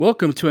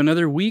Welcome to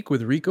another week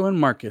with Rico and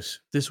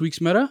Marcus. This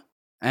week's meta,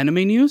 anime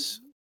news,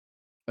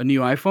 a new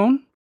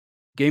iPhone,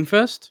 Game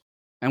Fest,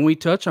 and we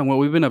touch on what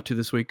we've been up to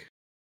this week.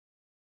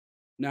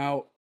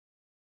 Now,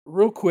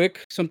 real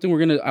quick,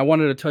 something I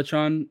wanted to touch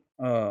on.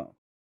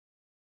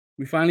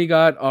 We finally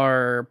got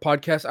our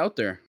podcast out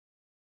there,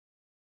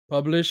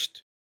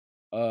 published,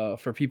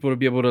 for people to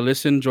be able to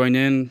listen, join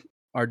in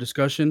our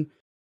discussion.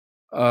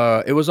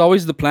 It was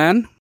always the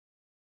plan.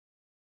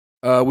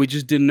 We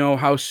just didn't know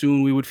how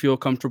soon we would feel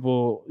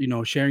comfortable,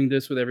 sharing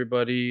this with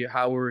everybody,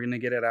 how we were gonna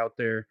get it out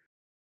there.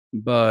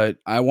 But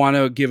I want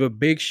to give a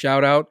big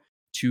shout out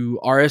to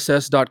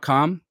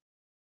rss.com,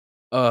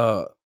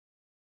 uh,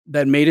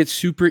 that made it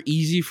super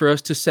easy for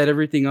us to set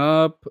everything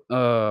up,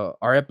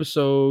 our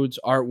episodes,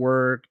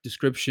 artwork,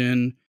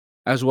 description,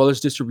 as well as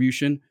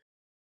distribution.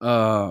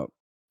 Uh,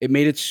 it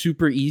made it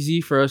super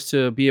easy for us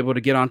to be able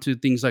to get onto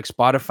things like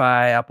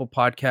Spotify, Apple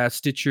Podcasts,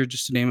 Stitcher,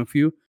 just to name a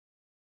few.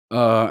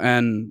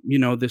 And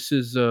this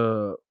is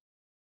a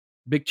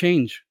big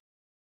change.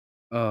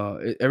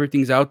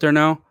 Everything's out there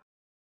now.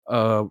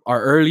 Our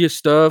earliest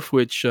stuff,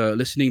 which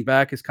listening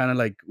back is kind of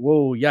like,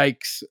 whoa,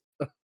 yikes.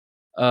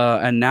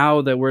 And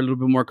now that we're a little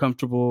bit more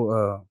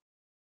comfortable,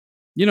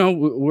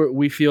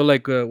 we feel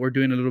like we're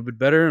doing a little bit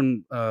better,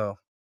 and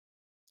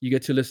you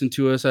get to listen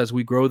to us as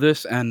we grow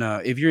this. And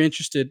if you're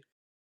interested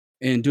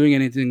in doing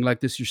anything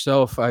like this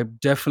yourself, I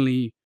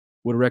definitely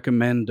would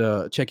recommend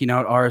checking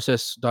out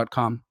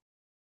rss.com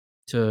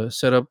to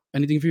set up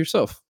anything for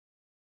yourself.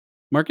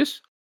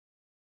 Marcus?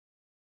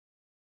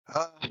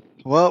 Uh,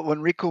 well, when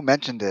Riku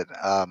mentioned it,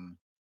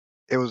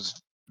 it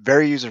was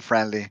very user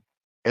friendly.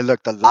 It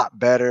looked a lot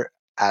better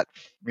at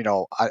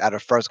a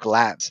first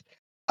glance.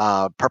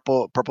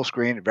 Purple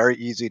screen, very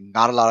easy,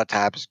 not a lot of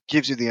tabs.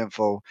 Gives you the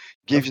info,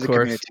 gives Of you the course.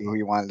 community who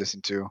you want to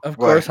listen to. Of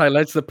What? course,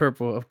 highlights the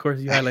purple. Of course,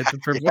 you highlight the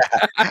purple.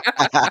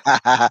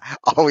 Yeah,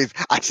 always.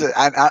 I said,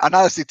 and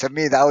honestly, to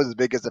me, that was the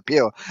biggest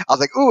appeal. I was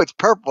like, "Ooh, it's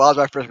purple." That was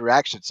my first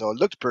reaction, so it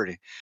looked pretty.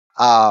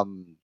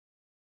 Um,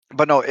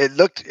 but no, it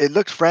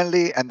looked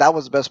friendly, and that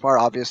was the best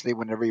part. Obviously,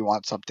 whenever you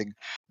want something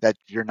that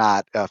you're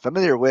not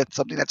familiar with,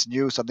 something that's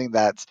new, something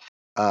that's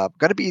going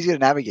to be easy to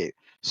navigate.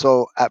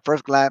 So at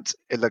first glance,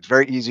 it looked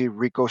very easy.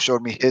 Rico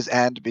showed me his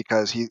end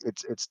because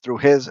it's through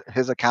his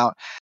account.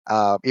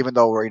 Even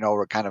though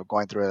we're kind of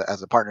going through it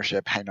as a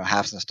partnership,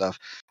 halves and stuff,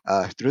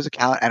 through his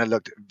account, and it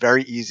looked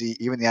very easy.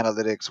 Even the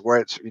analytics, where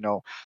it's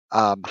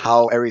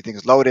how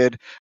everything's loaded,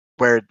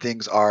 where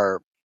things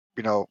are,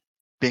 you know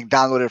being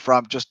downloaded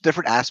from, just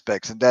different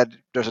aspects. And then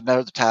there's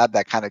another tab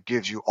that kind of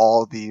gives you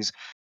all these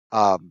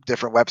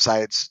different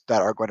websites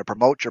that are going to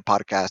promote your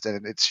podcast,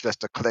 and it's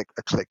just a click,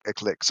 a click, a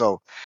click.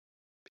 So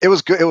it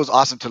was good. It was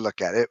awesome to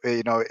look at.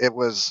 It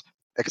was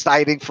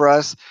exciting for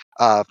us.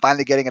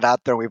 Finally getting it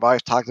out there. We've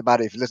always talked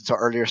about it. If you listen to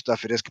our earlier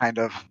stuff, it is kind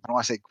of, I don't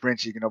want to say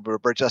grinchy,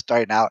 but we're just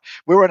starting out.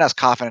 We weren't as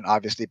confident,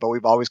 obviously, but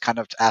we've always kind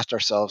of asked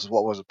ourselves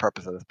what was the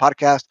purpose of the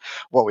podcast,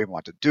 what we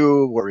want to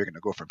do, where we're going to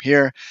go from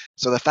here.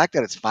 So the fact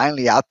that it's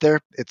finally out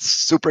there, it's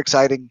super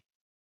exciting.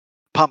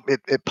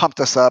 It pumped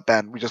us up,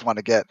 and we just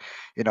want to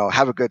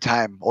have a good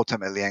time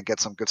ultimately and get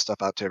some good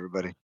stuff out to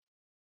everybody.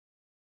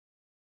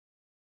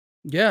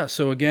 Yeah,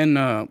 so again,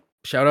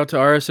 shout out to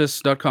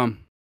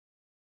rss.com.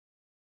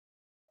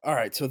 All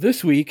right, so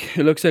this week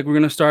it looks like we're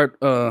gonna start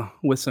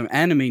with some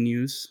anime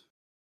news.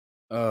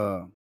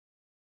 Uh,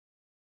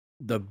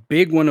 the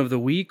big one of the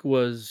week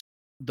was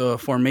the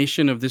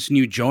formation of this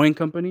new join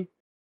company.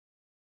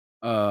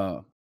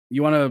 Uh,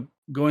 you want to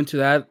go into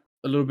that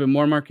a little bit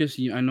more, Marcus?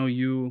 I know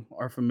you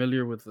are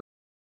familiar with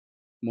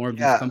more of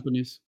these Yeah.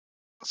 companies.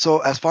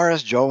 So as far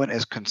as Joan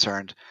is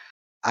concerned,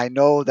 I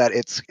know that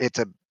it's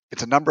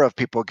a number of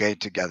people getting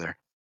together.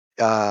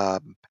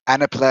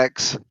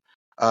 Aniplex,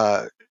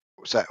 uh,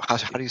 how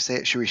do you say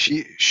it?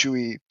 Shueisha,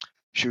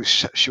 Yeah,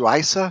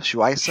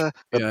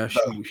 the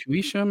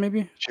Shueisha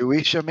maybe.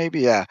 Shueisha,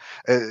 maybe, yeah.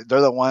 They're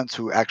the ones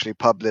who actually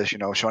publish,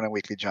 Shonen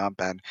Weekly Jump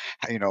and,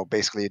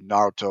 basically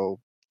Naruto,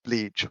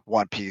 Bleach,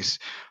 One Piece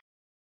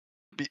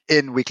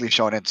in Weekly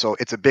Shonen. So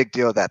it's a big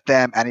deal that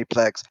them,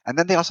 Aniplex, and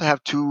then they also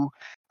have two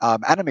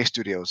anime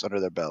studios under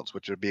their belts,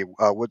 which would be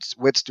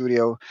Wood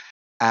Studio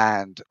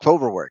and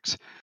Cloverworks.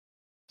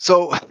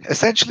 So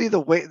essentially, the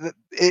way that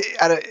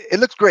it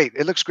looks great.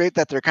 It looks great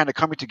that they're kind of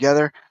coming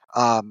together.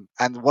 And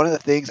one of the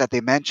things that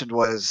they mentioned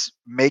was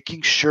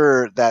making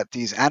sure that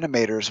these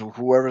animators,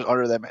 whoever's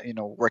under them,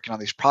 working on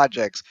these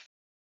projects,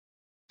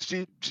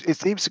 it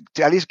seems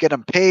to at least get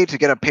them paid, to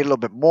get them paid a little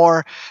bit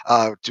more,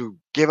 to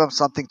give them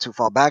something to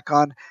fall back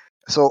on.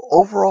 So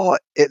overall,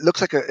 it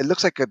looks like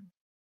a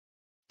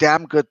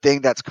damn good thing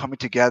that's coming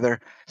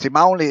together. See,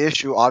 my only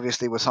issue,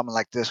 obviously, with something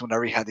like this,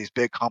 whenever you have these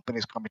big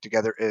companies coming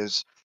together,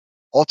 is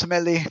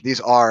ultimately these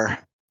are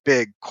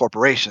big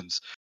corporations.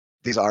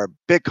 These are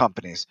big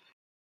companies.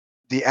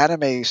 The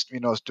anime,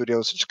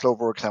 studios such as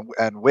Cloverworks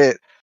and Wit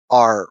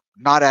are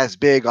not as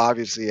big,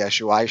 obviously, as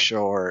Shueisha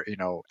or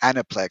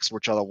Aniplex,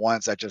 which are the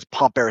ones that just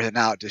pump everything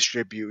out,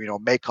 distribute,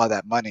 make all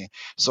that money.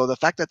 So the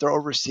fact that they're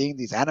overseeing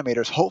these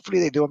animators, hopefully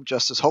they do them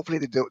justice. Hopefully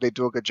they do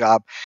a good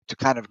job to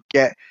kind of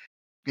get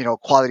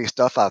quality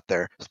stuff out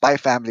there. Spy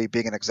Family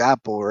being an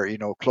example, where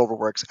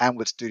Cloverworks and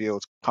Wood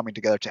Studios coming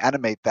together to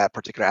animate that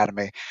particular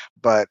anime.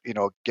 But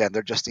again,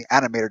 they're just the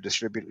animator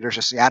distributor. They're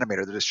just the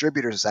animator. The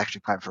distributors is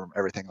actually coming from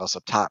everything else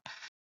up top.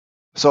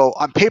 So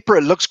on paper,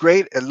 it looks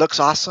great. It looks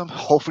awesome.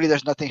 Hopefully,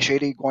 there's nothing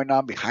shady going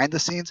on behind the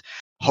scenes.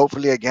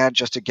 Hopefully, again,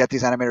 just to get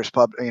these animators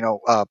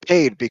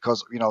paid,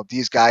 because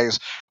these guys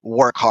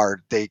work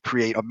hard. They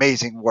create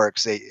amazing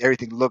works.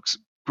 Everything looks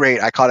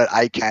great. I call it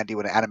eye candy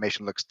when the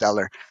animation looks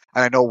stellar.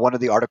 And I know one of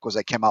the articles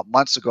that came out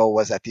months ago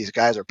was that these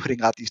guys are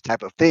putting out these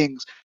type of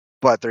things,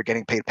 but they're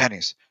getting paid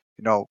pennies.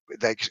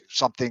 Like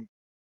something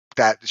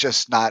that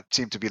just not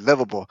seem to be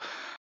livable.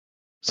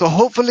 So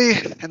hopefully,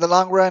 in the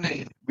long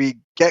run, we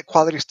get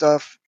quality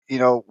stuff.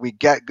 We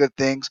get good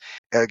things.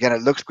 Again,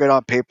 it looks great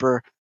on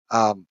paper.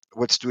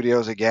 With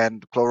studios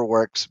again,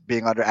 Cloverworks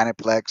being under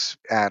Aniplex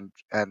and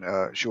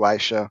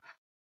Shueisha,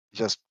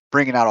 just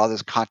bringing out all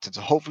this content.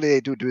 So hopefully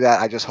they do that.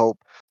 I just hope,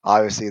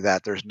 obviously,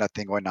 that there's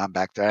nothing going on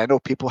back there. I know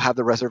people have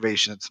the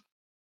reservations.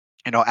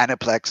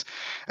 Aniplex,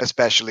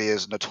 especially,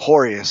 is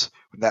notorious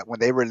that when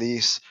they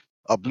release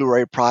a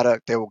Blu-ray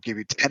product, they will give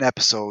you 10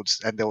 episodes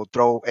and they will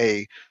throw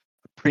a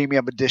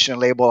premium edition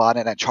label on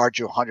it and charge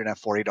you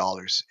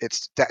 $140.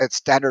 It's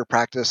standard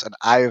practice, and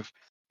I've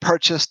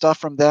purchased stuff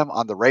from them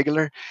on the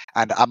regular,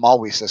 and I'm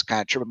always just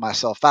kind of tripping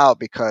myself out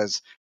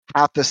because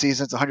half the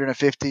season's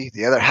 150,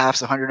 the other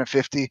half's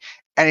 150.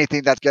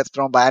 Anything that gets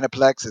thrown by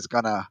Aniplex is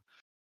gonna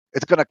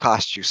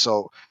cost you.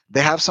 So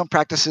they have some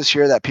practices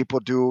here that people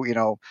do,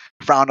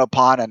 frown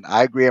upon, and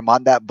I agree. I'm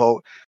on that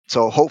boat.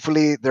 So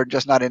hopefully they're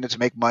just not in it to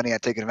make money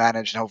and take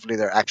advantage, and hopefully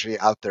they're actually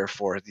out there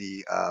for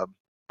the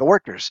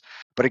workers.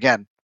 But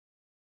again,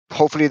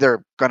 hopefully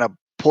they're gonna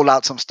pull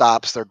out some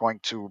stops. They're going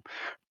to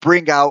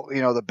bring out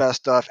the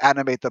best stuff,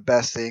 animate the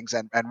best things,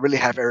 and really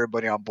have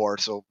everybody on board.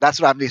 So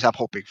that's what at least I'm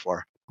hoping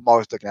for. I'm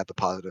always looking at the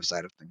positive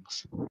side of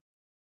things.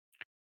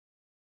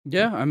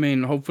 Yeah, I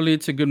mean, hopefully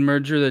it's a good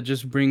merger that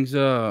just brings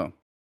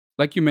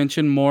like you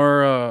mentioned,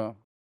 more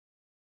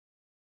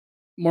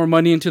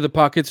money into the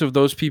pockets of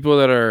those people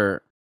that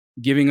are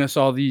giving us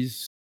all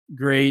these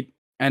great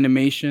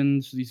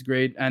animations, these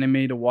great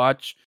anime to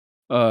watch,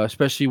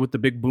 especially with the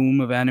big boom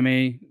of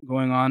anime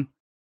going on.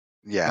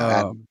 Yeah,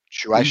 and Um,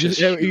 you Shueisha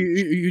just is you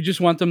huge. you just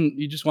want them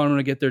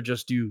to get their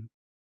just due,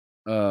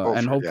 Oh,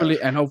 and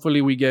yeah,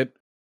 hopefully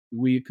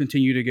we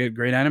continue to get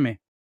great anime.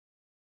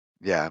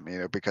 yeah. I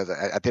mean, because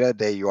at the end of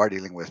the day, you are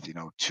dealing with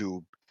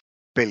 $2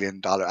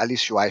 billion, at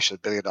least Shueisha's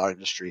 $1 billion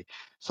industry.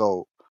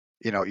 So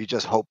you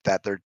just hope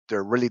that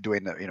they're really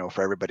doing it,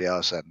 for everybody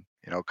else, and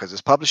because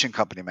this publishing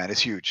company, man, is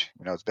huge.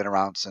 It's been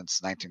around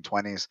since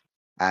 1920s,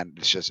 and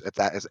it's just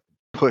that is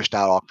pushed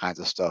out all kinds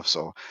of stuff.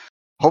 So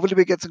hopefully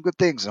we get some good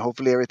things, and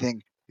hopefully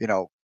everything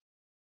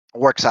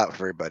works out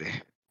for everybody,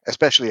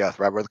 especially us,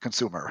 right? We're the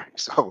consumer,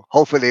 so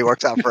hopefully it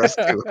works out for us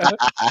too.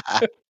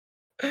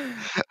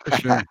 For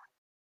sure.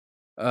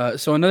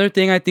 So another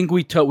thing I think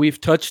we've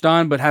touched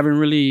on, but haven't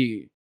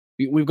really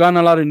we've gotten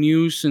a lot of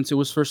news since it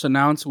was first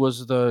announced,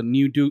 was the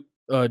new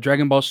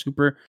Dragon Ball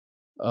Super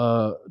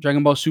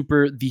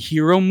the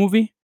Hero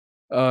movie,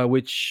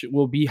 which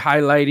will be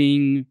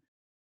highlighting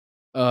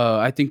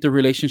I think the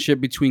relationship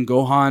between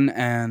Gohan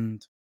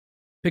and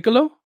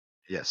Piccolo,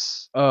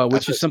 Yes, that's which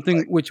what is it seems something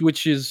like.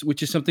 which is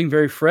something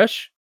very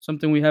fresh,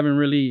 something we haven't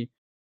really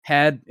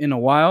had in a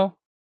while.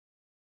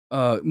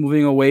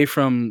 Moving away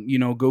from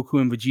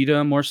Goku and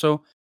Vegeta more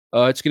so.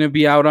 It's gonna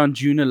be out on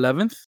June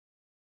 11th,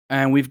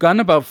 and we've gotten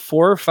about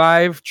 4 or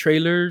 5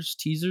 trailers,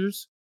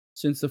 teasers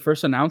since the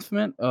first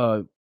announcement.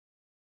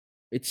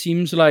 It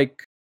seems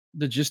like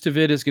the gist of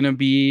it is gonna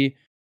be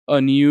a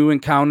new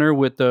encounter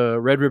with the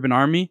Red Ribbon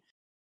Army.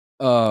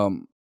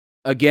 Um,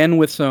 Again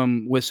with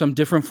some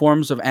different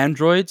forms of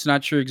androids.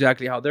 Not sure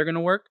exactly how they're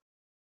gonna work,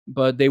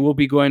 but they will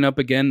be going up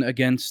again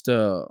against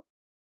Gohan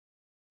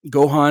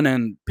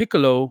and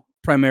Piccolo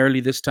primarily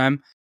this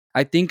time.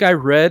 I think I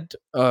read,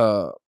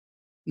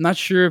 not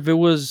sure if it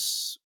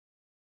was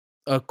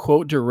a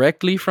quote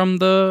directly from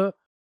the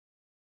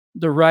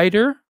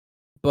writer,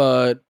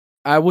 but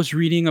I was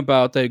reading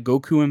about that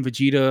Goku and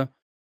Vegeta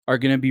are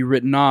going to be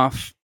written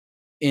off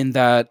in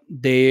that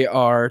they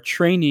are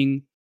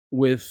training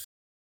with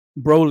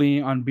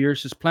Broly on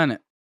Beerus's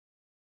planet.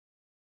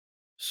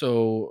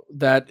 So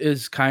that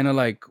is kind of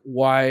like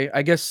why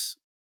I guess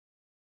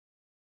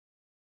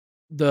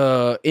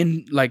the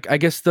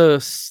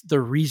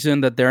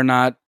reason that they're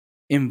not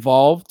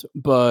involved,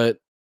 but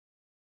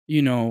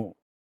you know,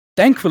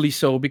 thankfully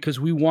so, because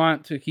we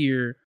want to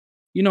hear,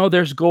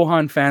 there's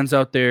Gohan fans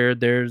out there,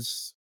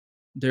 there's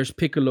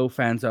Piccolo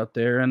fans out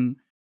there, and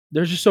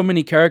there's just so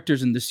many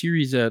characters in the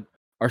series that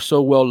are so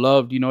well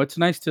loved. It's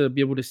nice to be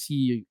able to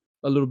see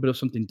a little bit of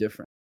something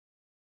different.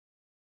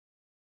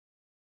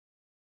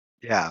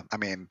 Yeah, I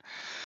mean,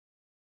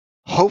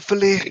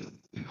 hopefully,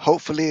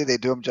 hopefully they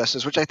do them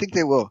justice, which I think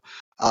they will.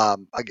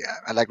 Again,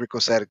 like Rico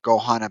said,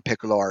 Gohan and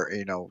Piccolo are,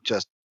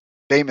 just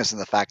famous in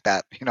the fact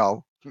that,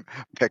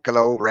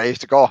 Piccolo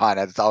raised Gohan.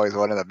 And it's always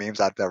one of the memes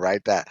out there,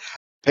 right? That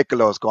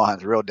Piccolo is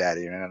Gohan's real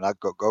daddy, and not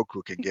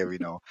Goku can give,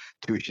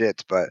 two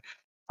shits. But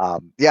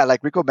Yeah,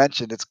 like Rico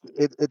mentioned, it's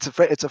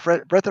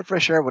a breath of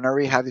fresh air whenever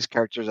you have these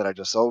characters that are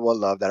just so well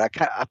loved that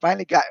I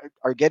finally got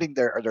are getting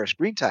their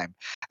screen time.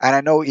 And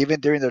I know even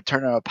during their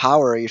tournament of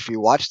power, if you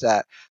watch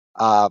that,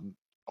 um,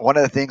 one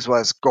of the things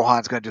was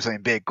Gohan's gonna do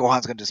something big.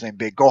 Gohan's gonna do something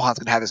big. Gohan's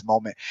gonna have his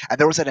moment, and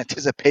there was that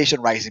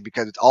anticipation rising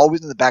because it's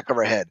always in the back of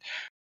our head.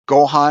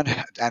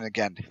 Gohan, and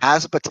again,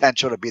 has the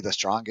potential to be the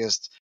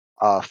strongest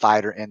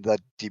fighter in the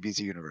DBZ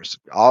universe.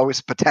 Always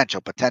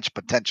potential, potential,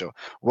 potential.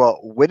 Well,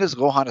 when is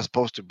Gohan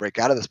supposed to break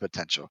out of this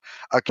potential?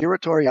 Akira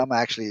Toriyama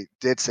actually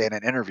did say in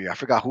an interview, I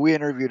forgot who he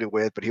interviewed it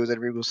with, but he was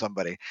interviewed with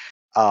somebody,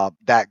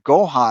 that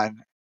Gohan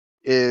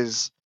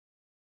is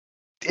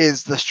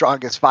is the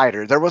strongest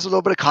fighter. There was a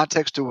little bit of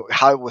context to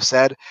how it was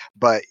said,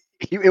 but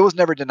it was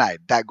never denied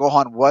that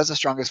Gohan was the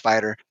strongest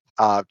fighter,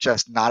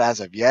 just not as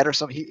of yet or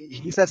something.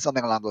 He said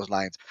something along those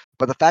lines.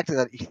 But the fact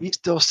that he's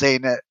still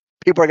saying it,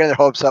 people are getting their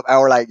hopes up, and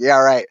we're like, yeah,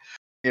 right.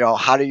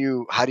 How do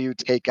you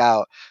take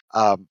out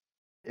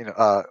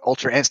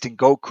Ultra Instinct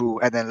Goku,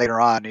 and then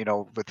later on,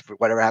 with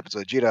whatever happens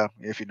with Vegeta,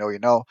 if you know, you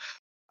know.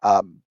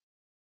 Um,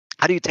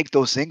 how do you take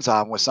those things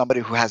on with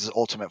somebody who has his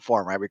ultimate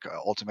form, right?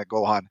 Ultimate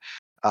Gohan.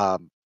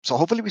 So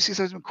hopefully we see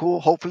something cool.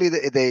 Hopefully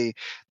they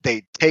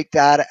take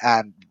that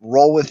and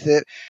roll with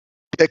it.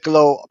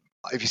 Piccolo,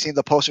 if you've seen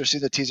the poster,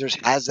 seen the teasers,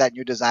 has that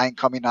new design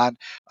coming on,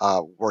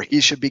 where he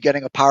should be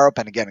getting a power up.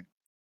 And again,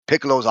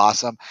 Piccolo's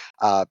awesome.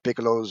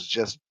 Piccolo's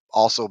just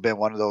also been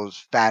one of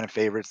those fan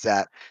favorites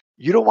that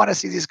you don't want to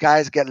see these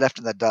guys get left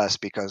in the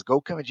dust because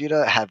Goku and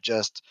Vegeta have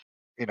just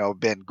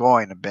been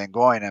going and been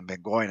going and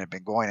been going and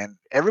been going, and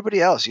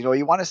everybody else,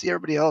 you want to see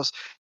everybody else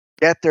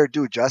get their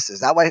due justice.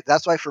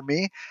 That's why for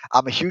me,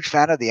 I'm a huge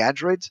fan of the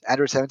androids,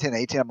 Android 17 and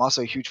 18. I'm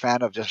also a huge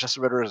fan of just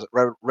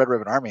Red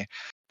Ribbon Army.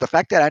 The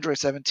fact that Android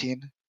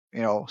 17,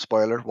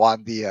 spoiler,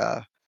 won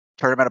the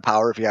Tournament of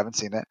Power, if you haven't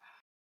seen it,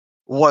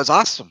 was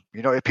awesome.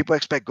 If people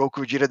expect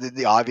Goku Vegeta did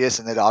the obvious,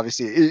 and then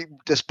obviously,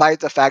 despite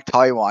the fact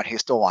how he won, he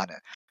still won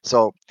it.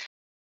 So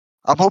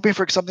I'm hoping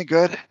for something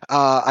good.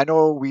 I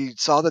know we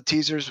saw the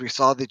teasers, we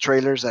saw the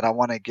trailers, and I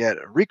want to get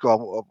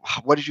Rico.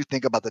 What did you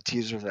think about the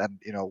teasers, and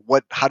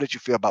how did you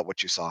feel about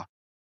what you saw?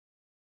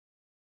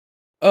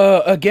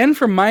 Again,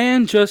 from my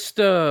end, just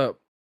I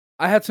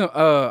had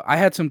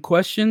some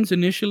questions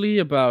initially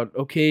about,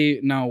 okay,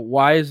 now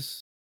why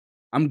is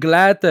I'm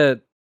glad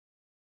that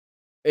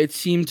it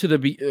seemed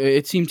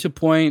to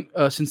point,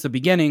 since the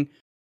beginning,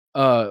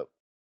 uh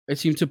it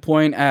seemed to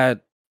point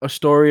at a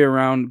story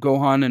around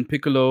Gohan and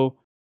Piccolo.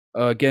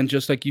 Again,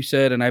 just like you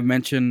said, and I've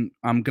mentioned,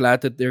 I'm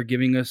glad that they're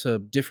giving us a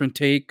different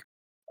take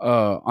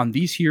on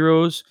these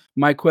heroes.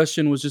 My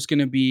question was just going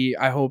to be,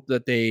 I hope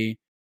that they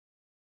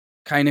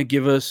kind of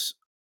give us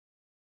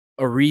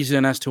a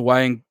reason as to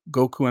why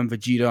Goku and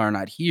Vegeta are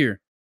not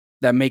here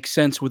that makes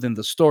sense within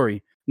the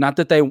story. Not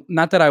that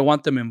I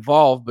want them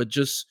involved, but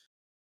just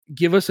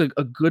give us a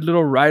good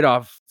little write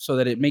off so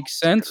that it makes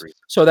That's a good sense, reason.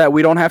 so that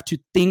we don't have to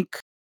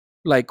think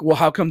like, well,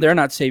 how come they're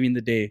not saving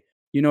the day?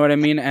 You know what I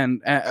mean?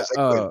 And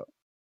Exactly.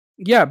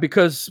 yeah,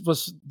 because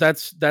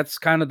that's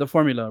kind of the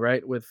formula,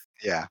 right?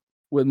 Yeah.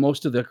 With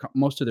most of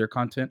their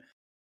content.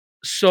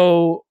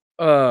 So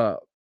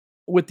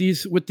with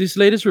these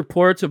latest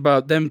reports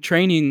about them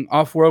training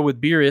off world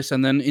with Beerus,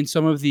 and then in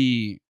some of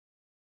the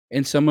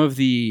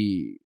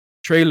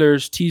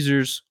trailers,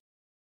 teasers,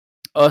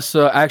 us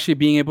actually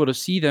being able to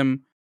see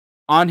them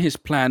on his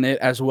planet,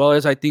 as well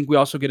as I think we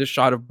also get a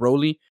shot of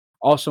Broly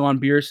also on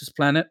Beerus's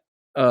planet.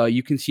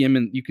 You can see him,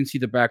 and you can see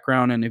the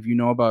background. And if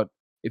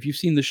you've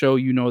seen the show,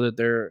 you know that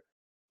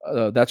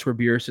that's where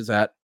Beerus is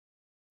at.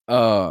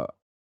 Uh,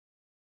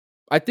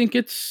 I think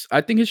it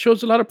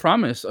shows a lot of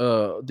promise.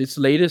 This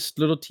latest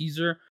little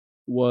teaser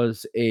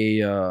was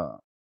a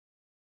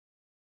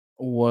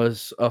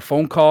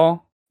phone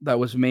call that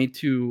was made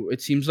to.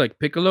 It seems like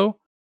Piccolo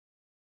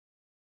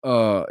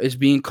is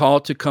being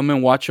called to come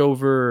and watch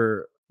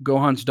over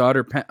Gohan's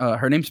daughter.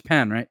 Her name's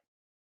Pan, right?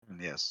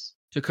 Yes.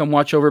 To come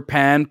watch over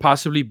Pan,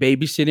 possibly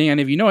babysitting. And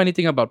if you know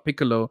anything about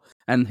Piccolo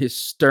and his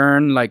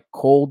stern, like,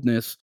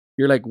 coldness,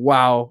 you're like,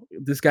 wow,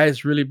 this guy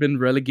has really been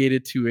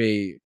relegated to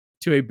a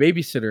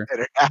babysitter.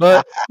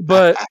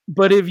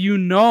 But if you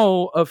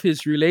know of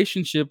his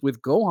relationship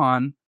with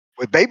Gohan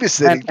With and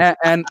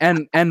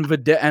babysitting. and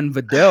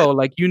Videl,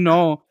 like,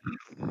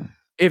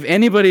 if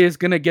anybody is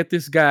gonna get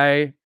this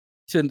guy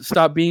to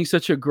stop being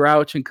such a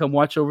grouch and come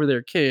watch over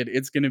their kid,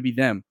 it's gonna be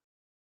them.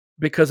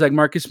 Because, like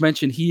Marcus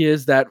mentioned, he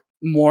is that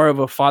more of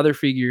a father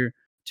figure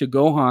to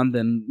Gohan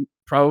than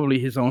probably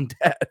his own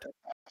dad.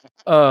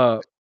 Uh,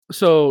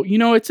 so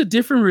it's a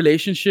different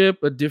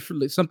relationship, a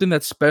different, like, something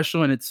that's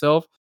special in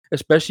itself,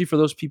 especially for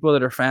those people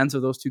that are fans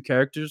of those two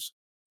characters.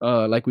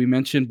 Like we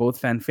mentioned, both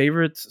fan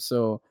favorites.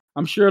 So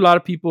I'm sure a lot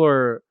of people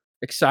are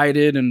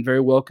excited and very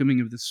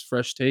welcoming of this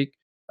fresh take,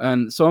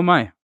 and so am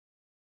I.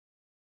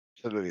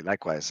 Absolutely,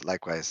 likewise,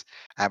 likewise.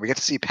 And we get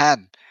to see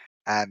Pan,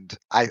 and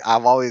I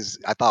always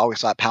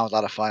thought Pan was a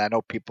lot of fun. I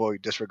know people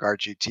disregard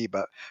GT,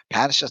 but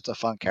Pan's just a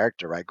fun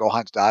character, right?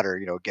 Gohan's daughter,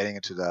 getting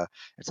into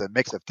it's a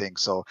mix of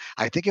things. So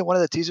I think in one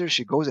of the teasers,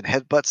 she goes and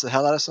headbutts the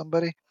hell out of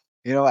somebody.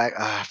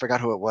 I forgot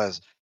who it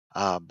was.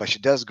 But she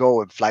does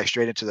go and fly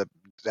straight into the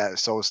that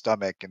soul's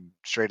stomach and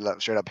straight up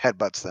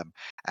headbutts them,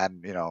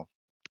 and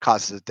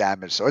causes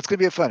damage. So it's gonna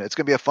be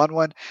a fun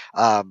one.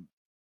 Um,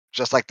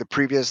 just like the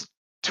previous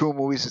two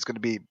movies, it's gonna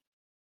be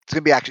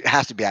action. It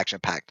has to be action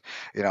packed.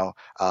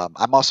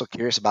 I'm also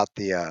curious about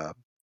the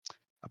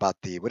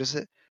what is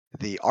it?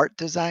 The art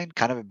design,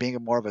 kind of it being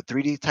more of a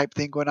 3D type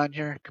thing going on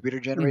here, computer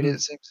generated, Mhm,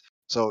 it seems.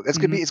 So mhm. it's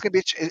gonna be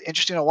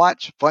interesting to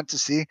watch, fun to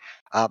see.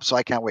 So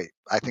I can't wait.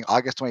 I think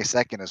August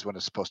 22nd is when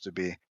it's supposed to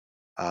be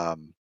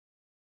um,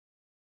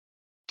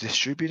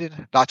 distributed.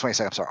 Not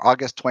 22nd. I'm sorry,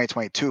 August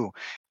 2022.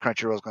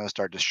 Crunchyroll is going to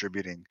start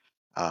distributing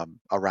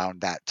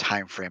around that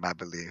time frame, I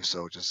believe.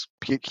 So just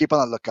keep on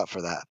the lookout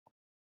for that.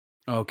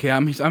 Okay,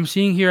 I'm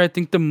seeing here, I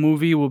think the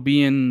movie will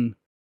be in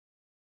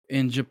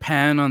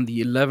Japan on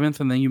the 11th,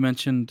 and then you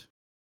mentioned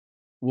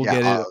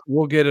Yeah.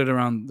 we'll get it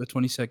around the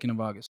 22nd of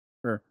August,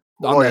 or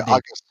on Oh yeah, that date.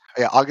 August.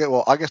 Yeah, August.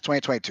 Well, August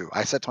 2022.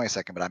 I said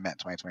 22nd, but I meant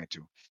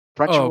 2022. Oh,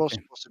 Crunchyroll is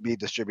okay. supposed to be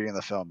distributing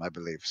the film, I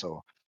believe.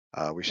 So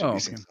we should Oh, be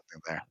seeing okay.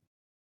 something there.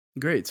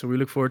 Great, so we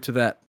look forward to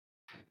that.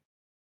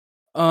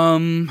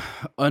 Um,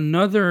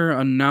 Another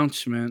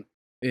announcement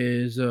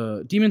is,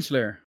 Demon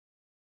Slayer.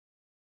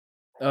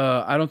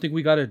 I don't think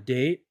we got a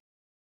date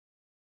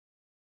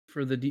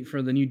for the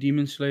new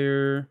Demon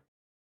Slayer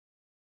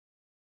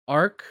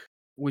arc,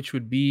 which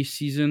would be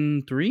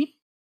season 3,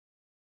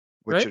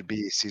 Which right? would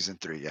be season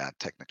 3. Yeah,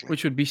 technically.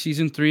 Which would be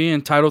season 3,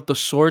 entitled The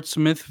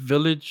Swordsmith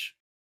Village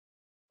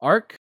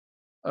arc.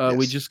 We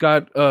Yes. just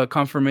got,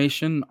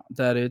 confirmation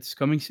that it's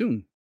coming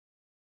soon.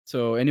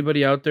 So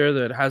anybody out there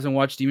that hasn't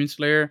watched Demon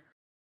Slayer,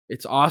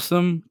 it's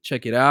awesome.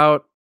 Check it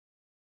out.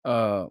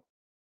 Uh,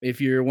 if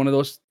you're one of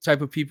those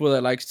type of people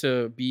that likes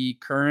to be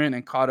current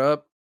and caught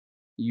up,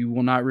 you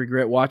will not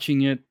regret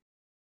watching it.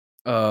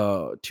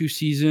 2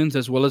 seasons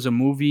as well as a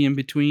movie in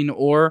between,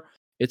 or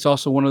it's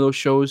also one of those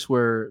shows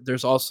where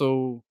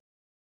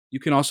you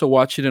can also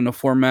watch it in a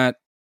format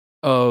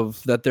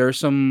of that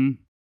there's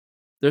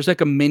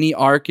like a mini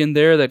arc in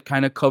there that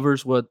kind of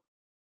covers what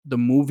the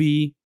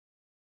movie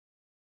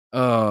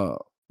uh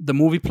the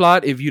movie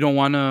plot. If you don't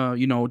want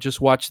to,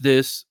 just watch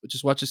a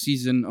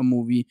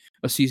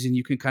season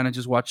you can kind of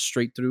just watch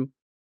straight through.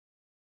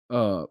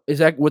 Is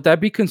that would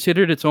that be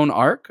considered its own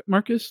arc,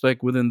 Marcus?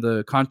 Like within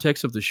the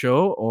context of the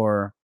show,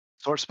 or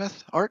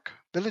Swordsmith Arc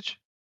Village.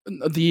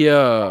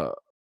 the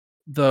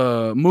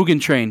Mugen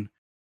Train?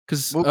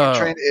 Cuz Mugen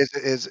Train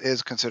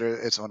is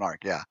considered its own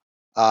arc. Yeah.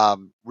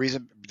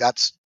 Reason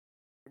that's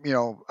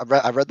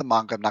I read the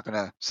manga. I'm not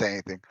gonna say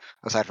anything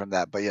aside from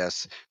that. But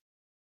yes,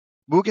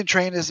 Mugen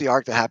Train is the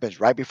arc that happens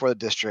right before the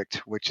district,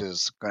 which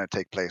is going to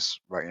take place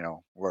right,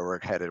 where we're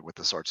headed with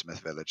the Swordsmith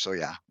Village. So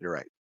yeah, you're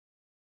right.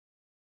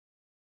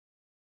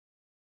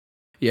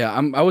 Yeah,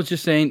 I was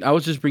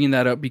just bringing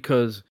that up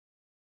because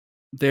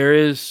there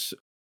is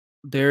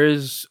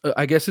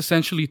I guess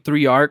essentially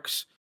 3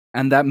 arcs,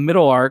 and that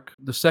middle arc,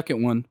 the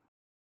second one,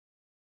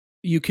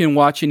 you can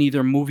watch in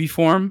either movie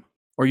form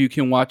or you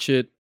can watch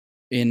it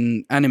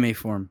in anime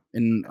form,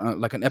 in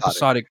like an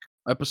Got it.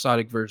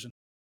 episodic version.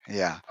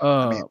 Yeah.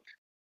 I mean, Uh,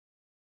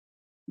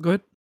 Go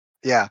ahead.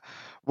 yeah.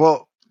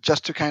 Well,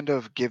 just to kind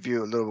of give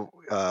you a little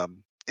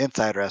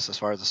insider as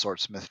far as the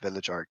Swordsmith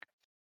Village arc,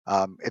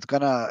 it's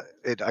gonna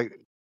it.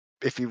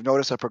 If you've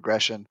noticed a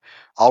progression,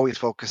 always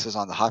focuses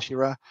on the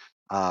Hashira,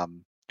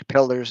 um,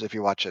 pillars. If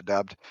you watch it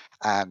dubbed,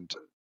 and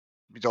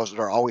those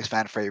are always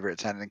fan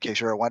favorites. And in case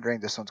you're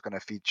wondering, this one's going to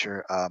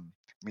feature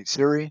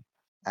Mitsuri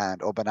and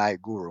Obanai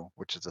Guru,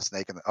 which is the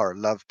snake or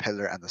love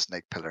pillar and the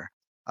snake pillar.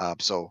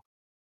 So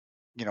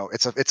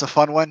it's a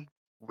fun one.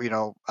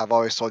 I've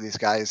always told these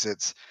guys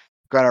it's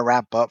going to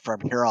ramp up from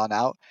here on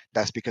out.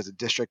 That's because the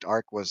district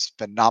arc was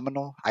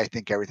phenomenal. I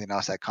think everything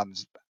else that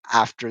comes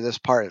after this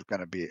part is going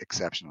to be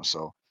exceptional.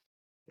 So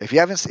if you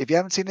haven't seen it, if you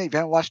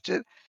haven't watched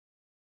it,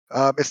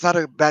 it's not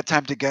a bad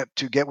time to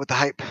get with the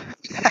hype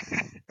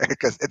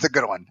because it's a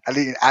good one. I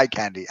mean, eye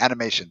candy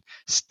animation,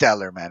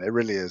 stellar, man. It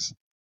really is.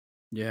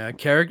 Yeah,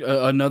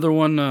 another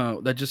one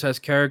that just has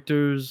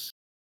characters.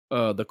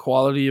 The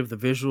quality of the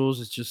visuals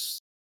is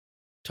just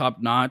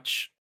top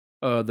notch.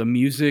 The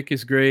music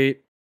is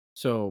great.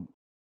 So,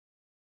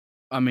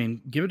 I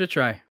mean, give it a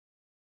try.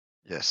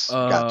 Yes, you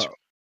got Uh, to.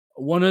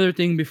 One other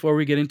thing before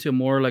we get into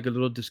more like a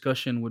little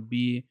discussion would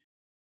be,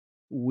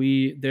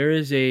 we there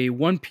is a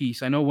One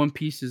Piece. I know One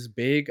Piece is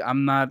big.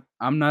 I'm not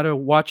a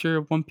watcher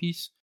of One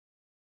Piece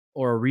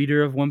or a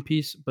reader of One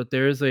Piece, but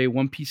there is a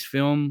One Piece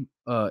film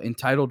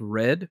entitled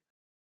Red,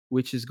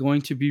 which is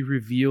going to be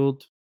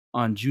revealed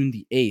on June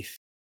the 8th.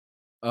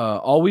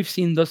 All we've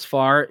seen thus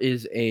far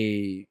is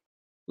a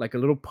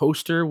little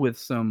poster with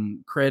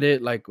some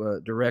credit, like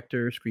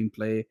director,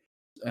 screenplay,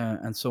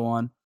 and so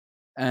on,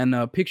 and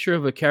a picture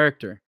of a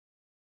character.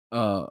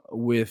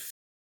 With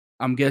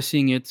I'm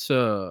guessing it's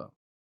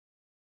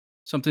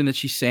something that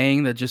she's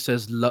saying that just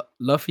says,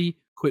 Luffy,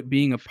 quit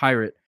being a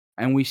pirate."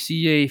 And we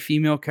see a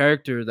female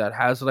character that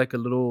has like a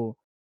little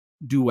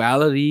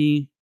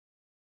duality,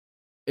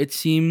 it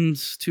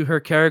seems, to her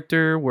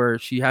character, where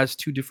she has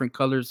two different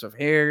colors of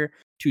hair,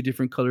 two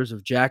different colors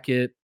of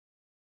jacket.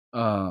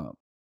 Uh,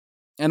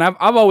 and I've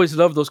always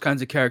loved those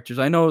kinds of characters.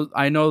 I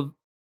know.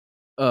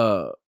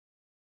 Uh,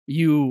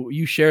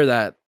 you share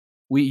that.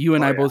 You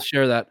and Oh I yeah, both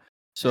share that.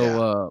 So,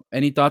 yeah.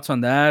 any thoughts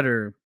on that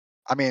or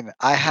I mean,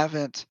 I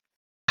haven't.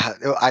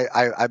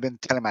 I've been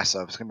telling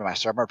myself it's gonna be my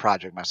summer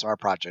project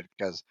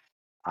because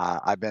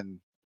I've been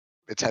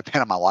it's had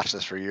been on my watch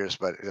list for years,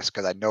 but just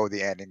because I know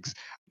the endings,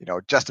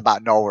 just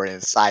about nowhere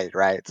in sight,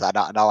 right? So I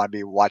don't want to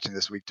be watching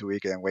this week to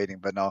week and then waiting.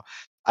 But no,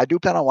 I do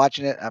plan on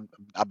watching it.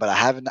 But I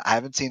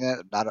haven't seen it.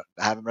 I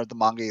haven't read the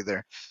manga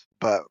either.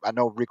 But I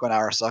know Rico and I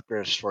are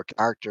suckers for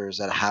characters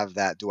that have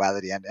that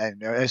duality, and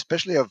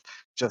especially of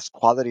just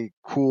quality,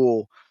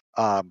 cool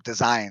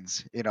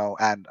designs.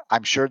 And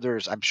I'm sure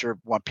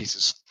One Piece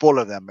is full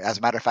of them. As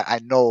a matter of fact, I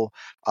know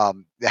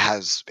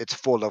it's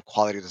full of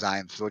quality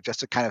designs. So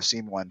just to kind of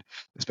see one,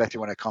 especially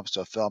when it comes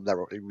to a film that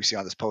we see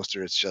on this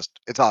poster. It's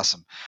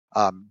awesome.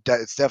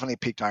 It's definitely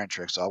piqued our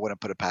interest, so I wouldn't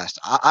put it past.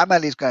 I'm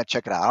at least gonna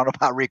check it out. I don't know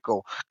about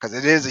Rico because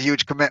it is a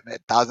huge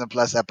commitment,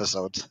 1,000+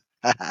 episodes.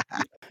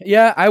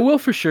 yeah, I will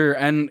for sure.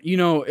 And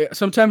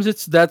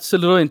sometimes that's a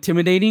little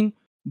intimidating,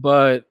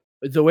 but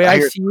the way I I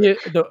hear it's see quick.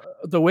 it,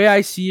 the way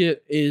I see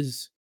it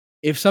is,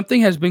 if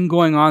something has been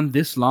going on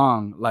this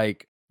long,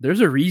 like there's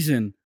a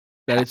reason It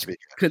that has to be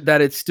good. that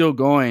it's still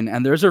going,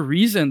 and there's a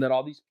reason that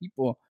all these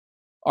people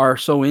are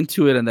so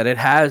into it, and that it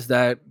has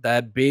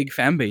that big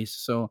fan base.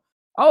 So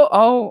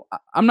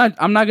I'm not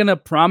gonna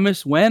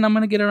promise when I'm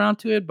gonna get around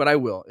to it, but I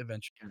will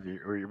eventually.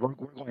 We're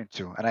going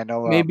to, and I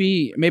know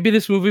Maybe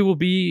this movie will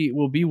be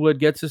what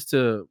gets us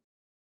to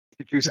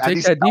at take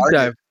least that deep start it.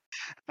 dive.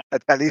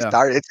 At least Yeah.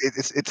 start.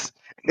 It's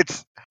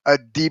a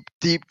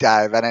deep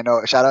dive, and I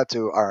know. Shout out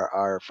to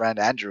our friend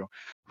Andrew,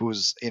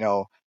 who's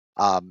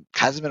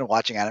hasn't been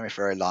watching anime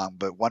for very long,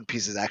 but One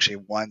Piece is actually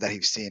one that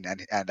he's seen,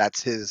 and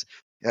that's his.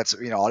 That's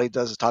all he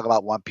does is talk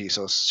about One Piece.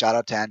 So shout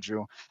out to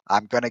Andrew.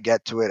 I'm gonna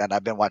get to it, and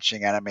I've been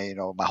watching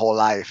anime, my whole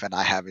life, and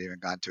I haven't even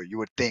gone to it. You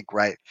would think,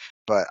 right?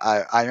 But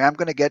I am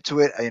gonna get to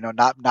it.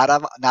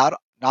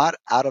 Not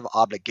out of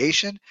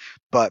obligation,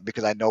 but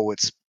because I know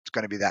it's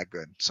gonna be that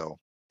good. So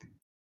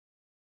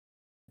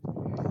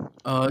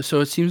So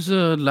it seems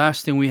the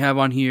last thing we have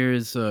on here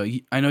is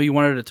I know you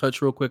wanted to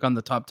touch real quick on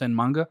the top 10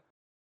 manga.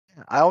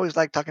 I always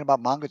like talking about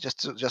manga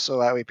just so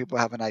that way people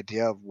have an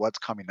idea of what's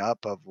coming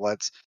up, of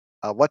what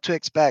to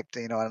expect.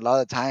 And a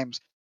lot of times,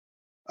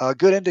 a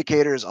good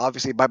indicator is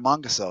obviously by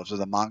manga sales. So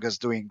the manga's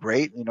doing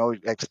great.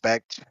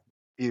 Expect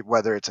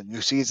whether it's a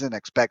new season,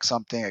 expect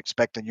something,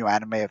 expect a new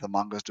anime if the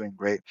manga's doing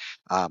great,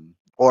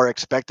 or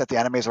expect that the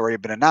anime has already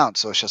been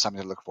announced. So it's just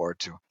something to look forward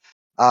to.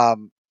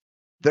 Um,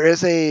 there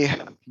is a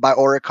by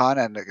Oricon,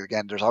 and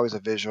again, there's always a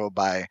visual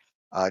by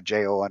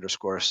Jo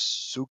underscore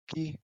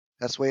Suki.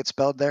 That's the way it's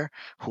spelled there.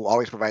 Who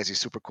always provides these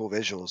super cool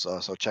visuals.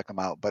 So check them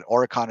out. But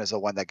Oricon is the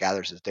one that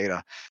gathers this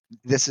data.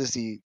 This is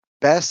the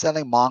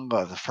best-selling manga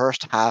of the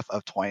first half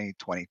of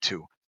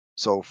 2022.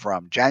 So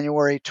from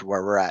January to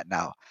where we're at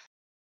now.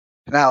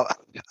 Now,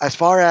 as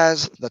far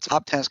as the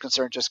top 10 is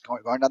concerned, just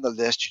going down the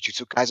list,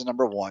 Jujutsu Kaisen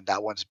number one.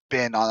 That one's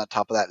been on the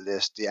top of that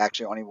list. The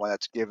actually only one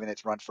that's given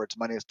its run for its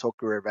money is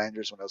Tokyo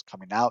Revengers when it was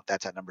coming out.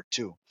 That's at number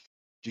two.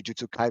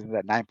 Jujutsu Kaisen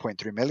at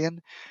 9.3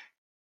 million.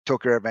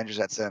 Tokyo Revengers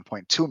at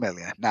 7.2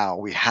 million. Now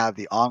we have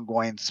the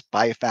ongoing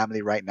Spy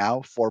Family right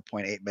now,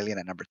 4.8 million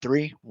at number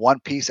three. One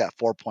Piece at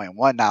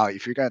 4.1. Now,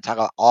 if you're going to talk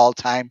about all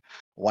time,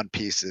 One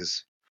Piece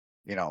is,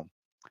 you know,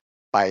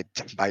 by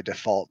by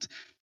default.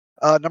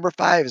 Number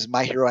five is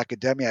My Hero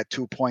Academia at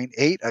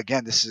 2.8.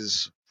 Again, this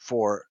is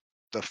for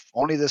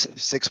only this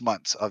 6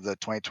 months of the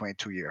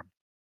 2022 year.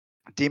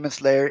 Demon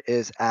Slayer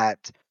is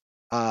at,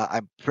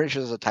 I'm pretty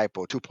sure there's a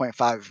typo,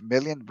 2.5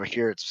 million, but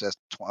here it says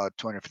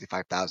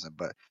 255,000,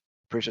 but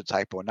pretty sure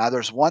typo. Now,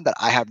 there's one that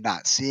I have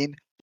not seen,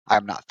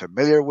 I'm not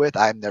familiar with,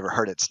 I've never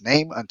heard its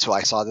name until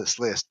I saw this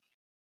list.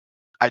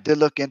 I did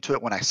look into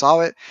it when I saw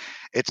it.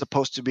 It's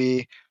supposed to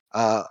be,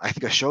 I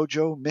think, a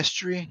shoujo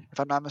mystery, if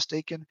I'm not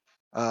mistaken,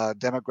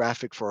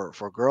 demographic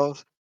for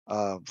girls,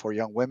 for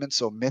young women.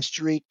 So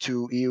mystery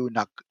to Iu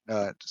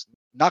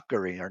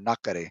Nakari or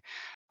Nakare.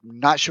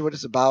 Not sure what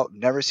it's about.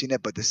 Never seen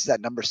it, but this is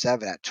at number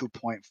seven at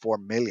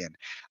 2.4 million.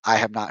 I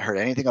have not heard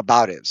anything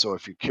about it. So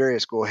if you're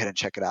curious, go ahead and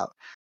check it out.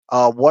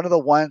 One of the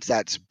ones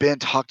that's been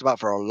talked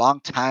about for a long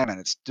time and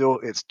it's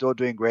still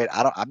doing great.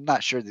 I'm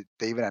not sure that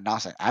they even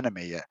announced an anime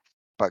yet.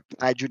 But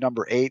Kaiju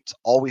number eight's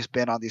always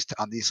been on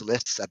these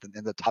lists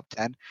in the top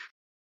 10.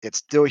 It's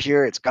still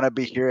here. It's gonna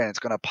be here, and it's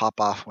gonna pop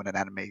off when an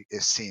anime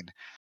is seen.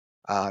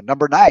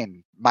 Number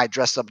nine, My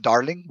Dress Up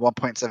Darling,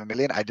 1.7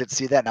 million. I did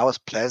see that, and I was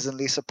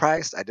pleasantly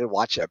surprised. I did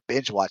watch it,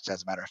 binge watched,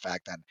 as a matter of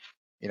fact. And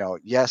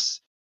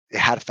yes, it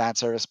had fan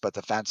service, but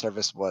the fan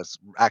service was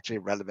actually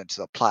relevant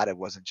to the plot. It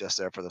wasn't just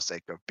there for the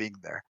sake of being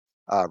there.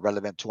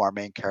 Relevant to our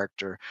main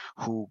character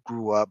who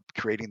grew up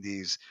creating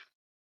these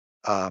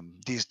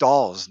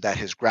dolls that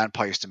his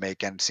grandpa used to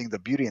make and seeing the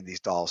beauty in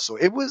these dolls. So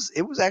it was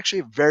actually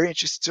a very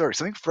interesting story,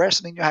 something fresh,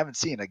 something you haven't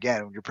seen.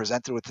 Again, when you're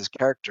presented with this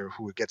character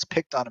who gets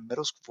picked on in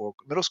middle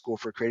school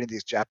for creating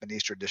these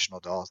Japanese traditional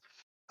dolls.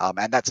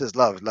 And that's his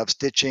love. Loves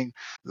stitching,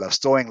 loves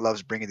sewing,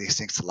 loves bringing these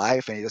things to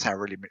life. And he doesn't have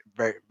really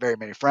very very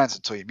many friends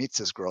until he meets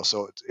this girl.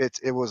 So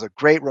it was a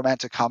great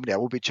romantic comedy. I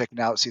will be checking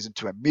out season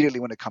 2 immediately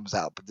when it comes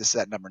out. But this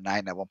is at number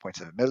 9 at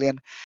 1.7 million.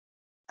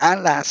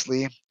 And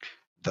lastly,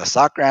 the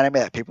soccer anime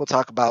that people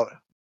talk about,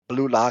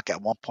 Blue Lock at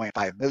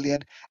 1.5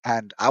 million.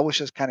 And I was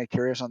just kind of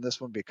curious on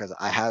this one because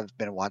I have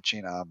been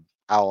watching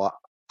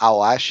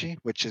Aoashi,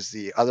 which is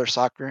the other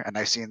soccer, and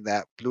I've seen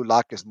that Blue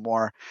Lock is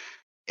more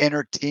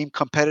inner team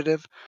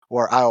competitive,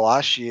 where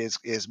Aoashi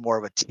is more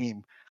of a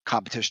team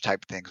competition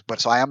type things. But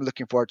so I am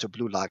looking forward to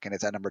Blue Lock, and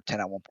it's at number 10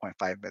 at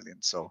 1.5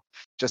 million. So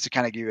just to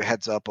kind of give you a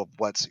heads up of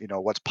what's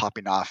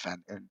popping off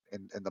and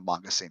in the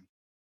manga scene.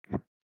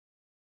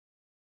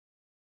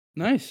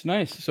 Nice,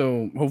 nice.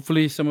 So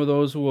hopefully some of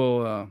those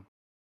will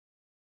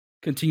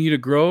continue to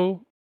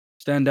grow,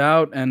 stand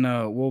out, and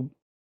we'll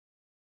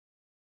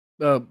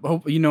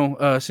hope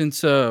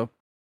since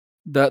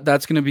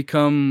that's gonna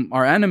become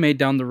our anime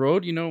down the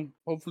road.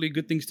 Hopefully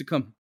good things to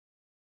come.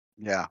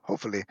 Yeah,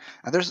 hopefully.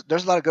 And there's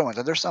a lot of good ones,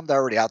 and there's some that are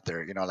already out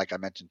there. Like I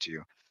mentioned to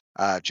you,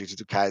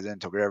 Jujutsu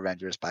Kaisen, Tokyo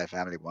Revengers, Spy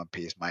Family, One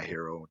Piece, My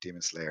Hero,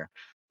 Demon Slayer.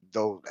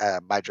 Though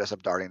My Dress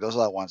Up Darling, those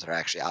are the ones that are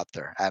actually out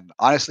there. And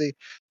honestly,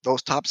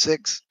 those top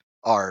six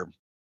are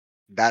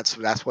that's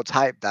what's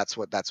hype. That's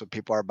what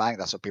people are buying.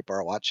 That's what people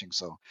are watching.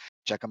 So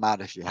check them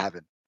out if you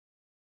haven't.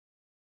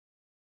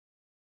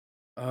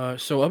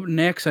 So up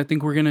next, I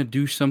think we're gonna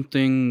do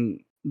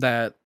something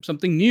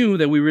new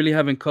that we really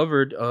haven't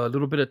covered. A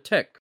little bit of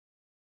tech.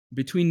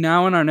 Between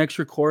now and our next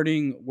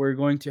recording, we're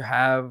going to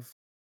have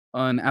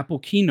an Apple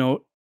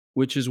keynote,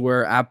 which is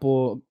where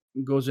Apple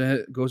goes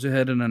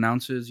ahead and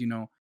announces,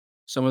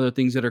 some of the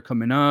things that are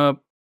coming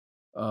up.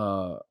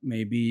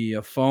 Maybe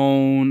a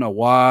phone, a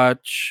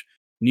watch,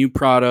 new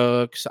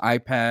products,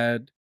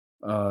 iPad,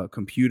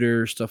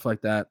 computer, stuff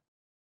like that.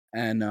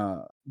 And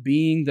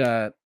being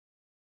that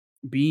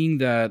being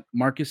that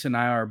Marcus and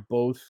I are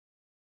both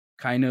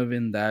kind of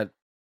in that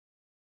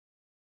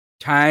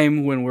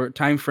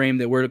time frame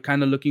that we're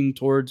kind of looking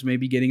towards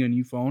maybe getting a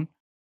new phone.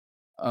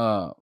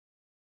 Uh,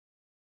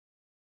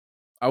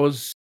 I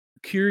was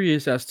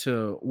curious as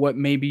to what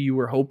maybe you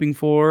were hoping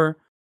for.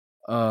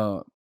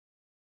 Uh,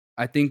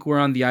 I think we're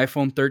on the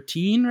iPhone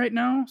 13 right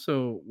now.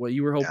 So what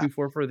you were Yeah. hoping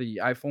for the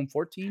iPhone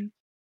 14?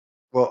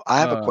 Well, I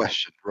have a Uh,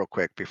 question real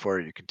quick before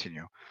you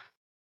continue.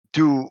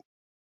 Do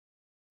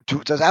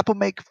does Apple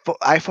make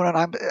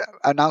iPhone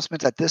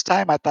announcements at this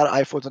time? I thought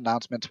iPhone's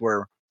announcements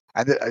were,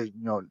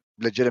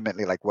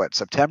 legitimately like what,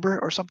 September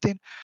or something,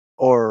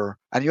 or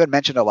and you had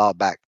mentioned a while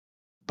back,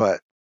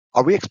 but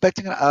are we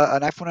expecting an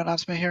iPhone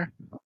announcement here?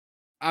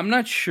 I'm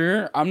not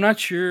sure. I'm not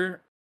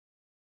sure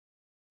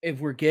if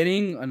we're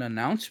getting an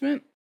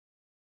announcement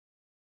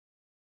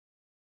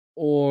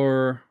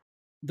or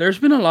there's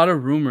been a lot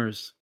of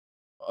rumors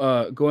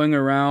going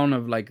around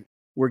of like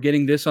we're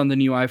getting this on the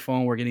new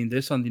iPhone, we're getting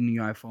this on the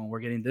new iPhone, we're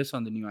getting this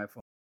on the new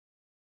iPhone.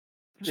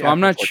 The So I'm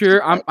iPhone not 14,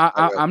 sure. right?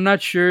 I'm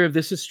not sure if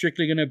this is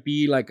strictly gonna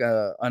be like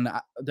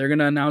they're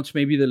gonna announce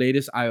maybe the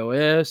latest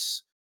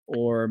iOS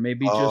or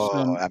maybe just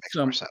Oh, that makes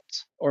more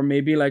sense. or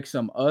maybe like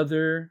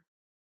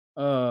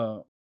uh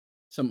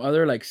some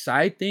other like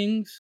side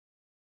things.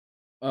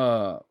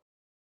 Uh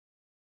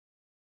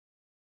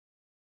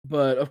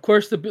but of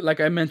course like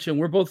I mentioned,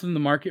 we're both in the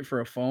market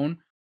for a phone.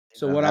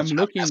 So Yeah, what that's I'm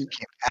what I'm looking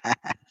asking.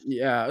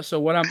 Yeah, so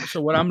what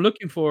I'm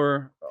looking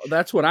for,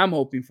 that's what I'm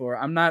hoping for.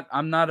 I'm not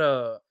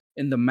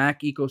in the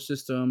Mac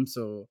ecosystem,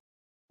 so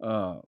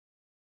uh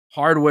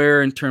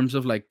hardware in terms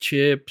of like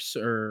chips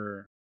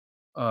or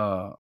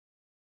uh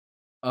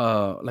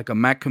like a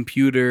Mac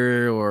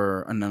computer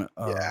or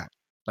Yeah,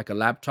 like a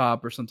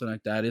laptop or something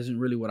like that isn't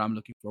really what I'm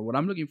looking for. What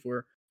I'm looking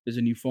for is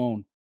a new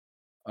phone.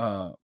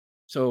 Uh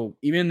so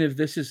even if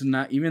this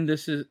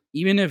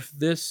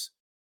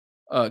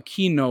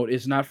keynote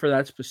is not for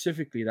that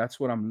specifically, that's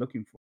what I'm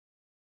looking for.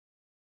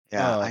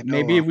 yeah, I know.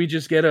 Maybe if we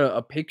just get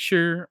a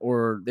picture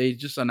or they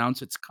just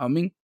announce it's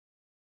coming,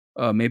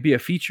 maybe a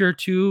feature or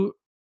two,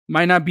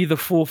 might not be the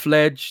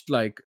full-fledged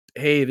like,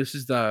 "Hey, this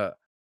is our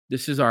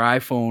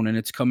iPhone and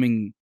it's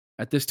coming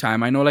at this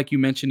time." I know like you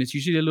mentioned, it's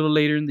usually a little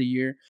later in the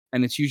year,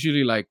 and it's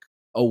usually like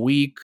a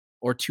week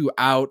or 2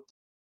 out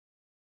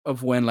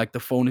of when like the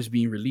phone is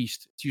being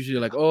released. It's usually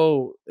like,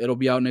 "Oh, it'll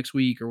be out next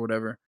week," or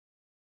whatever.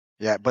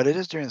 Yeah, but it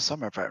is during the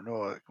summer, if I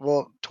know.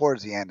 Well,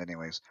 towards the end,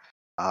 anyways.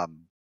 Um,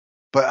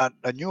 but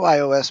a new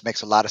iOS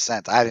makes a lot of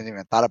sense. I hadn't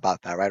even thought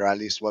about that, right? Or at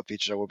least what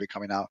feature will be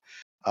coming out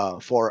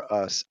for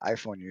us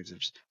iPhone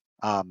users.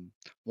 Um,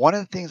 One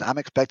of the things I'm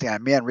expecting,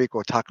 and me and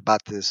Rico talk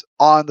about this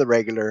on the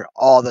regular,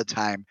 all the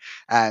time,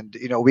 and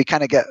we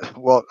kind of get.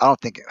 Well, I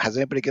don't think has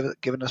anybody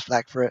given us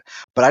flack for it,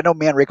 but I know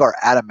me and Rico are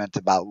adamant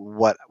about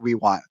what we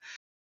want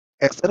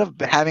instead of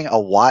having a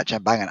watch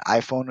and buying an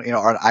iPhone,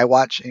 or an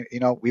iWatch,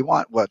 we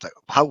want what?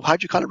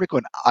 How'd you call it,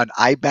 Rico? An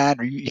iBand?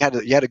 Or you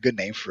had a good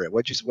name for it.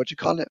 What'd you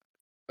call it?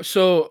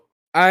 So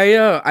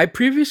I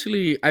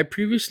previously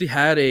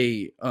had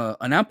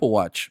an Apple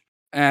Watch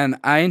and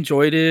I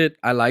enjoyed it.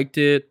 I liked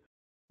it,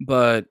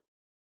 but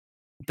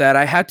that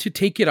I had to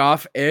take it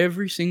off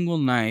every single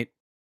night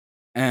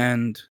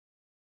and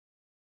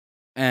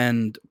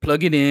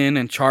plug it in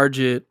and charge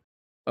it,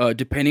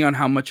 depending on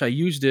how much I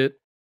used it.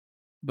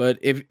 But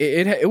if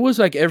it was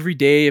like every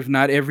day, if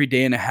not every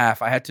day and a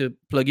half, I had to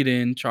plug it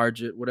in,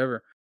 charge it,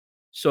 whatever.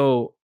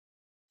 So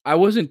I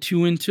wasn't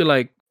too into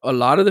like a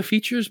lot of the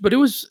features, but it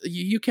was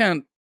you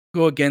can't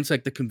go against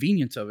like the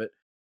convenience of it.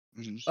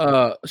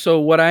 Hmm.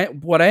 So what I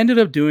ended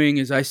up doing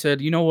is I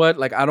said, you know what,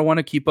 like I don't want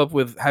to keep up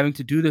with having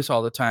to do this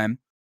all the time.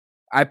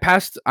 I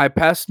passed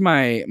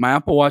my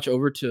Apple Watch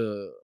over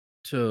to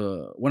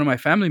one of my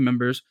family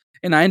members,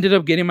 and I ended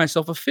up getting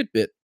myself a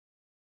Fitbit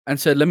and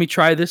said, "Let me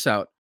try this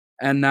out."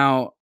 And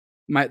now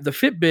the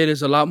Fitbit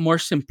is a lot more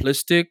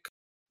simplistic,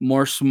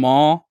 more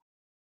small.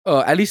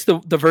 At least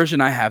the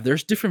version I have.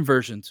 There's different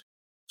versions.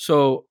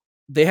 So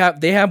they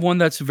have one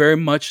that's very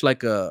much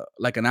like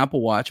an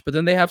Apple Watch, but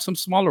then they have some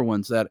smaller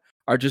ones that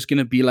are just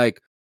gonna be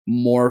like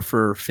more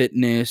for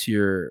fitness,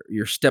 your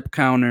step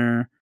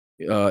counter.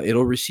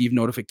 It'll receive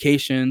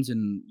notifications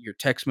and your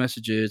text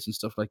messages and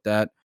stuff like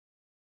that.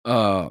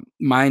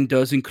 Mine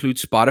does include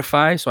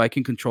Spotify, so I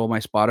can control my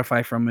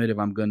Spotify from it if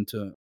I'm going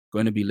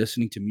to be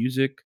listening to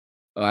music.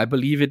 I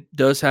believe it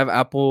does have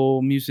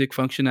Apple Music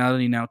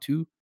functionality now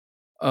too.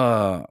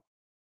 Uh,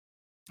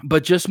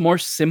 but just more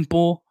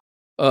simple.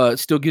 It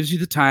still gives you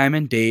the time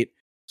and date.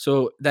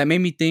 So that made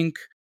me think,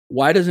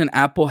 why doesn't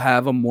Apple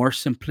have a more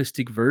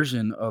simplistic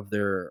version of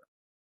their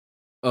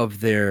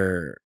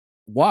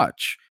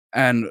watch?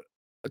 And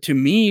to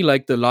me,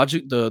 like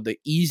the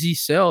easy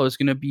sell is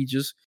gonna be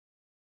just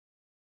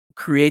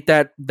create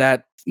that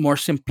more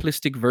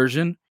simplistic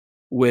version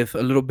with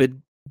a little bit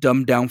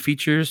dumbed down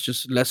features,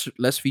 just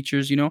less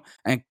features,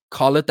 and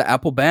call it the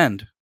Apple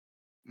Band.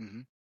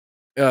 Hmm.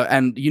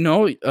 And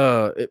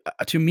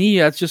to me,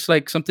 that's just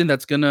like something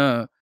that's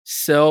gonna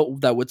sell,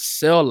 that would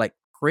sell like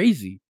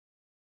crazy.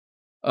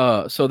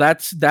 So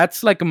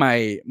that's like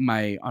my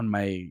on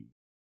my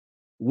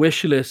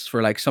wish list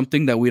for like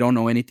something that we don't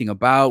know anything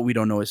about. We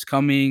don't know is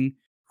coming.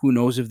 Who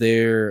knows if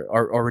they're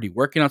are already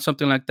working on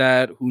something like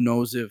that? Who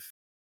knows if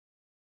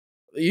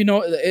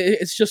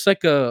it's just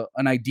like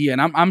an idea,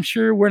 and I'm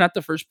sure we're not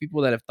the first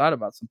people that have thought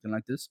about something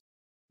like this,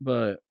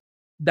 but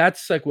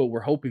that's like what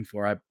we're hoping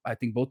for. I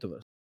think both of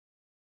us,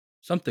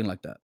 something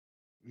like that.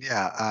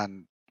 Yeah,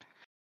 and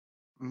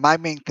my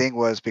main thing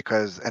was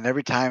because, and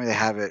every time they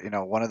have it,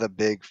 one of the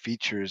big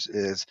features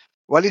is,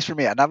 well, at least for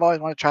me, and I've always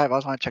wanted to try it, I've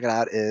always want to check it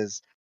out,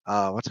 is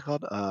what's it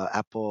called?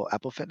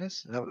 Apple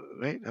Fitness, is that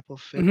right? Apple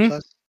Fit Hmm.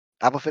 Plus,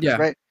 Apple Fitness, Yeah,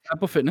 right?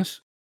 Apple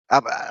Fitness.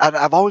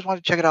 I've always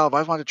wanted to check it out. I've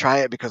always wanted to try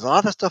it because a lot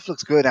of that stuff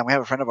looks good. And we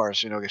have a friend of ours,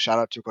 shout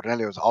out to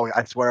Cornelio's. Always,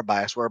 I swear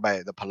by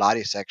the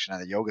Pilates section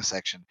and the yoga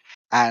section.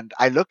 And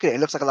I look at it; it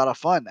looks like a lot of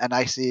fun. And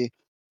I see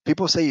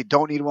people say you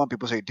don't need one.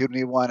 People say you do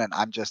need one. And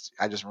I just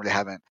really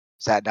haven't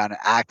sat down and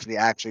actually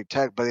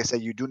checked. But they say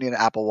you do need an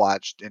Apple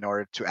Watch in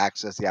order to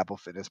access the Apple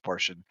Fitness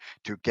portion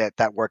to get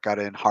that workout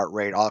in, heart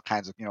rate, all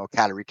kinds of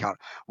calorie count,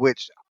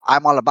 which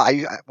I'm all about.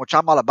 Which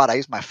I'm all about. I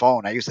use my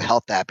phone. I use the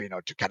health app,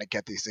 to kind of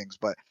get these things,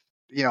 but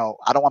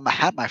I don't want to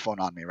have my phone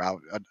on me, right?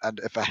 And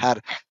if I had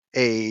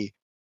a,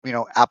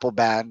 Apple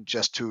Band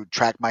just to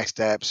track my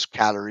steps,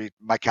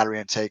 my calorie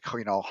intake,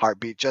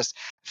 heartbeat, just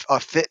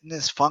a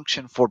fitness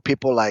function for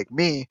people like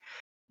me,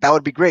 that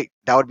would be great.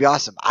 That would be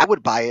awesome. I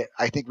would buy it.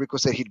 I think Rico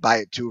said he'd buy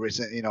it too,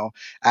 recent,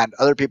 and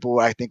other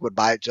people I think would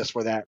buy it just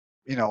for that,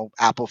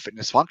 Apple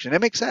Fitness function. It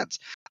makes sense.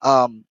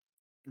 Um,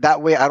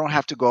 that way I don't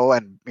have to go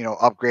and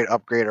upgrade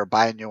or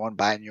buy a new one,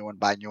 buy a new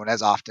one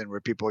as often. Where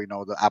people,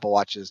 the Apple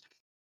Watches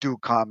do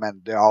come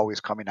and they're always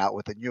coming out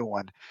with a new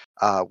one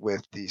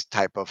with these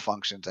type of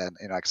functions and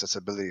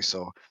accessibility.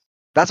 So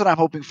that's what I'm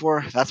hoping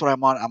for. That's what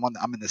I'm on.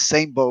 I'm in the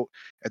same boat.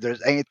 If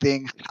there's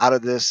anything out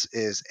of this,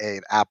 is an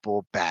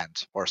Apple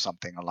Band or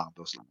something along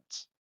those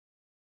lines.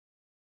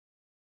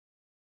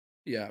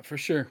 Yeah, for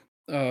sure.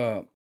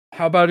 Uh,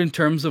 how about in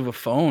terms of a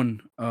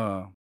phone?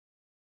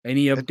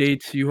 Any It,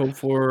 updates you hope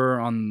for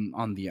on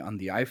the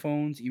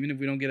iPhones, even if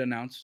we don't get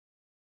announced?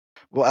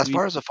 well, as We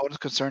far as the phone is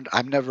concerned,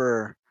 I'm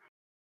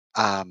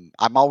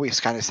always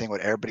kind of seeing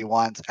what everybody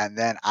wants, and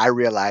then I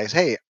realize,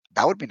 hey,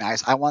 that would be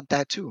nice. I want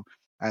that too.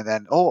 And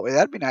then, oh,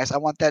 that'd be nice. I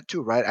want that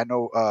too, right? I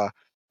know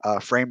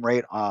frame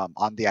rate on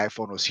the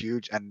iPhone was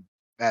huge, and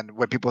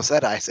when people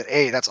said it, I said,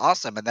 hey, that's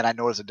awesome. And then I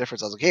noticed a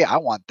difference. I was like, hey, I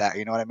want that.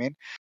 You know what I mean?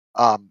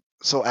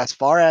 So as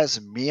far as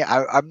me,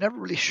 I'm never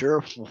really sure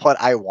what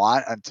I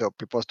want until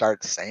people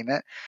start saying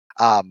it.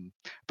 Um,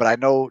 but I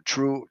know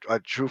true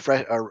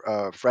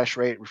fresh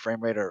rate,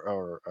 frame rate,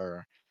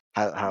 or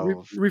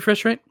how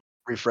refresh rate.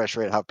 refresh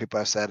rate, how people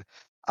have said.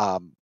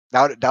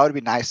 That would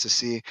be nice to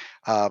see.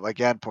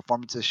 Again,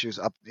 performance issues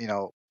up,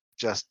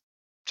 just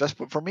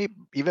for me,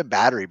 even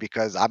battery,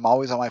 because I'm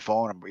always on my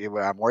phone.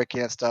 I'm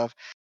working and stuff,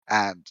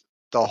 and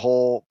the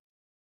whole,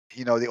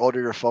 the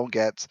older your phone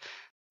gets,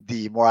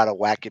 the more out of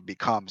whack it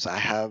becomes. I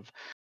have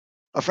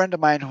a friend of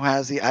mine who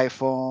has the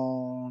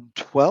iPhone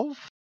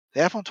 12,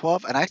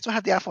 and I still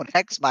have the iPhone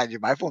X, mind you.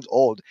 My phone's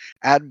old,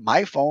 and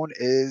my phone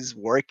is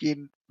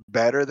working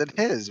better than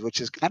his,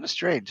 which is kind of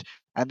strange.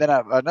 And then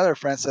another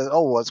friend says,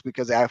 "Oh, well, it's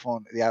because the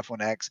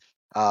iPhone X,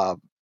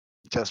 um,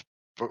 just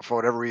for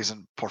whatever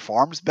reason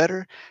performs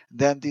better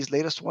than these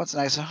latest ones.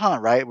 And I said, huh,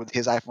 right? With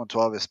his iPhone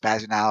 12 is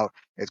spazzing out,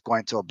 it's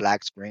going to a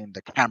black screen,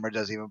 the camera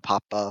doesn't even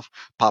pop up,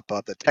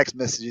 the text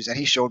messages, and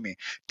he showed me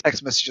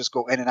text messages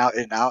go in and out,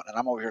 and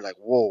I'm over here like,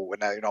 whoa,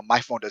 and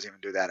my phone doesn't even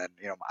do that, and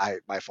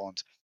my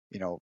phone's you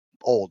know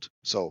old,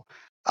 so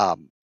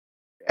um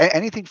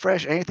anything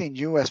fresh, anything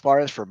new as far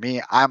as for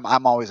me, I'm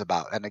always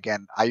about. And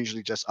again, I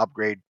usually just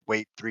upgrade,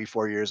 wait 3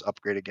 4 years,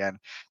 upgrade again.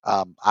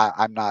 I'm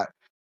not,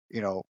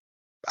 you know,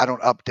 I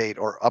don't update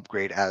or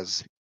upgrade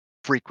as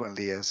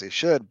frequently as they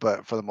should,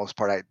 but for the most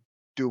part, I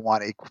do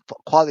want a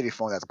quality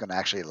phone that's going to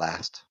actually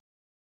last.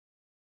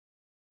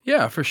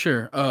 Yeah, for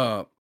sure.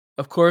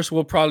 Of course,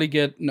 we'll probably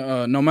get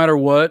no matter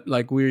what.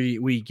 Like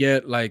we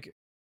get like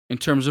in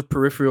terms of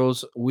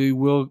peripherals, we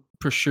will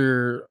for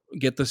sure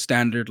get the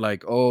standard.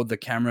 Like, oh, the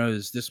camera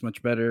is this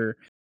much better,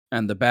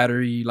 and the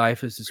battery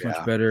life is this much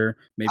Yeah, better.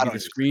 I Maybe don't the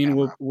use the screen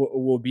camera.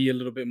 will be a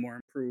little bit more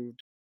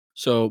improved.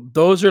 So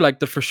those are like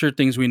the for sure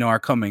things we know are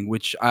coming.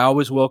 Which I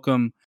always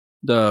welcome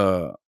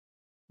the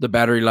the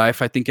battery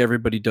life. I think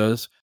everybody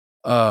does.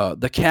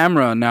 The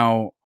camera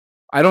now,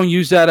 I don't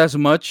use that as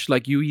much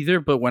like you either,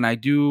 but when I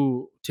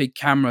do take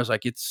cameras,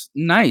 like it's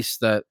nice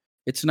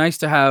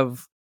to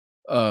have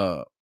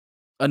uh,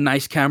 a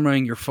nice camera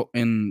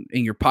in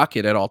in your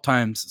pocket at all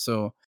times.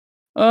 So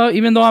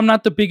even though I'm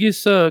not the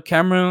biggest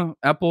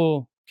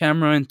Apple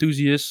camera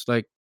enthusiast,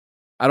 like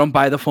I don't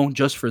buy the phone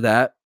just for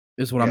that.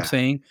 Is what I'm Yeah,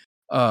 saying.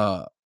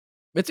 Uh,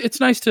 it's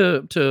nice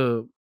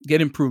to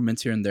get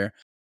improvements here and there.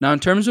 Now, in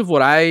terms of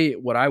what I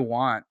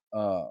want,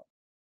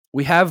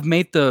 we have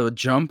made the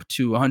jump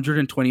to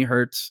 120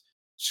 hertz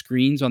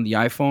screens on the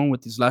iPhone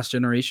with this last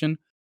generation.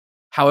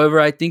 However,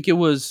 I think it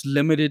was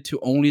limited to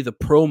only the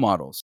Pro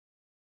models.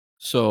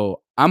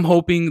 So I'm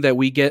hoping that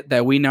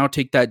we now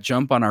take that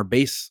jump on our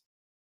base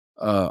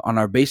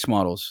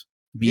models,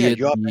 yeah, be it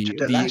you all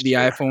mentioned it the last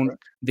year. iPhone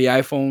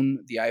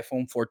the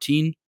iPhone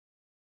 14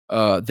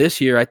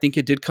 this year. I think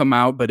it did come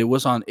out, but it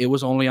was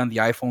only on the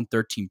iPhone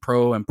 13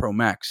 Pro and Pro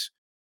Max.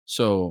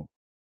 So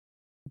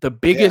the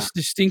Yeah, biggest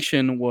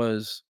distinction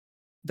was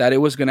that it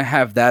was going to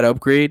have that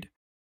upgrade.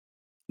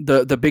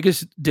 The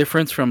biggest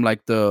difference from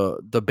like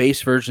the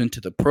base version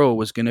to the Pro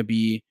was going to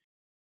be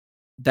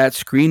that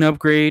screen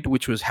upgrade,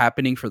 which was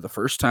happening for the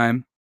first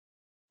time.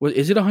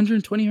 Is it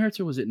 120 hertz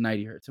or was it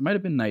 90 hertz? It might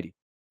have been 90.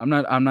 I'm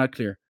not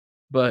clear,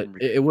 but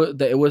mm, it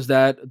was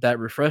that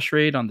refresh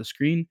rate on the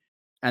screen,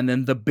 and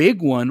then the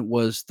big one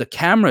was the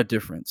camera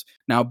difference.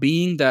 Now,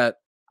 being that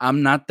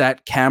I'm not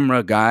that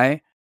camera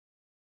guy,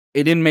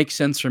 it didn't make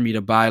sense for me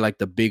to buy like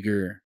the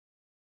bigger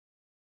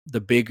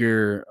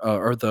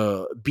or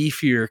the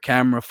beefier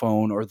camera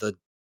phone or the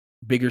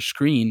bigger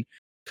screen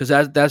because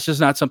that's just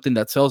not something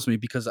that sells me.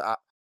 Because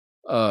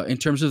in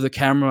terms of the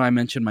camera, I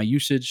mentioned my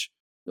usage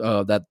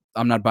that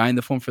I'm not buying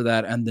the phone for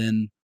that, and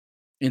then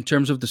in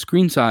terms of the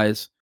screen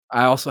size,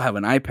 I also have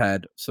an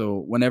iPad. So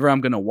whenever I'm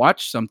gonna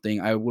watch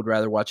something, I would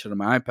rather watch it on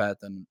my iPad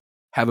than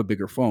have a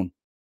bigger phone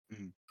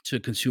mm. to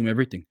consume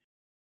everything.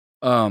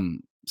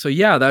 So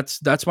yeah,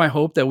 that's my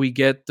hope that we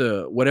get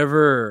the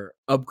whatever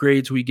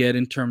upgrades we get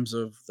in terms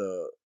of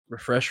the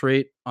refresh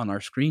rate on our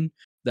screen,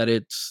 that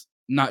it's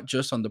not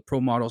just on the pro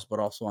models but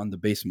also on the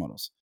base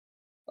models.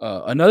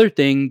 Another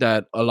thing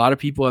that a lot of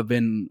people have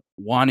been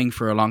wanting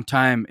for a long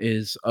time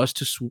is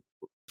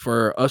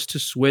for us to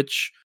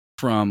switch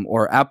from,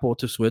 or Apple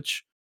to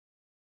switch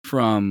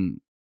from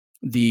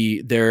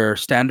their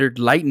standard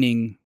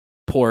Lightning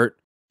port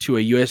to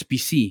a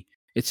USB-C.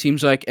 It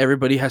seems like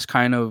everybody has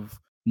kind of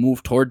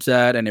moved towards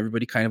that, and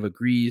everybody kind of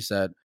agrees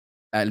that,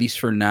 at least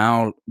for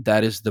now,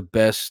 that is the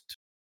best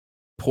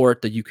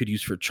port that you could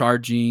use for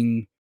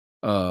charging.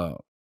 Uh,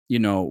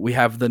 we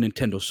have the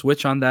Nintendo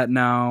Switch on that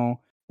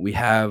now. We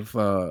have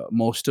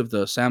most of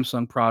the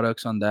Samsung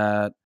products on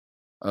that.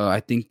 I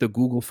think the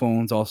Google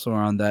phones also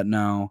are on that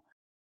now.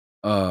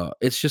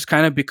 It's just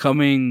kind of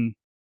becoming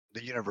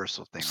The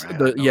universal thing, right? I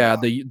the know. yeah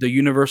the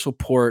universal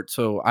port.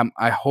 So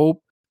I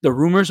hope, the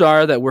rumors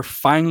are that we're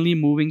finally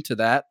moving to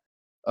that.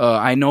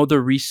 I know the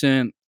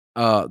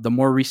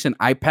more recent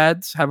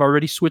iPads have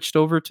already switched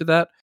over to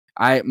that.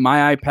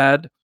 My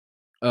iPad,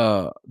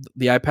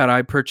 the iPad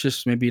I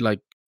purchased, maybe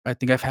like, I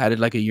think I've had it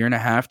like a year and a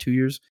half, 2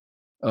 years,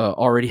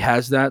 already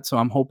has that. So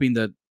I'm hoping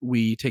that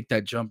we take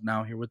that jump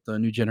now here with the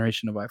new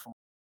generation of iPhone.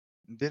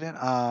 Didn't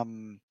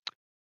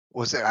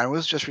was it? I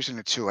was just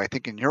recently too. I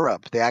think in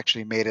Europe they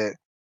actually made it.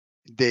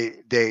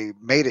 They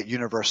made it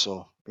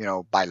universal,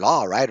 by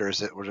law, right?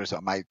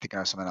 Am I thinking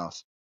of something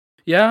else?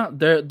 Yeah,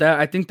 there that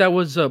I think that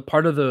was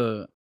part of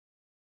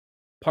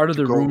To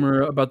the go,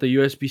 rumor about the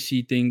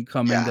USB-C thing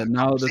coming, yeah, that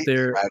now that completely,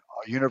 they're right?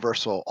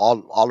 Universal,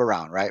 all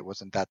around, right?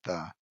 Wasn't that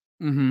the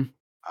Mhm.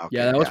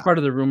 Yeah, okay? that was Yeah, part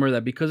of the rumor,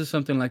 that because of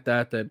something like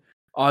that, that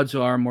odds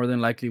are more than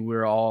likely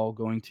we're all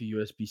going to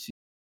USB-C.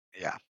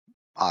 yeah,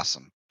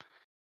 awesome.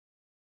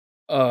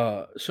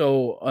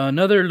 So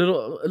another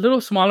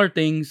little smaller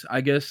things,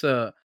 I guess,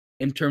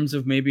 in terms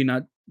of maybe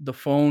not the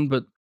phone,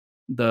 but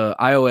the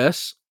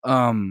iOS.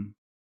 I'm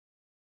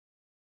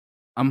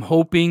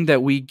hoping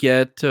that we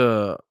get.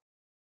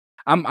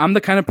 I'm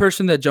the kind of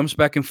person that jumps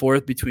back and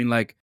forth between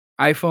like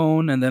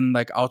iPhone and then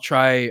like I'll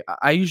try.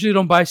 I usually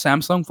don't buy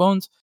Samsung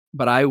phones,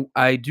 but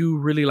I do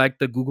really like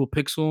the Google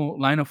Pixel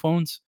line of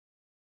phones.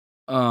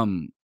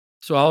 Um,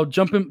 so I'll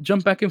jump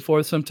back and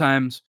forth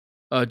sometimes,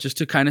 just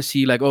to kind of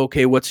see like,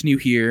 okay, what's new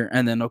here,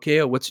 and then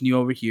okay, what's new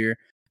over here.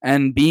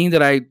 And being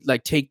that I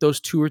like take those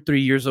 2 or 3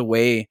 years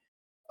away,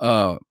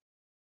 uh,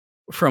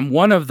 from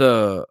one of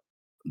the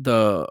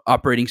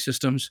operating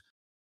systems,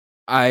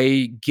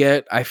 I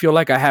feel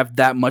like I have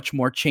that much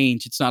more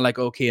change. It's not like,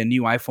 okay, a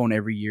new iPhone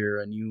every year,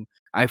 a new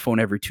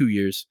iPhone every 2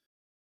 years,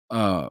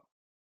 uh,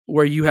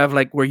 where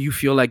you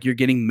feel like you're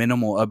getting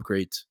minimal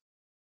upgrades.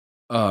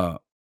 Uh,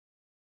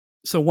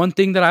 so one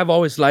thing that I've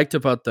always liked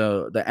about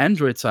the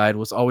Android side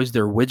was always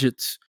their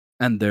widgets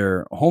and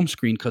their home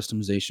screen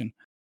customization.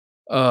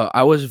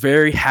 I was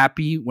very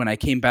happy when I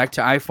came back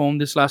to iPhone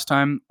this last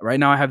time. Right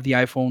now I have the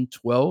iPhone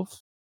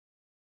 12.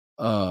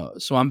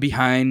 So I'm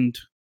behind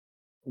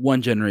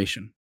one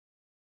generation.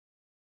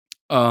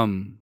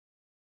 Um,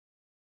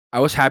 I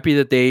was happy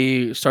that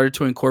they started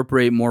to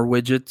incorporate more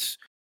widgets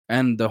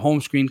and the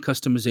home screen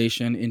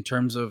customization in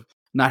terms of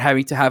not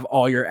having to have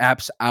all your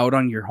apps out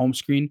on your home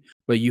screen,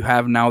 but you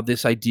have now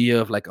this idea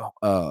of like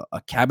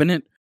a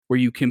cabinet where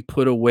you can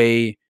put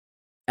away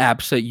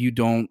apps that you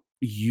don't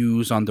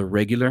use on the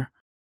regular.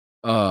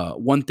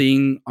 One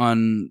thing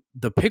on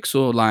the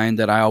Pixel line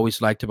that I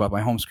always liked about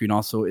my home screen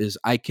also is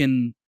I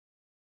can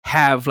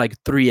have like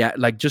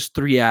like just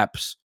three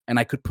apps, and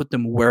I could put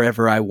them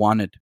wherever I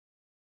wanted.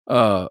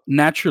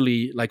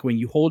 Naturally, like when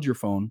you hold your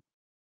phone,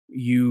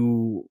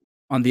 you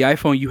on the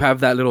iPhone, you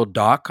have that little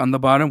dock on the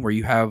bottom where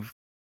you have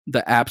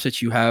the apps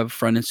that you have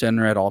front and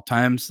center at all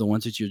times, the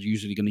ones that you're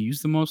usually going to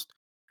use the most.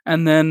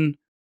 And then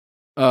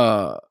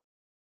uh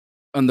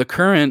on the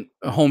current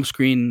home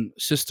screen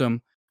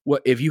system,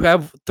 what if you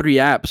have three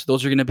apps,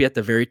 those are going to be at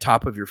the very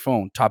top of your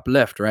phone, top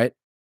left, right?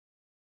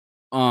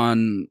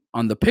 On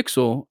the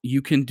Pixel,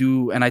 you can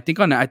do, and I think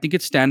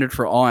it's standard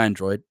for all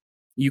Android.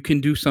 You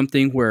can do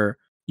something where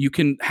you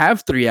can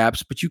have three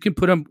apps, but you can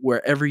put them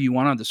wherever you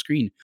want on the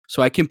screen.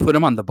 So I can put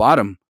them on the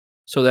bottom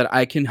so that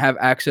I can have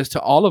access to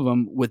all of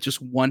them with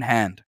just one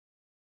hand.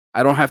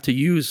 I don't have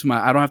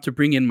to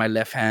bring in my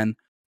left hand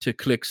to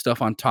click stuff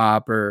on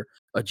top or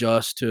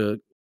adjust to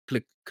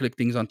click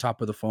things on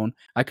top of the phone.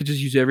 I could just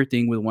use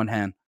everything with one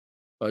hand.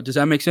 Does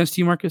that make sense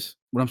to you, Marcus?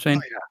 What I'm Oh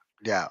saying?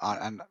 yeah, yeah,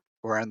 and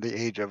we're in the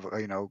age of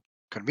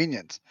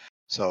convenience.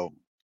 So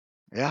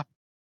yeah,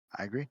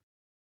 I agree.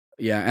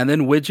 Yeah, and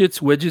then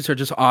widgets are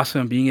just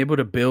awesome. Being able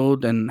to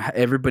build and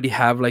everybody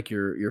have like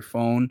your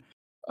phone.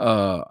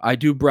 I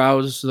do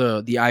browse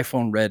the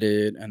iPhone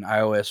Reddit and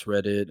iOS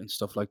Reddit and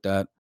stuff like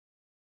that.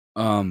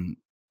 Um,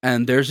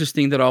 and there's this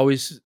thing that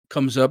always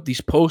comes up.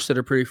 These posts that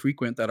are pretty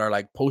frequent that are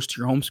like post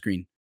to your home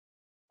screen,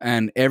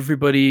 and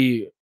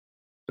everybody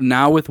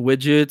now with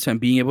widgets and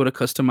being able to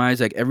customize,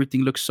 like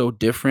everything looks so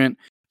different.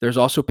 There's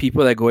also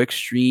people that go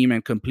extreme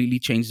and completely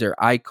change their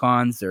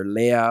icons, their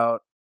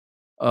layout,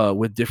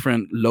 with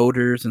different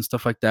loaders and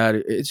stuff like that.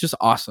 It's just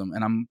awesome.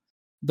 And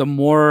the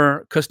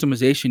more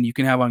customization you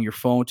can have on your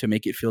phone to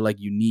make it feel like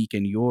unique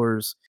and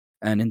yours,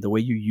 and in the way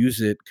you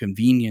use it,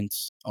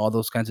 convenience, all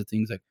those kinds of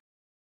things. Like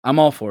I'm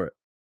all for it.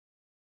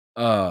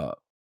 Uh,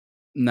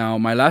 Now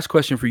my last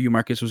question for you,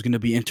 Marcus, was going to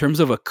be in terms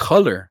of a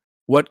color.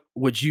 What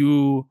would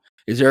you?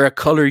 Is there a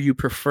color you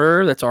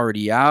prefer that's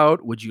already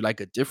out? Would you like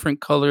a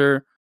different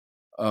color?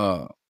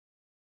 Uh,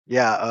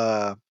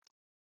 Yeah,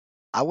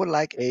 I would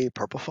like a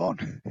purple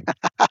phone,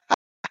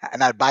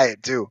 and I'd buy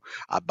it too.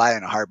 I'd buy it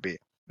in a heartbeat.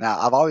 Now,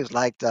 I've always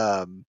liked,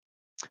 and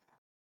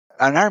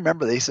I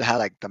remember they used to have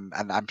like them,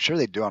 and I'm sure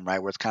they do them right,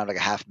 where it's kind of like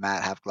a half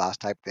matte, half gloss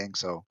type thing.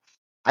 So,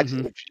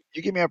 mhm. if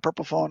you give me a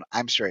purple phone,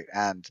 I'm straight.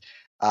 And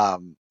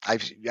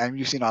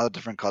you've seen all the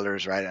different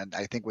colors, right? And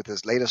I think with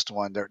this latest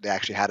one, they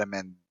actually had them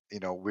in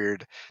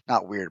weird,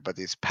 not weird, but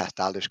these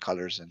pastelish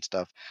colors and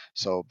stuff.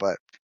 So, but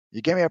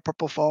you give me a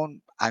purple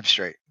phone, I'm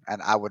straight,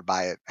 and I would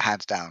buy it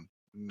hands down,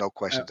 no Uh,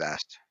 questions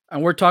asked.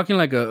 and we're talking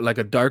like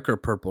a darker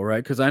purple,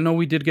 right? Because I know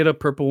we did get a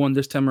purple one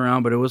this time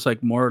around, but it was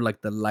like more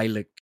like the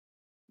lilac.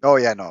 Oh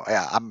yeah, no,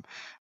 yeah,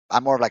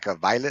 I'm more of like a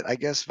violet, I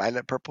guess,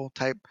 violet purple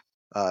type,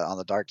 on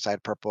the dark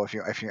side purple. If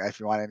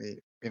you want any,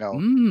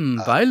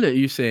 uh, Violet,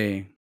 you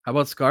say? How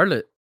about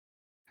scarlet?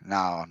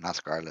 no, not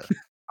scarlet.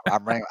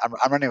 I'm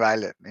running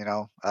violet.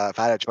 If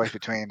I had a choice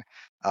between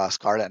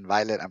scarlet and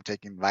violet, I'm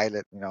taking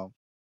violet.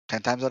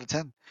 10 times out of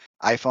 10.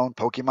 iPhone,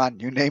 Pokemon,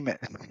 you name it.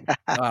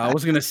 I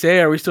was gonna say,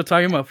 are we still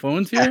talking about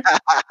phones here?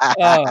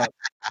 Uh,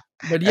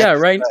 but yeah,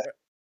 right.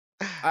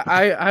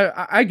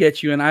 I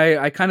get you, and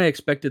I kind of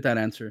expected that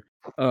answer.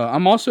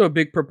 I'm also a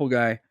big purple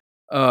guy.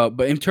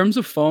 But in terms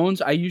of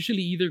phones, I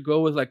usually either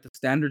go with like the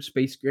standard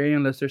space gray,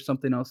 unless there's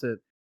something else that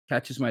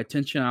catches my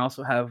attention. I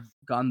also have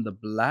gotten the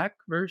black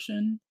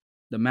version,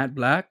 the matte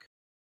black.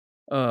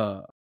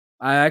 Uh,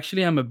 I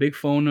actually am a big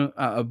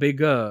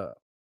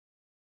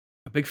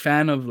a big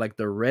fan of like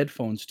the red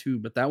phones too,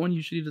 but that one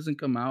usually doesn't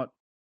come out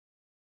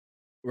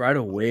right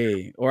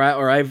away,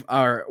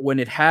 or when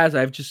it has,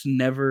 I've just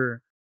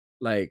never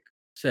like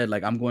said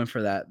like I'm going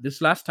for that.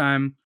 This last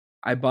time,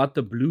 I bought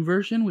the blue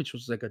version, which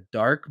was like a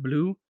dark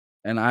blue,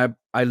 and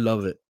I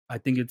love it. I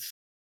think it's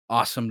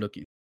awesome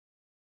looking.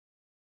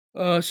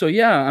 So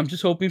yeah, I'm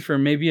just hoping for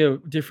maybe a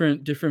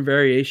different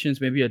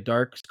variations, maybe a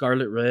dark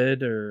scarlet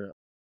red or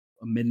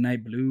a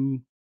midnight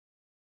blue.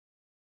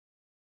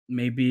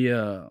 Maybe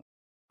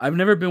I've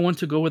never been one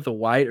to go with the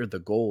white or the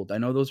gold. I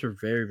know those are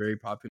very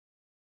popular.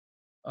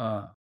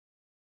 Uh,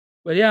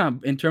 but yeah,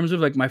 in terms of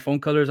like my phone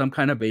colors, I'm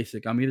kind of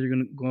basic. I'm either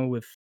gonna go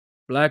with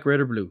black, red,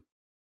 or blue.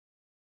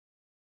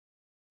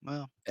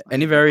 Well, I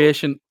Any mean, we'll go.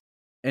 variation,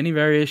 any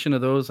variation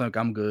of those, like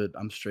I'm good.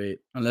 I'm straight.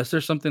 Unless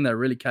there's something that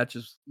really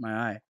catches my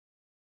eye.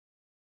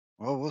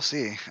 Well, we'll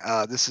see.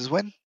 This is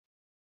when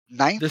This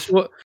ninth,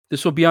 will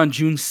this will be on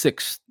June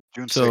 6th.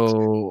 June 6th,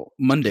 So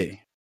Monday.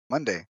 Monday,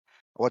 Monday.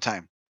 What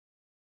time?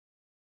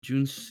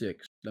 June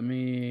 6th. Let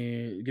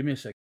me give me a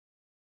second.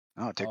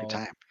 Oh, take your I'll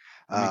time.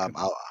 let me Um,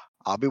 I'll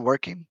I'll be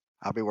working.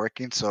 I'll be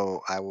working,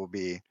 so I will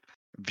be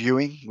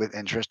viewing with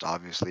interest,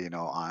 obviously,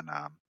 on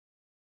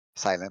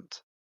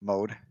silent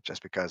mode,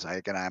 just because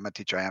again, I'm a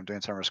teacher. I am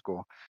doing summer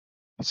school,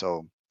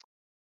 so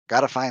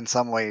gotta find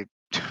some way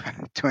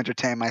to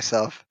entertain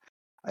myself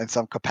in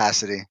some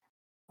capacity.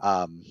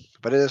 Um,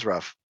 but it is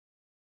rough.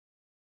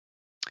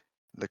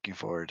 Looking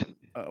forward.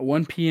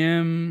 1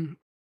 p.m.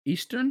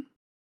 Eastern.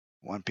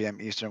 1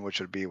 p.m. Eastern, which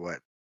would be what,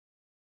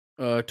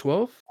 12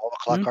 12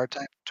 o'clock noon. our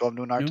time, 12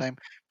 noon our Noon. time.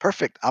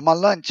 Perfect. I'm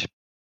on lunch.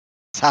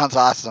 Sounds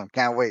awesome.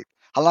 Can't wait.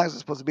 How long is it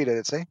supposed to be? Did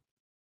it say?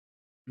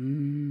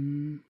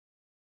 Mm,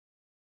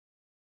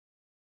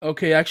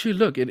 okay, actually,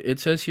 look, it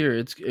says here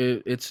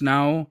it's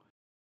now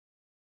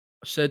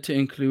said to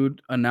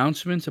include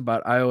announcements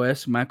about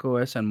iOS,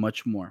 macOS, and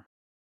much more.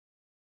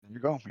 There you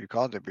go. You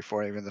called it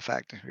before even the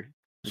fact.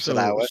 You said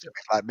So iOS.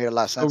 so It made a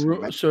lot of so sense when you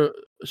ru- mentioned. so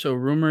so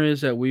rumor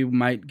is that we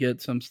might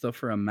get some stuff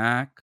for a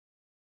Mac,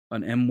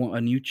 an M1,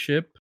 a new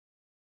chip,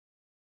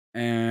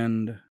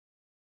 and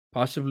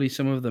possibly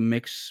some of the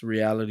mixed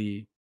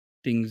reality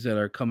things that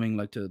are coming,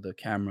 like to the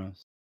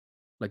cameras,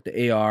 like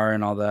the AR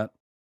and all that. Looks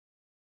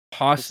like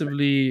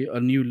Possibly a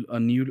new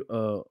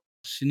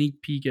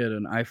sneak peek at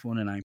an iPhone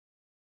and I.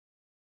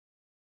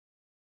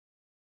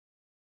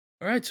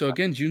 All right, so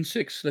again, June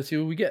 6th. Let's see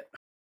what we get.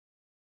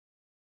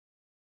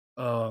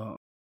 Uh,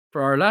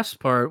 for our last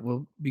part,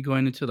 we'll be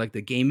going into like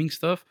the gaming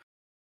stuff.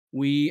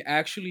 We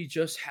actually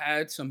just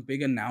had some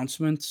big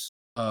announcements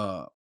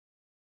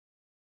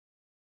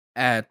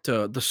at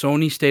the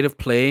Sony State of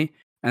Play,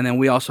 and then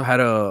we also had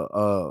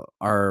a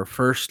our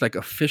first like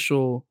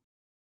official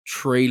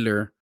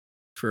trailer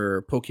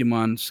for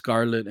Pokemon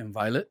Scarlet and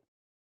Violet.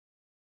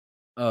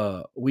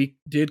 We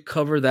did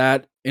cover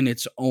that in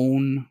its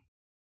own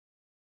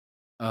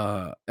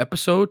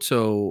episode,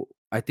 so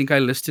I think I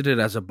listed it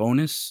as a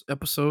bonus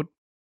episode.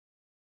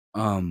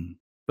 Um,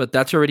 but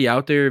that's already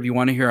out there. If you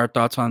want to hear our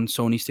thoughts on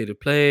Sony State of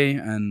Play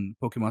and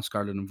Pokemon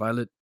Scarlet and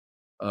Violet,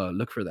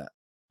 look for that.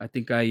 I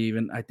think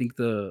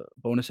the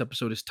bonus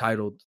episode is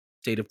titled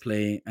State of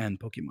Play and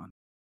Pokemon.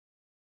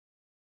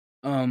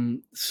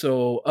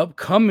 So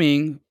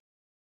upcoming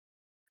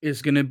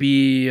is gonna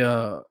be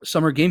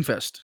Summer Game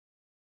Fest,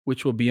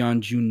 which will be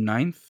on June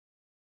 9th.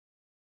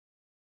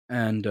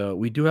 And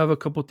we do have a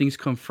couple things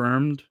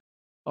confirmed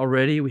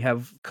already. We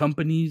have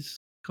companies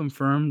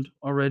confirmed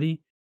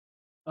already.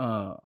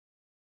 Uh,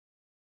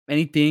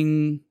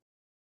 anything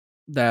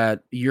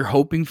that you're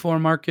hoping for,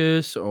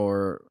 Marcus,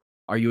 or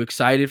are you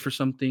excited for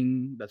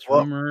something that's well,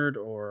 rumored?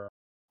 Or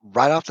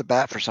right off the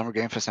bat for Summer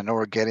Game Fest, I know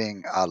we're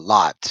getting a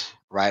lot,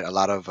 right? A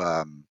lot of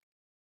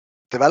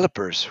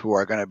developers who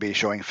are going to be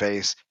showing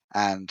face,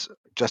 and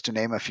just to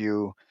name a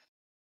few: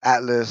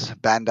 Atlas,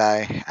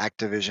 Bandai,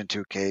 Activision,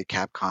 2K,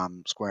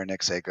 Capcom, Square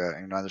Enix,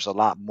 Sega. There's a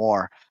lot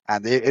more,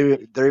 and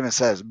there even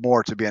says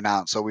more to be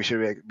announced. So we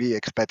should be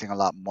expecting a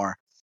lot more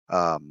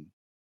um,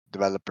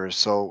 developers.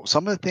 So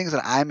some of the things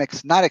that I'm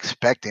not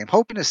expecting, I'm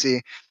hoping to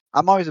see.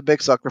 I'm always a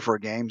big sucker for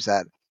games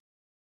that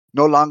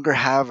no longer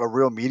have a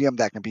real medium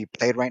that can be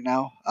played right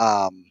now.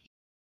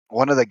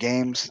 One of the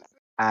games,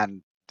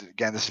 and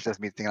again, this is just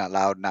me thinking out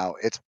loud now.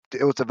 It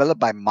was developed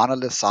by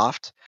Monolith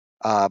Soft,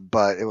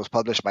 but it was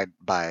published by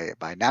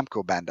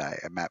Namco Bandai,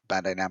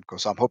 Bandai Namco.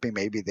 So I'm hoping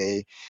maybe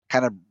they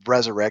kind of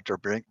resurrect or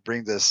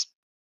bring this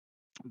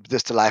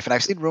to life. And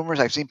I've seen rumors.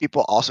 I've seen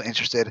people also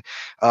interested.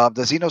 The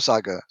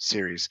Xenosaga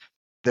series.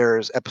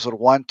 There's episode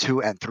 1,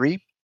 2, and 3.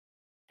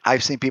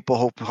 I've seen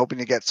people hoping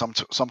to get some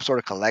sort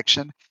of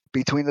collection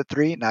between the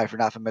three. Now, if you're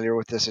not familiar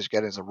with this,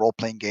 it's a role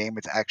playing game.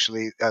 It's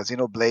actually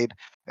Xenoblade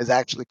is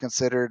actually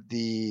considered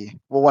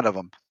one of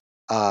them,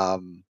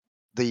 um,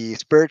 the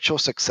spiritual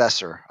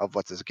successor of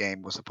what this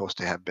game was supposed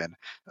to have been,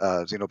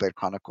 Xenoblade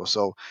Chronicles.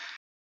 So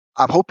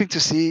I'm hoping to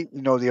see,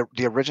 the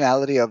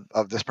originality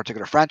of this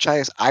particular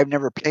franchise. I've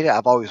never played it.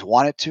 I've always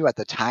wanted to. At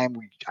the time,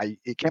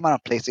 it came out on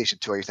PlayStation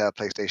 2. I used to have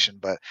a PlayStation,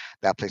 but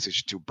that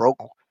PlayStation 2 broke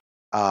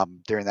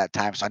during that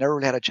time, so I never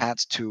really had a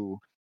chance to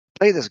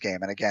play this game.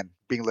 And again,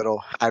 being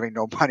little, having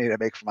no money to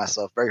make for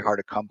myself, very hard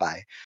to come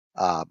by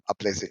a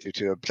PlayStation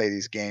 2 to play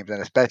these games,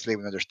 and especially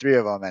when there's three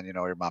of them, and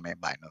your mom ain't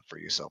buying them for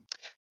you. So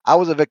I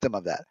was a victim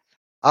of that.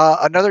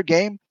 Another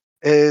game.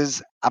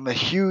 is I'm a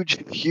huge,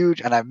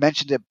 and I've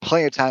mentioned it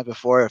plenty of times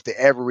before. If they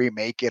ever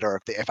remake it, or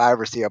if I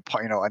ever see a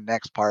part, a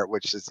next part,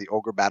 which is the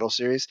Ogre Battle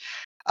series,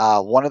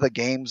 one of the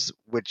games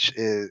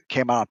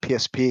came out on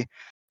PSP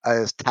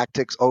is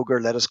Tactics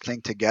Ogre Let Us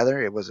Cling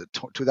Together. It was a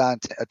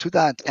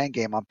 2010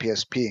 game on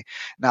PSP.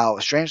 Now,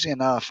 strangely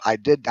enough, I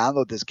did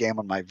download this game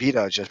on my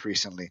Vita just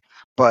recently,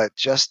 but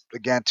just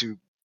again to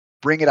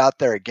bring it out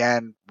there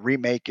again,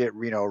 remake it,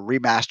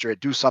 remaster it,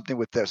 do something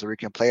with this so we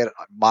can play it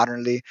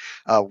modernly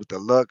with the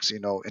looks,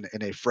 in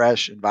a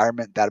fresh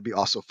environment. That'd be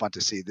also fun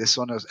to see. This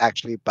one was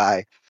actually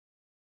by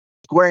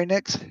Square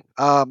Enix,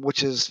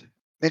 which is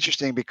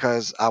interesting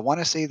because I want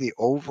to say the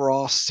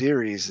overall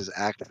series is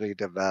actually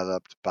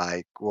developed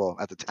by, well,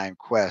 at the time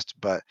Quest,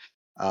 but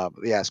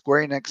yeah,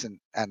 Square Enix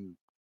and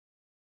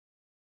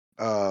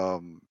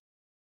um,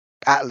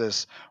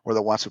 Atlas were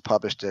the ones who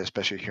published it,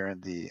 especially here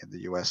in the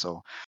US.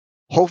 So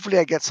hopefully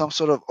I get some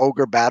sort of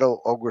ogre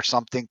battle, ogre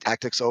something,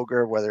 tactics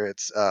ogre, whether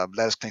it's Let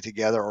Us Cling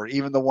Together or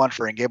even the one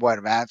for Game Boy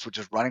Advance, which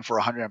is running for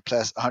 100 and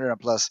plus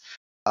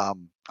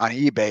on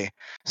eBay.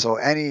 So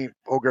any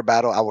ogre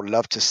battle, I would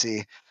love to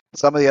see.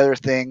 Some of the other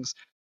things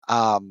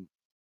um,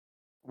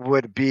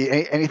 would be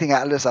anything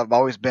Atlas. I've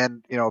always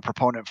been, a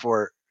proponent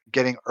for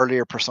getting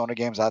earlier Persona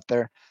games out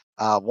there.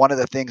 One of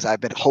the things I've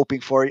been hoping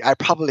for, I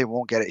probably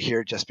won't get it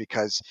here just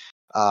because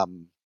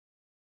um,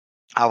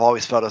 I've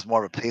always felt it's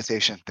more of a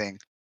PlayStation thing,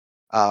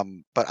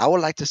 but I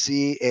would like to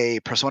see a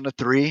Persona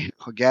 3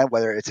 again,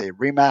 whether it's a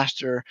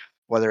remaster,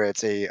 whether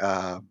it's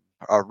a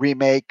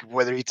remake,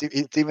 whether it's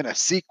even a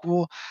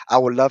sequel. I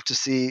would love to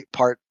see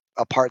part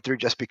 3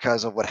 just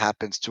because of what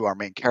happens to our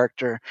main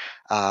character.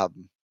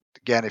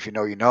 Again, if you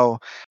know, you know.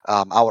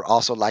 I would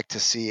also like to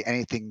see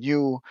anything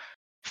new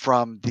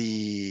from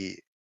the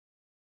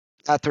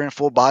Catherine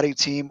Full Body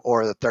team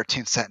or the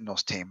 13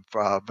 Sentinels team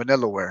for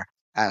Vanillaware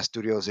as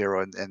Studio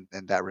Zero in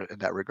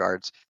that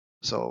regards.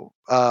 So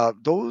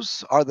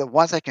those are the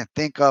ones I can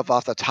think of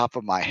off the top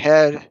of my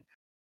head.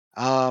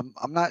 I'm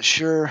not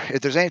sure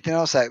if there's anything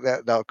else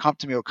that'll come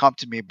to me. Will come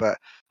to me, but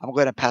I'm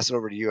going to pass it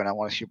over to you, and I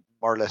want to hear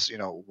more or less,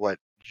 what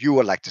you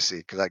would like to see.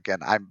 Because again,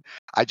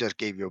 I just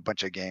gave you a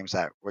bunch of games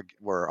that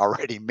were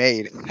already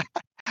made,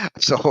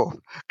 so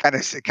kind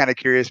of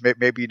curious.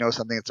 Maybe you know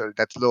something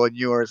that's a little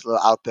newer, it's a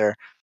little out there,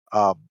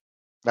 um,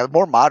 that's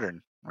more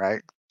modern,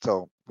 right?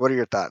 So, what are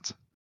your thoughts?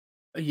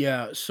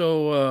 Yeah,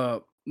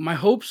 so my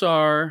hopes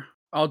are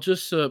I'll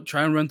just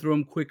try and run through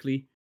them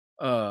quickly.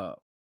 Uh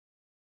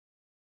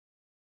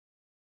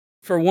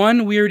for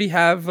one, we already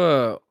have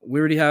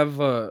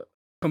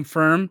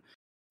confirmed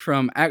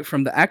from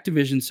the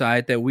Activision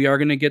side that we are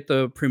going to get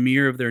the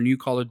premiere of their new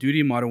Call of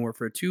Duty Modern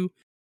Warfare 2.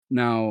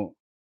 Now,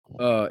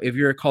 if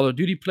you're a Call of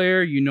Duty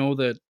player, you know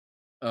that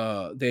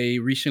they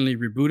recently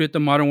rebooted the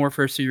Modern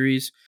Warfare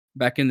series.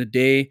 Back in the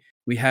day,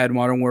 we had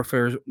Modern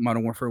Warfare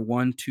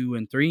 1, 2,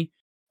 and 3,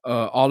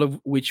 all of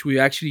which we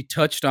actually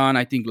touched on,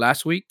 I think,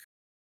 last week.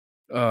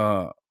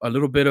 A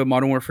little bit of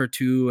Modern Warfare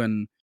 2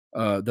 and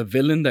the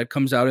villain that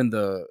comes out in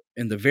the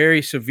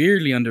very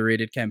severely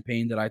underrated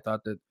campaign that I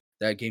thought that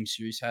that game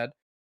series had.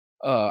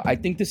 I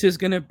think this is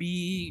gonna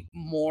be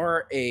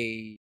more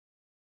a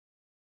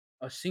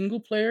single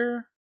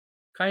player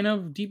kind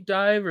of deep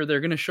dive, or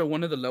they're gonna show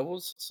one of the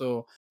levels.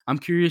 So I'm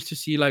curious to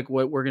see like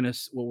what we're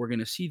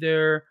gonna see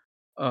there.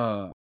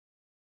 Uh,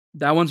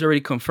 that one's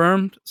already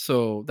confirmed,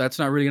 so that's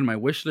not really in my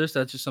wish list.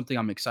 That's just something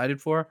I'm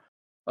excited for.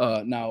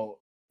 Now,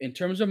 in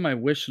terms of my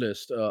wish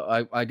list,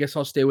 I guess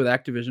I'll stay with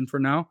Activision for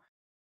now.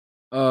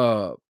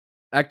 Uh,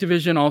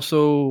 Activision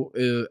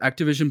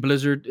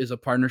Blizzard is a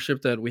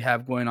partnership that we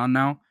have going on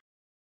now,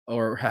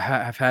 or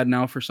have had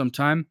now for some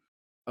time.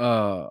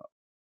 Uh,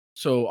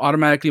 so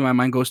automatically my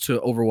mind goes to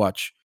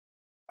Overwatch.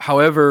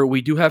 However,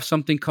 we do have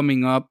something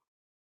coming up,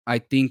 I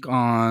think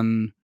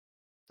on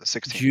The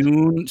 16th.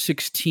 June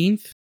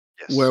 16th,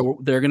 where Yes.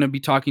 they're going to be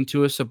talking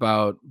to us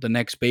about the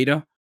next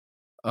beta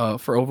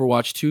for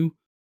Overwatch 2.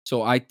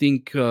 So I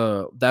think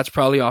that's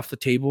probably off the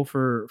table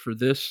for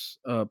this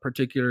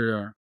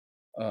particular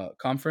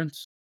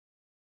conference.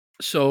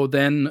 So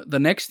then the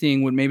next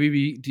thing would maybe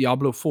be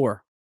Diablo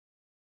 4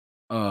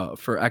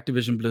 for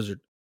Activision Blizzard.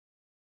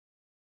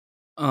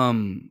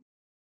 Um,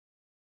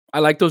 I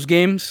like those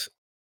games.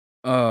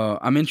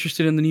 I'm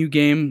interested in the new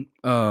game.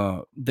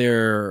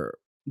 Their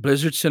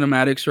Blizzard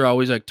cinematics are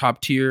always like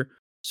top tier.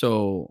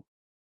 So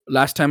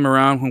last time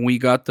around when we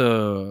got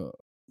the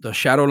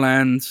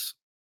Shadowlands,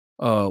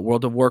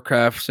 World of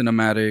Warcraft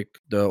cinematic,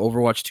 the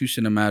Overwatch 2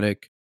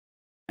 cinematic,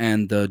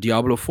 and the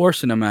Diablo 4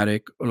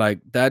 cinematic, like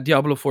that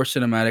Diablo 4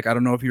 cinematic, I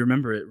don't know if you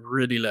remember it,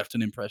 really left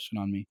an impression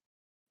on me.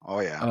 Oh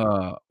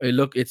yeah.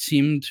 It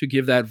seemed to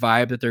give that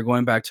vibe that they're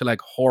going back to like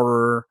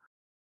horror,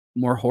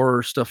 more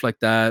horror stuff like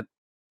that,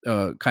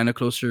 kind of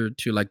closer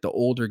to like the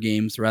older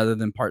games rather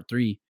than Part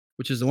 3,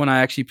 which is the one I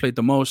actually played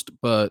the most,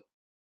 but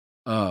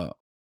uh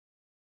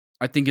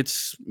I think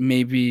it's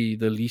maybe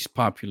the least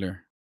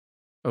popular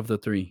of the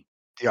 3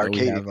 The that we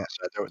have arcadiness, right?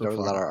 so There was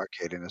a lot far. of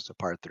arcadiness to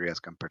part 3 as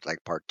compared to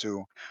like part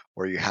 2,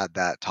 where you had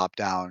that top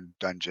down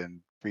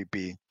dungeon,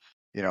 creepy,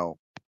 you know,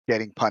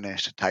 getting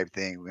punished type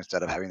thing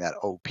instead of having that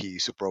OP,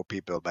 super OP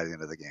build by the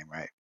end of the game,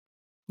 right?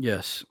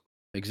 Yes,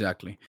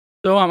 exactly.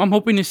 So I'm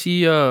hoping to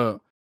see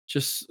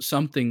just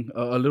something,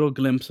 a little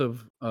glimpse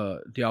of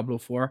Diablo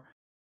 4.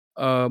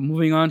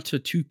 Moving on to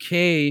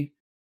 2K,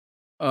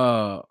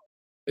 uh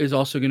is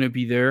also going to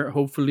be there.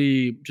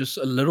 Hopefully just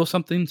a little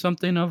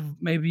something of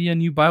maybe a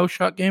new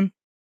BioShock game.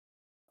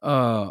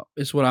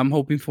 Is what I'm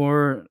hoping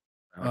for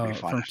That would be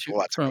fun. from two Oh,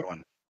 that's a good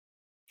one.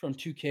 from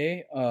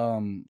 2K.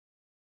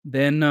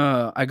 Then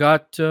I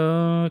got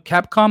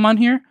Capcom on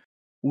here.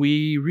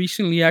 We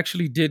recently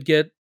actually did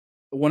get,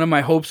 one of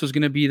my hopes was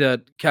going to be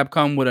that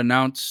Capcom would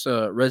announce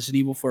Resident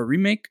Evil 4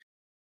 remake,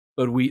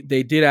 but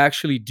they did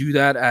actually do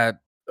that at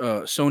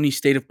Sony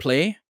State of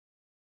Play,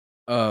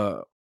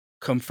 uh,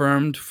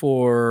 confirmed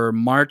for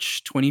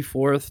March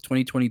 24th,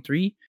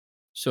 2023.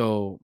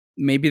 So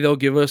maybe they'll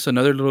give us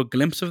another little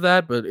glimpse of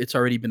that, but it's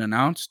already been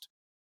announced.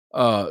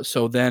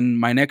 So then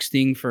my next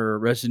thing for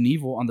Resident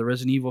Evil on the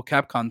Resident Evil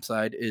Capcom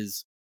side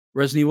is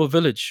Resident Evil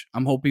Village.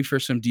 I'm hoping for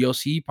some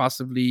DLC,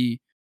 possibly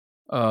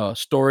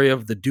story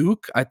of the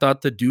Duke. I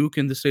thought the Duke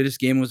in this latest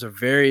game was a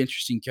very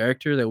interesting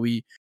character that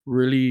we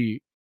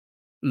really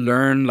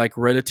learn like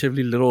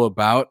relatively little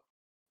about.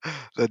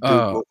 The dude,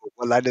 Uh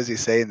what line does he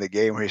say in the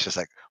game where he's just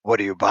like, "What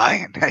are you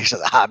buying?" He's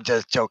just, "I'm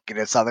just joking."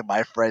 It's something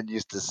my friend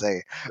used to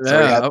say. So he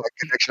has yeah, that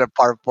connection of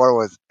part 4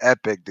 was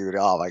epic, dude.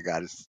 Oh my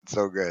god, it's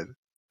so good.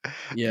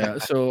 yeah.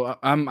 So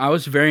I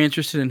was very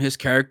interested in his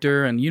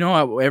character, and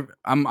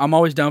I'm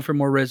always down for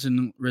more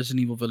Resident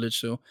Evil Village.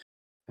 So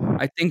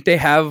I think they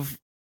have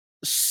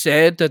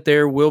said that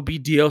there will be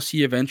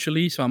DLC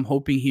eventually, so I'm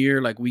hoping here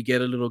like we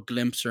get a little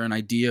glimpse or an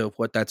idea of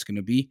what that's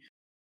gonna be.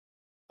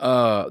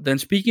 Then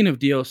speaking of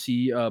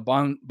DLC,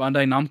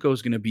 Bandai Namco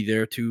is gonna be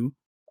there too.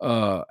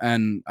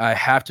 And I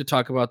have to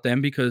talk about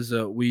them because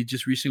we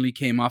just recently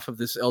came off of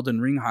this Elden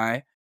Ring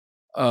high.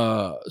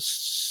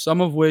 Some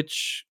of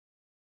which,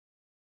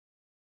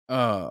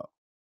 uh,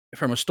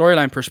 from a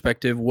storyline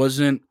perspective,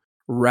 wasn't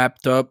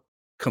wrapped up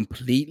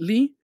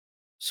completely.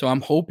 So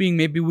I'm hoping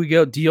maybe we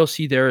get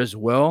DLC there as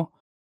well,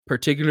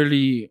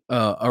 particularly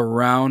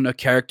around a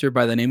character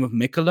by the name of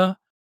Mikola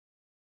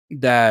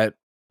that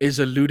is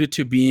alluded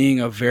to being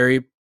a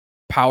very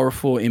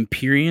powerful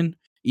Empyrean,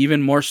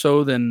 even more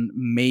so than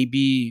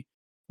maybe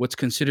what's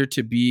considered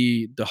to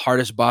be the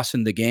hardest boss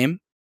in the game.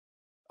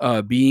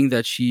 Being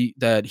that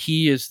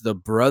he is the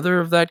brother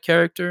of that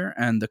character,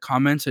 and the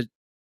comments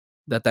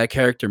that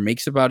character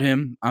makes about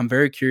him, I'm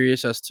very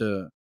curious as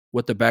to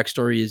what the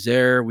backstory is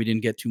there. We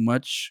didn't get too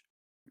much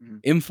Mhm.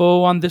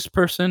 info on this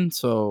person.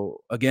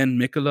 So again,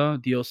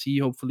 Mikola DLC,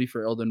 hopefully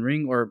for Elden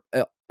Ring or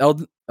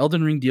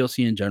Elden Ring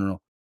DLC in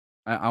general.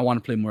 I want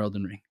to play more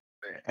Elden Ring.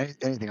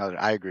 Anything other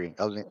I agree.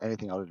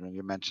 Anything other than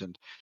you mentioned,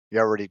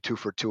 you're already 2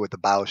 for 2 with the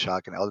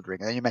BioShock and Elden Ring,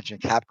 and then you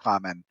mentioned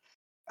Capcom and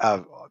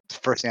Uh,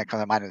 first thing that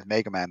comes to mind is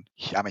Mega Man.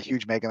 I'm a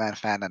huge Mega Man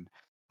fan, and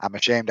I'm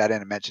ashamed I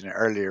didn't mention it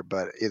earlier.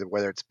 But either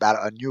whether it's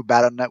a new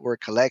Battle Network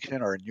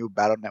collection or a new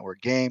Battle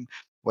Network game,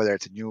 whether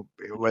it's a new,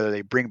 whether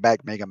they bring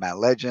back Mega Man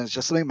Legends,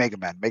 just something Mega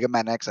Man. Mega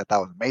Man X, I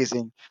thought was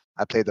amazing.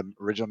 I played the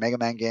original Mega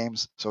Man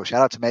games, so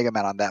shout out to Mega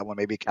Man on that one.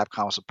 Maybe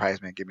Capcom will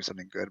surprise me and give me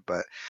something good.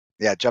 But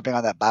yeah, jumping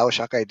on that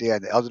Bioshock idea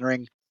and the Elden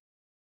Ring,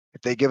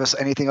 if they give us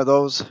anything of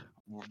those,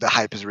 the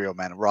hype is real,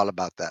 man. We're all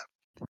about that.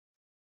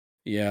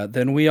 Yeah,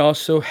 then we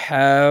also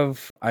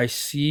have, I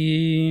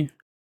see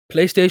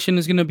PlayStation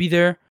is gonna be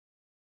there.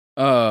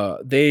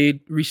 They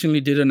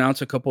recently did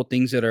announce a couple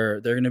things that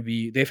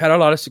they've had a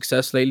lot of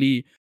success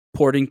lately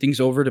porting things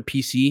over to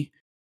PC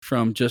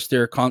from just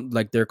their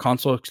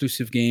console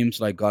exclusive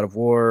games like God of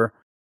War,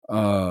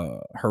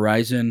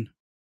 Horizon.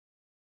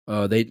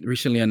 They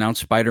recently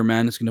announced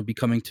Spider-Man is going to be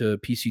coming to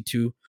PC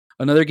too.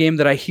 Another game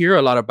that I hear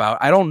a lot about.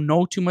 I don't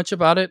know too much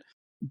about it,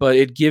 but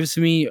it gives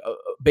me,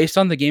 based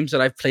on the games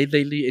that I've played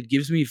lately, it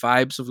gives me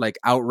vibes of like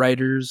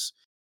Outriders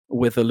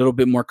with a little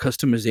bit more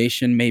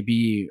customization,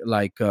 maybe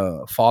like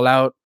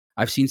Fallout.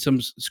 I've seen some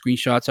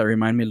screenshots that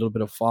remind me a little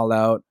bit of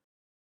Fallout.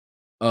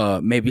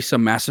 Maybe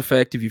some Mass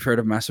Effect, if you've heard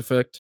of Mass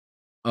Effect.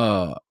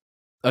 Uh,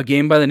 a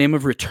game by the name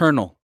of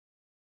Returnal.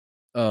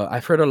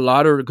 I've heard a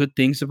lot of good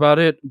things about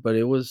it, but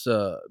it was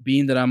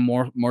being that I'm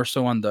more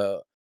so on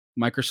the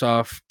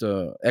Microsoft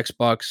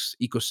Xbox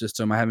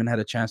ecosystem. I haven't had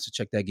a chance to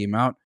check that game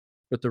out,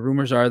 but the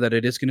rumors are that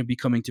it is going to be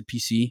coming to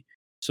PC.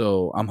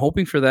 So I'm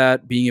hoping for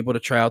that, being able to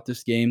try out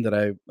this game that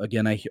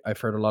I've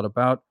heard a lot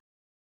about.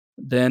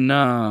 Then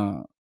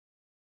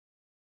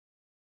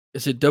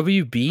is it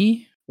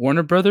WB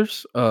Warner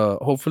Brothers?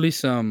 Hopefully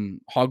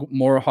some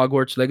more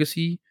Hogwarts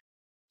Legacy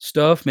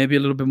stuff, maybe a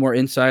little bit more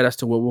insight as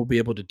to what we'll be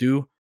able to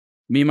do.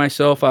 Me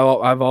myself,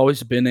 I've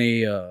always been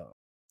a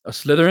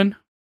Slytherin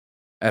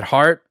at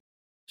heart,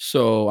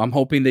 so I'm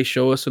hoping they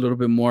show us a little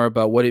bit more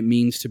about what it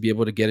means to be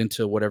able to get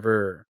into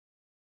whatever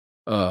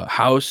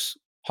house,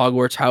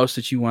 Hogwarts house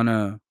that you want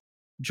to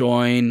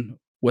join,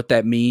 what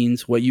that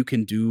means, what you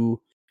can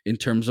do in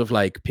terms of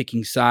like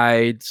picking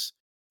sides,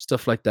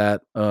 stuff like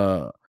that.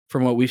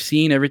 From what we've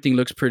seen, everything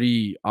looks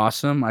pretty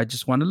awesome. I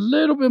just want a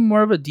little bit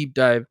more of a deep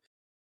dive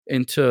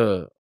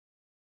into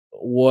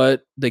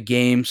what the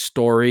game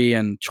story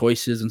and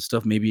choices and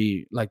stuff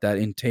maybe like that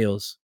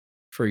entails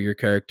for your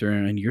character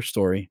and your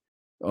story,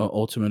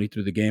 ultimately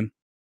through the game.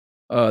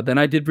 Then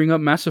I did bring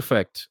up Mass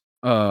Effect.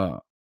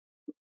 BioWare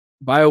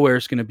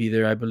is gonna be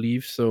there, I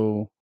believe,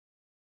 so,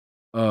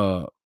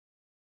 uh,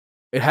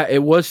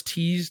 it was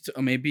teased,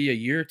 maybe a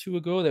year or 2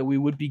 ago that we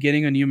would be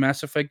getting a new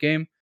Mass Effect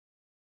game.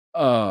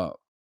 Uh,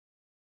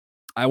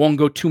 I won't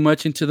go too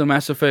much into the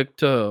Mass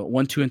Effect,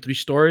 1, 2, and 3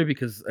 story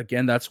because,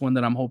 again, that's one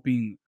that I'm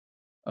hoping,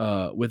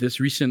 with this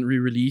recent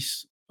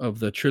re-release of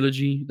the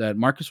trilogy that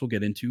Marcus will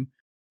get into.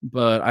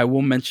 But I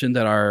will mention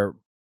that our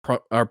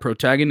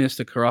protagonist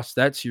across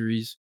that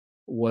series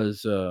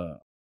was, a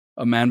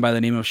man by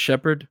the name of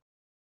Shepard.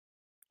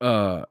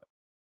 Uh,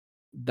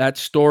 that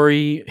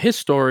story his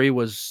story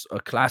was a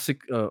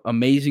classic,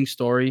 amazing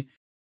story,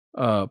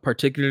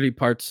 particularly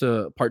part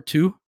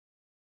 2.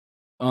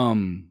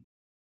 Um,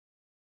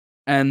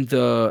 and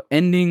the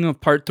ending of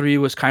part 3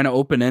 was kinda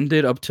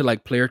open-ended up to,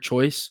 like, player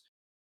choice.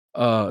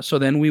 So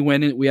then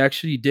we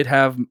actually did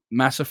have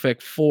Mass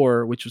Effect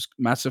 4, which was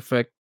Mass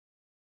Effect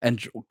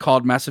and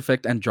called Mass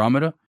Effect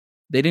Andromeda.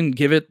 They didn't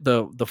give it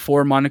the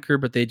 4 moniker,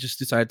 but they just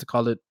decided to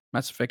call it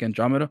Mass Effect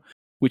Andromeda,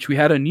 which we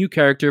had a new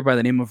character by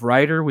the name of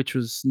Ryder, which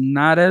was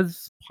not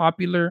as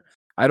popular.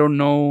 I don't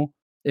know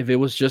if it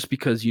was just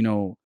because,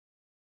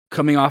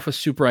 coming off a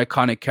super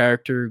iconic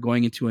character,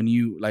 going into a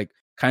new like,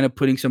 kind of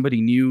putting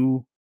somebody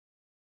new,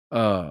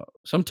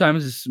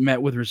 sometimes it's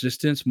met with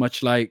resistance,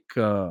 much like,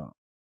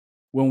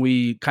 when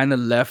we kinda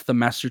left the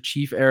Master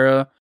Chief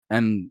era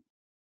and,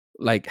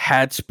 like,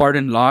 had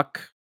Spartan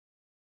Locke.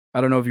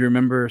 I don't know if you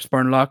remember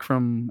Spartan Locke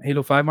from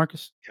Halo 5,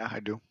 Marcus? Yeah, I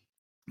do.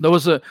 That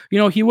was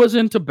he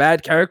wasn't a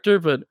bad character,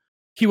 but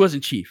he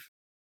wasn't Chief.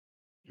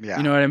 You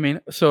Yeah. know what I mean?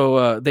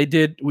 So, they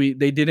did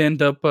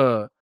end up,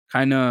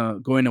 kinda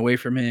going away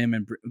from him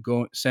and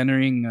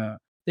centering,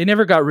 they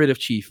never got rid of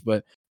Chief,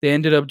 but they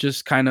ended up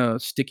just kinda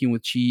sticking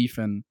with Chief,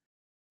 and,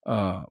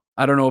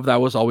 I don't know if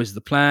that was always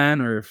the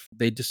plan or if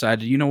they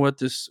decided, "You know what?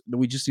 This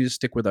we just need to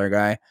stick with our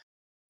guy."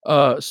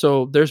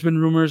 So there's been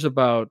rumors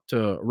about,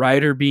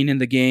 Ryder being in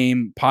the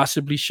game,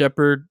 possibly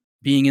Shepard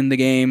being in the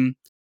game,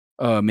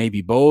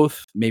 maybe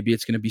both. Maybe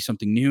it's gonna be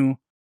something new.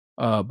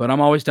 But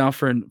I'm always down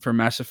for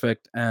Mass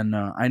Effect, and,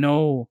 I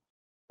know,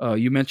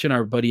 you mentioned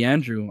our buddy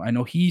Andrew. I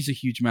know he's a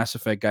huge Mass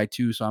Effect guy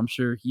too, so I'm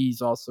sure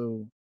he's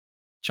also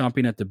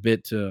chomping at the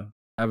bit to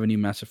have a new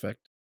Mass Effect.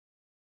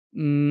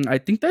 I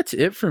think that's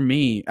it for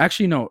me.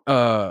 Actually, no,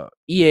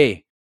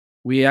 EA.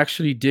 We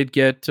actually did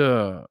get,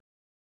 an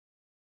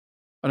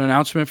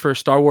announcement for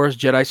Star Wars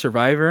Jedi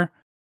Survivor,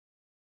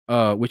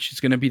 which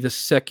is gonna be the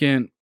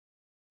second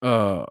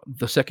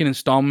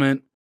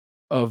installment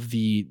of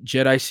the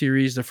Jedi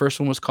series. The first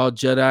one was called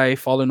Jedi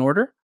Fallen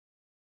Order.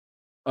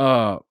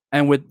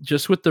 And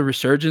with the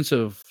resurgence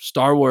of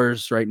Star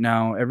Wars right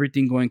now,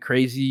 everything going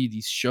crazy,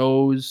 these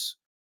shows,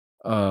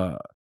 uh,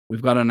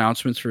 we've got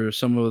announcements for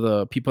some of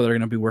the people that are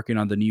gonna be working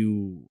on the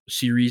new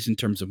series in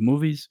terms of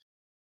movies.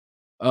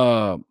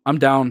 I'm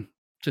down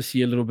to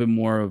see a little bit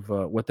more of,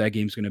 what that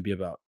game's gonna be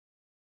about.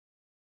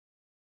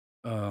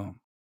 Uh,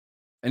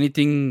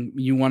 Anything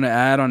you wanna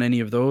add on any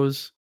of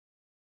those?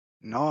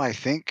 No, I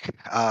think,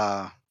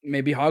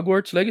 Maybe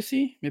Hogwarts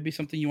Legacy? Maybe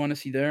something you wanna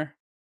see there?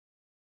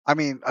 I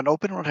mean, an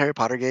open world Harry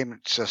Potter game,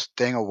 it's just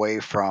staying away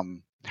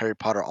from Harry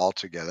Potter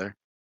altogether.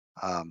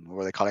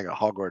 Where they calling it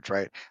Hogwarts,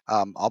 right?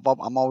 I'm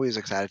always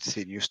excited to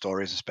see new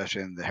stories,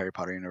 especially in the Harry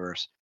Potter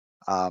universe,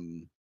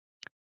 um,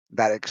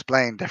 that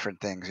explain different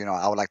things.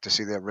 I would like to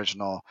see the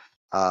original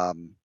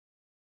um,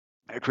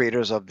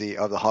 creators of the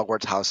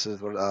Hogwarts houses,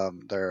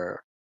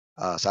 their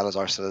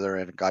Salazar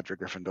Slytherin, Godric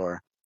Gryffindor,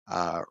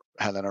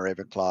 Helena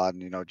Ravenclaw,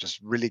 and just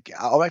really,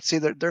 I would like to see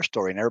their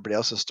story and everybody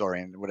else's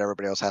story and what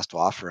everybody else has to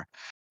offer.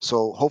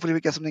 So hopefully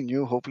we get something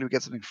new. Hopefully we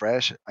get something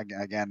fresh.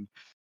 Again,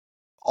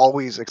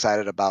 always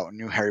excited about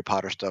new Harry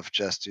Potter stuff.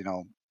 Just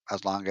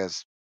as long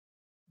as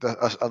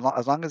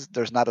as long as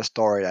there's not a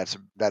story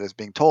that is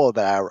being told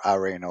that I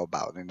already know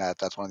about, and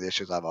that's one of the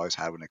issues I've always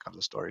had when it comes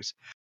to stories.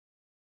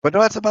 But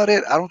no, that's about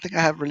it. I don't think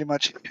I have really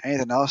much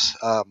anything else.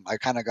 I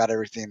kind of got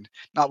everything.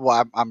 Not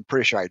well. I'm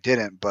pretty sure I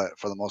didn't, but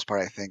for the most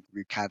part, I think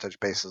we kind of touched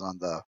bases on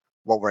the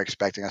what we're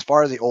expecting as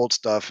far as the old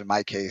stuff in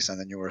my case and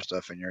the newer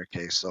stuff in your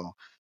case. So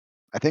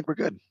I think we're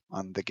good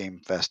on the Game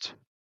Fest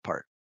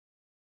part.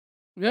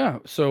 Yeah.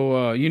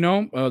 So,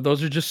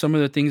 those are just some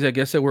of the things I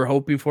guess that we're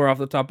hoping for off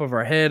the top of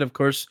our head. Of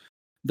course,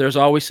 there's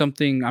always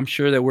something I'm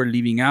sure that we're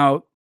leaving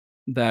out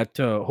that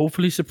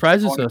hopefully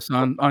surprises Only us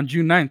on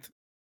June 9th.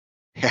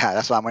 Yeah,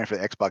 that's why I'm waiting for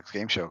the Xbox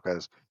game show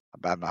because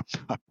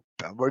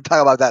we're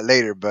talking about that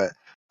later. But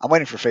I'm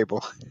waiting for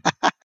Fable.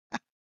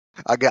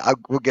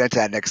 We'll get into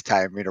that next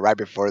time. Right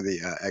before the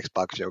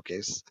Xbox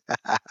showcase.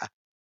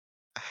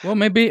 Well,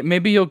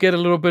 maybe you'll get a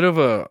little bit of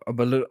a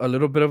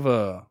little bit of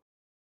a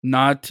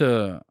nod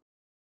to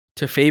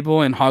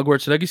Fable and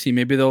Hogwarts Legacy.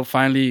 Maybe they'll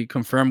finally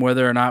confirm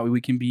whether or not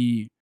we can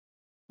be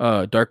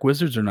Dark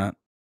Wizards or not.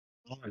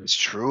 Oh, it's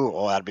true.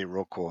 Oh, that'd be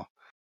real cool.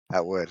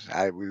 That would.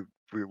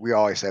 We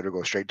always said we'd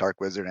go straight Dark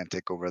Wizard and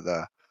take over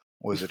the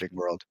Wizarding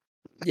world.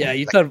 Yeah,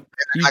 you Like, thought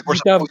you, like we're you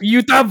thought supposed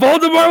you thought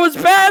Voldemort was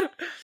bad.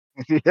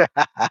 to.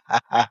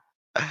 Yeah.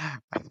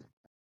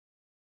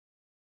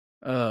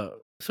 Uh,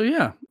 so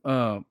yeah,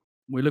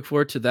 we look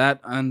forward to that,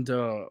 and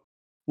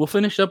we'll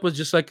finish up with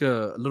just like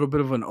a little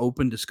bit of an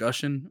open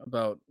discussion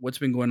about what's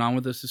been going on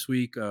with us this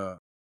week.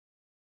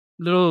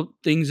 Little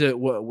things that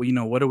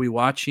what are we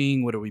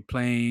watching? What are we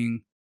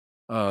playing?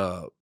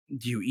 Uh,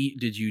 do you eat?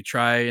 Did you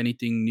try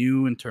anything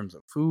new in terms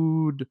of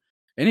food?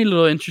 Any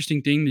little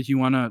interesting thing that you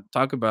want to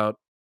talk about?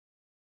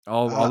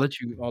 I'll Uh,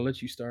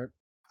 let you start.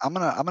 I'm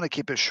gonna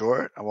keep it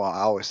short. Well, I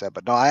always said,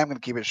 but no, I am gonna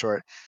keep it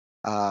short.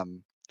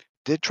 Um,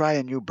 did try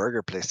a new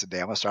burger place today.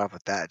 I'm gonna start off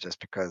with that just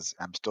because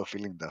I'm still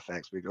feeling the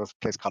effects. We go to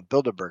a place called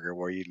Build a Burger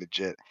where you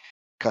legit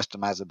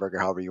customize the burger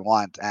however you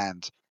want,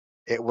 and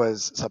it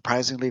was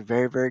surprisingly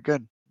very, very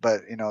good.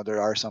 But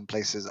there are some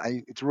places.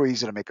 It's really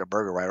easy to make a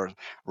burger, right? Or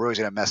we're always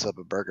gonna mess up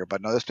a burger.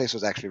 But no, this place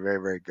was actually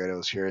very, very good. It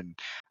was here in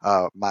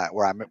my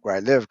where I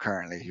live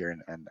currently here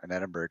in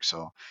Edinburgh.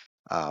 So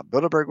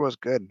Build a Burger was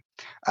good.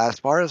 As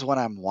far as what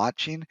I'm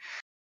watching,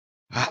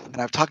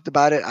 and I've talked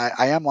about it.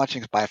 I am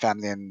watching Spy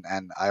Family and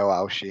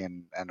Aoaoshi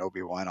and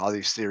Obi-Wan, all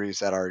these series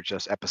that are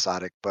just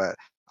episodic, but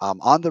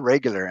on the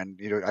regular, and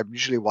I'm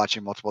usually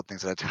watching multiple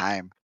things at a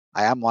time.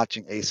 I am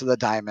watching Ace of the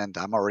Diamond.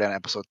 I'm already on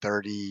episode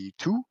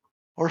 32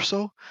 or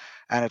so,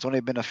 and it's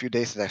only been a few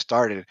days since I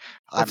started.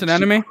 That's I'm an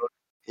super anime. hooked.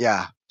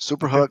 Yeah,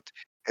 super Okay. hooked.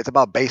 It's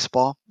about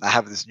baseball. I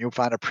have this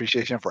newfound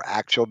appreciation for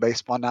actual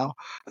baseball now,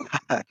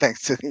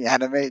 thanks to the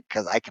anime,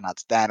 because I cannot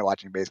stand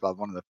watching baseball. It's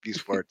one of the few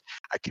sports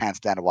I can't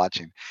stand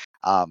watching.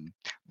 Um,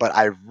 but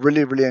I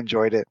really, really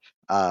enjoyed it.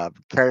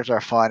 Characters are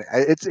fun.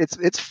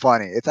 It's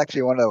funny. It's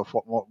actually one of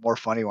the more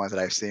funny ones that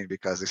I've seen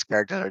because these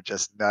characters are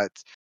just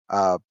nuts.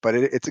 But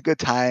it's a good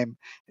time.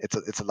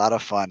 It's a lot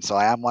of fun. So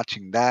I am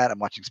watching that. I'm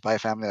watching Spy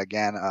Family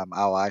again.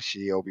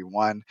 Awashi,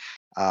 Obi-Wan.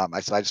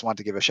 So I just want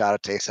to give a shout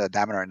out to Asa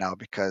Diamond right now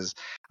because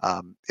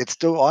it's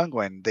still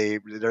ongoing.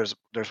 There's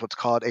what's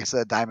called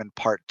Asa Diamond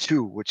Part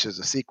Two, which is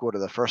a sequel to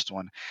the first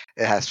one.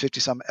 It has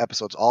 50 some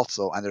episodes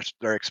also, and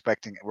we're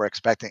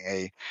expecting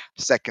a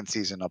second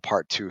season of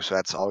part two. So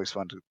that's always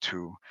fun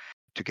to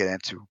get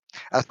into.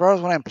 As far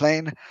as when I'm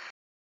playing,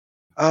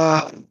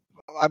 uh,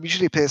 I'm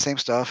usually play the same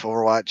stuff.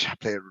 Overwatch, I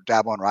play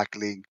dabble in Rocket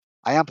League.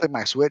 I am playing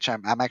my Switch.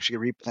 I'm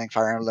actually replaying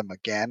Fire Emblem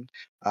again,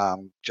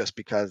 just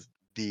because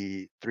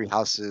the Three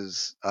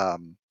Houses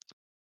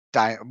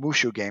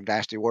Mushu game,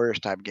 Dynasty Warriors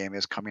type game,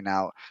 is coming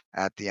out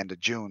at the end of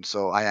June.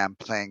 So I am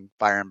playing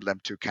Fire Emblem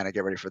to kind of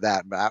get ready for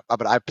that.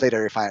 But I've played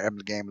every Fire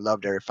Emblem game,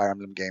 loved every Fire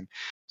Emblem game.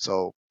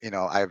 So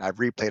I've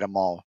replayed them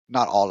all,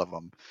 not all of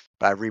them,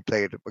 but I've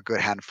replayed a good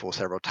handful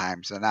several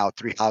times. And now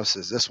Three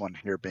Houses, this one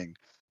here being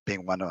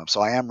one of them.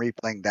 So I am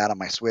replaying that on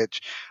my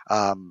Switch.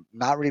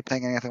 Not really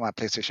playing anything on my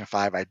PlayStation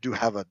 5. I do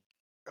have a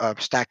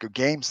stack of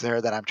games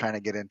there that I'm trying to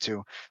get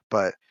into,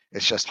 but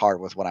it's just hard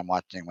with what I'm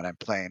watching when I'm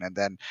playing. And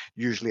then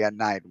usually at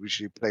night we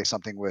usually play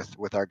something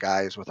with our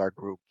guys, with our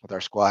group, with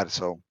our squad.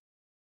 So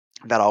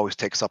that always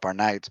takes up our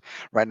nights.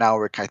 Right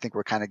now I think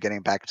we're kind of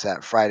getting back to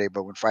that Friday,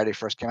 but when Friday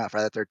first came out,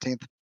 Friday the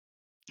 13th,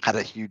 had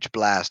a huge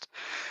blast.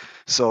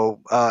 So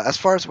as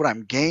far as what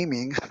I'm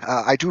gaming,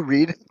 I do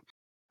read.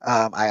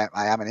 I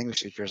am an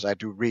English teacher, so I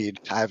do read.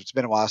 It's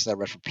been a while since I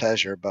read for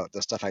pleasure, but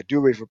the stuff I do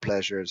read for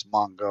pleasure is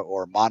manga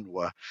or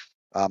manhwa.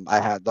 I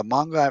had the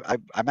manga.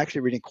 I'm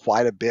actually reading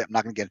quite a bit. I'm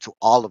not going to get into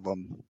all of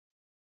them,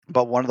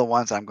 but one of the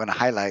ones I'm going to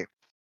highlight,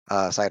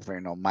 aside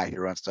from My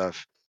Hero and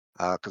stuff,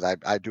 because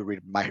I do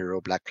read My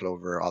Hero, Black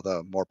Clover, all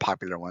the more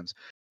popular ones.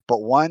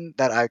 But one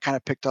that I kind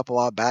of picked up a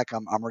while back,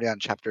 I'm already on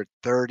chapter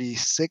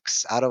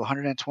 36 out of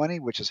 120,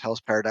 which is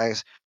Hell's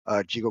Paradise,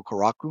 Jigo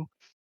Koraku.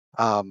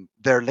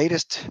 Their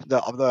latest, the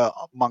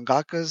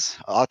mangaka's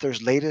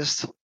author's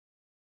latest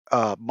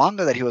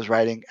manga that he was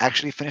writing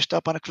actually finished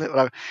up on a clip.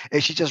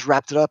 And she just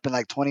wrapped it up in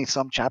like 20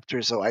 some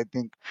chapters. So I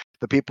think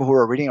the people who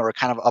were reading it were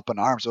kind of up in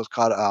arms. It was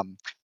called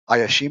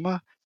Ayashima,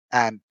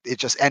 and it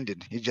just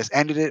ended. He just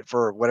ended it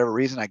for whatever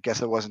reason. I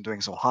guess it wasn't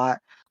doing so hot.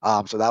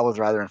 So that was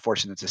rather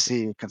unfortunate to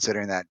see,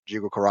 considering that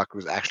Jigo Koraku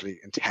is actually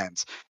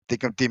intense.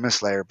 Think of Demon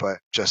Slayer, but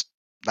just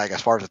like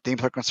as far as the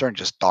themes are concerned,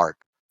 just dark,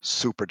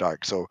 super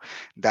dark. So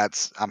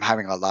I'm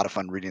having a lot of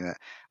fun reading it.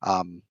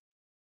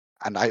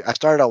 And I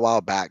started a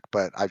while back,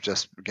 but I've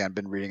just again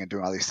been reading and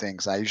doing all these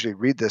things. I usually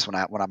read this when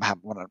I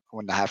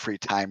have free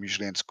time,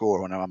 usually in school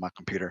or when I'm on my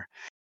computer.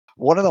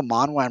 One of the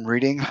manhwa I'm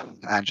reading,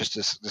 and just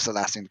the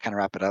last thing to kind of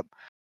wrap it up,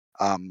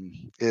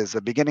 is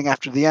the beginning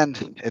after the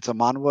end. It's a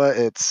manhwa.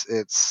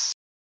 It's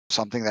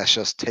something that's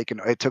just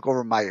taken. It took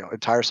over my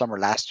entire summer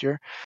last year.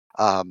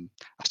 I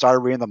started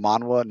reading the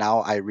manhwa. Now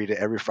I read it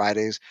every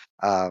Fridays.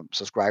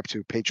 Subscribe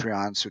to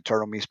Patreon, to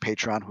Turtle Me's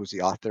Patreon, who's the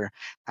author,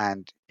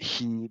 and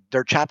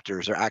they're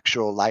chapters. They're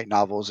actual light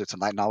novels. It's a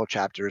light novel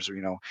chapters,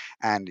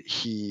 and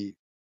he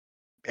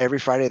every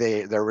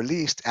Friday they're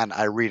released, and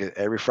I read it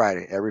every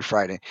Friday, every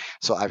Friday.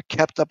 So I've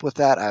kept up with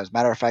that. As a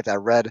matter of fact, I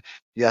read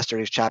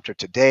yesterday's chapter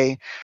today.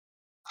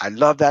 I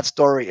love that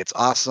story. It's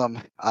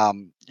awesome.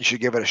 You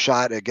should give it a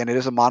shot. Again, it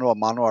is a manhwa.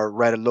 Manhwa are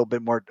read a little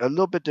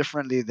bit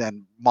differently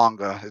than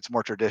manga. It's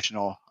more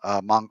traditional.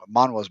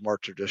 Manhwa is more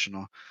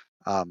traditional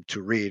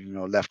to read. You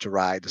know, left to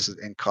right. This is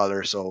in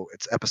color, so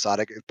it's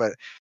episodic. But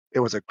it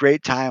was a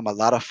great time, a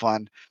lot of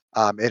fun.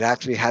 It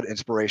actually had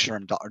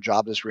inspiration from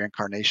Jobless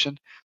Reincarnation.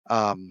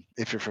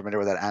 If you're familiar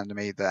with that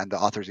anime, and the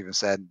authors even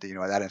said, you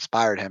know, that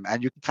inspired him,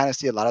 and you can kind of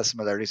see a lot of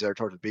similarities there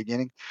towards the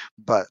beginning,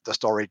 but the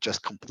story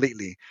just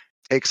completely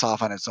takes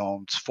off on its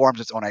own, forms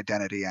its own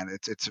identity, and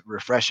it's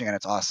refreshing and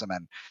it's awesome,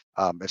 and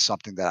it's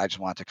something that I just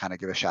wanted to kind of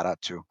give a shout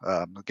out to.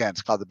 Again,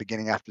 it's called The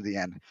Beginning After the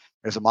End.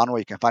 There's a manhwa.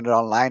 You can find it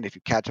online. If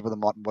you catch up with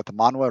the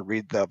manhwa,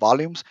 read the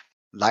volumes,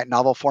 light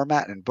novel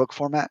format and book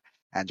format,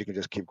 and you can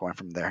just keep going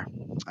from there.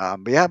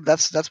 But yeah,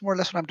 that's more or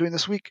less what I'm doing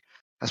this week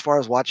as far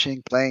as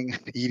watching, playing,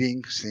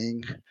 eating,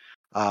 seeing.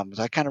 So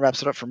that kind of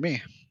wraps it up for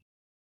me.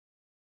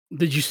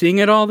 Did you sing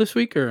at all this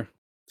week, or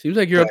seems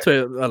like you're up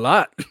to a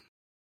lot?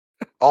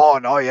 Oh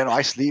no, you know,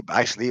 I sleep.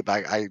 I sleep.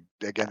 I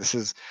again, this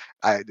is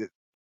I.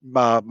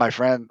 My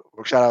friend,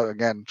 shout out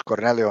again,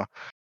 Cornelio,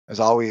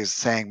 is always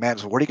saying, "Man,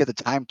 so where do you get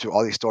the time to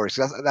all these stories?"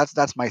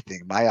 That's my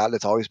thing. My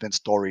outlet's always been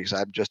stories.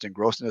 I'm just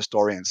engrossed in a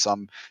story in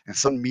some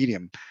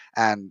medium.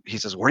 And he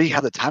says, "Where do you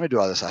have the time to do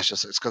all this?" I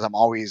just it's because I'm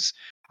always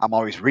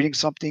reading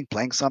something,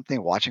 playing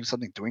something, watching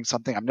something, doing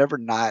something. I'm never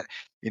not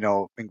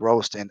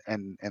engrossed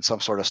in some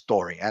sort of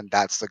story, and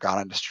that's the God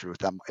honest truth.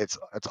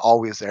 It's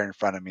always there in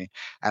front of me,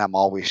 and I'm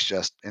always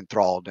just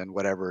enthralled in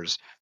whatever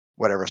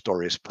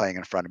story is playing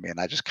in front of me, and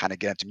I just kind of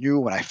get into new.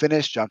 When I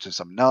finish, jump to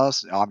something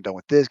else. Oh, I'm done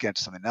with this, get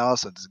into something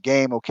else. So this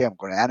game, okay, I'm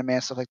going to anime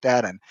and stuff like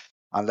that. And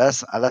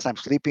unless I'm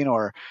sleeping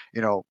or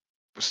you know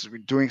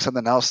doing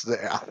something else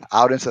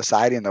out in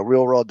society in the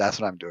real world, that's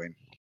what I'm doing.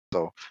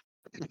 So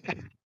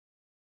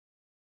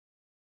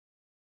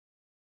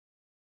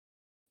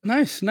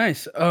Nice,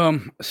 nice.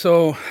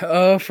 So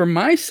from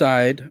my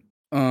side,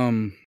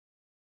 um,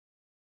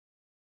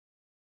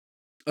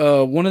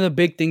 one of the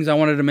big things I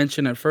wanted to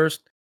mention at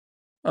first,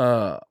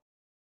 uh,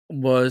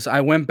 was I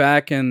went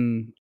back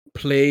and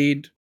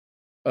played,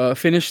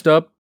 finished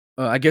up.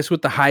 I guess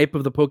with the hype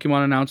of the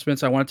Pokemon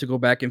announcements, I wanted to go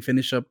back and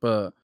finish up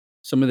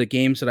some of the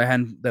games that I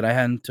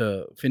hadn't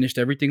finished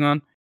everything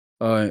on,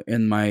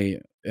 in my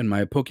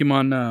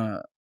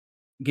Pokemon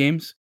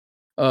games.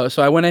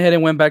 So I went ahead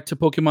and went back to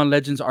Pokemon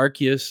Legends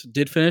Arceus,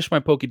 did finish my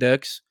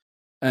Pokédex,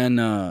 and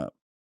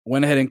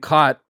went ahead and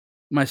caught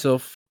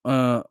myself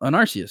an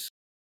Arceus.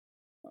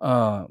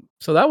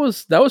 So that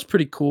was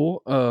pretty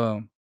cool.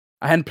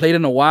 I hadn't played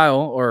in a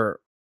while, or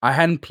I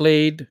hadn't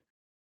played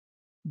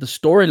the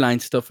storyline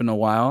stuff in a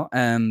while,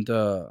 and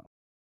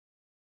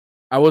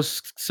I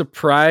was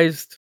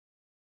surprised.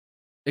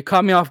 It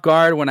caught me off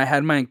guard when I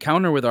had my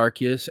encounter with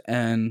Arceus,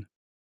 and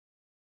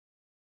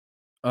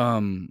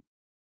um,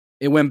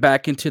 it went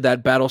back into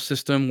that battle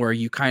system where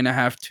you kind of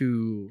have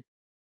to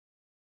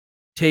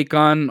take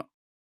on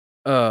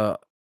uh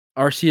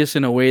Arceus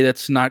in a way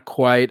that's not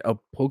quite a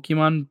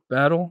Pokemon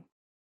battle.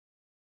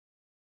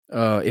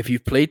 If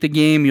you've played the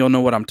game, you'll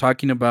know what I'm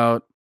talking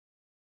about.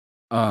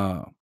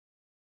 Uh,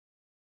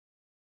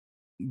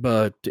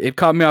 but it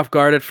caught me off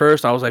guard at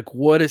first. I was like,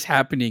 "What is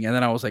happening?" And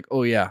then I was like,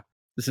 "Oh yeah,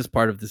 this is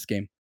part of this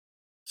game."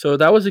 So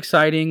that was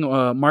exciting.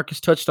 Marcus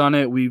touched on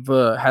it. We've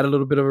had a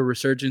little bit of a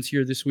resurgence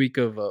here this week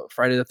of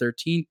Friday the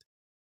 13th,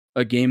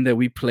 a game that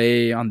we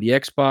play on the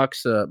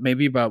Xbox.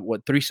 Maybe about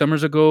 3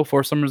 summers ago,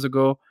 4 summers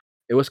ago.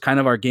 It was kind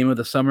of our game of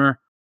the summer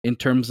in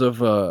terms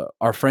of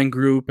our friend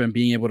group and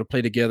being able to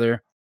play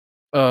together.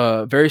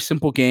 Very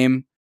simple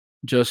game.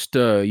 Just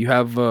you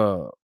have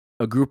a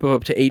group of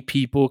up to 8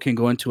 people can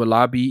go into a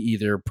lobby,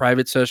 either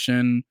private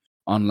session,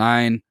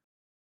 online,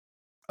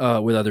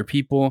 with other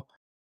people.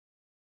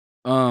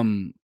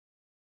 Um,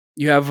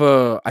 you have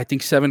I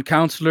think 7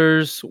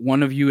 counselors.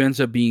 One of you ends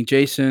up being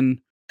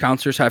Jason.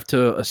 Counselors have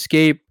to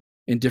escape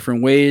in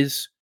different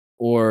ways,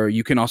 or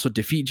you can also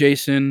defeat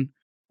Jason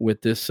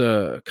with this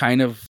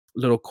kind of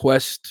little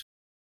quest,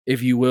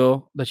 if you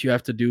will, that you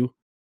have to do.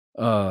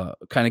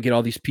 Kind of get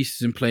all these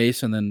pieces in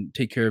place and then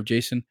take care of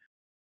Jason.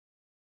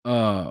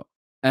 Uh,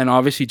 and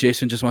obviously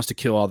Jason just wants to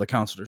kill all the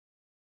counselors.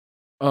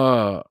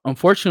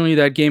 Unfortunately,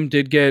 that game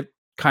did get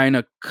kind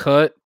of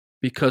cut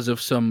because of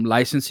some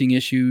licensing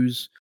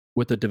issues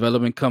with the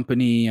development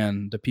company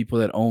and the people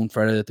that own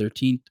Friday the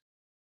 13th.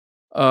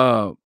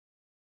 Uh,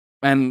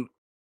 and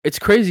it's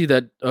crazy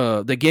that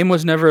the game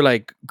was never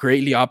like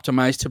greatly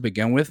optimized to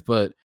begin with,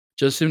 but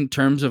just in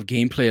terms of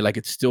gameplay, like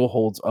it still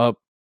holds up,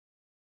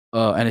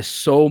 and it's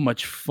so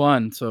much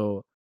fun.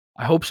 So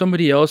I hope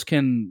somebody else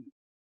can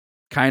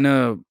kind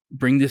of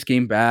bring this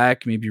game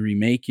back, maybe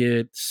remake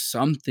it,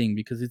 something,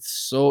 because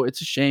it's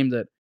a shame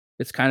that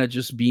it's kind of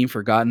just being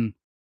forgotten.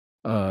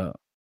 Uh,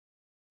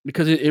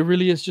 because it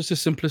really is just a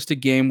simplistic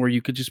game where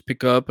you could just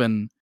pick up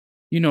and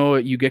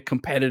you get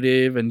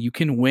competitive and you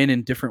can win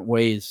in different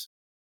ways.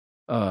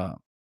 Uh,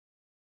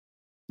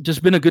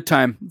 just been a good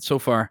time so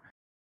far.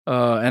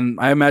 And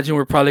I imagine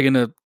we're probably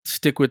gonna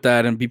stick with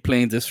that and be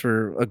playing this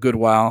for a good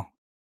while.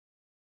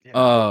 yeah,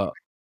 Uh, hopefully.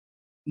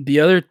 the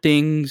other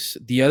things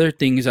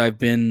I've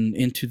been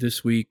into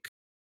this week.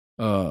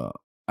 I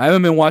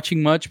haven't been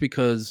watching much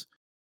because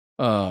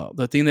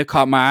the thing that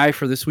caught my eye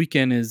for this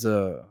weekend is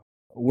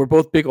we're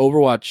both big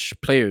Overwatch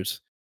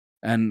players,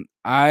 and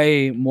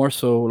I more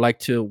so like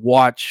to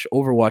watch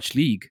Overwatch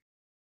League.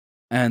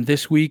 And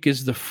this week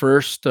is the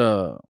first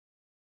what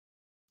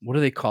do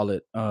they call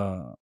it?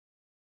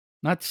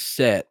 Not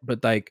set,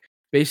 but like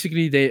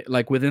basically they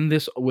like within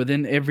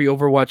every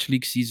Overwatch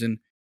League season,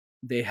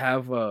 they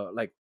have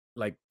like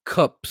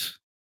cups,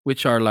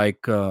 which are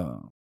like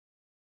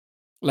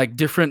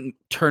different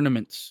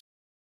tournaments.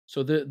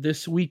 So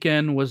this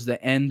weekend was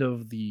the end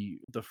of the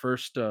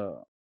first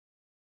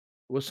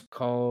it was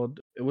called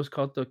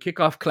the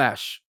Kickoff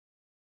Clash.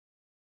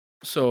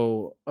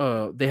 So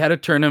they had a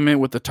tournament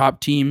with the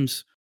top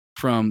teams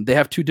from they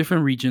have two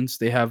different regions.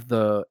 They have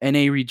the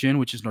NA region,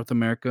 which is North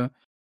America.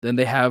 Then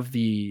they have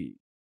the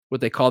what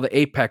they call the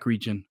APAC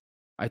region.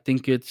 I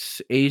think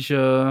it's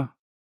Asia.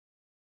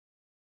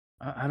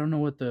 I don't know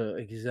what the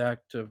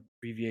exact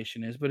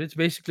abbreviation is, but it's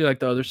basically like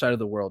the other side of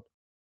the world.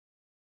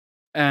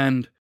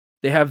 And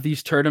they have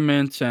these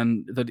tournaments,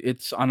 and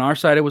it's on our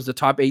side it was the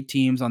top 8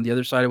 teams, on the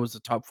other side it was the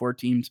top 4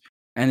 teams,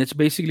 and it's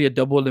basically a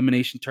double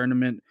elimination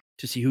tournament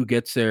to see who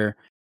gets there.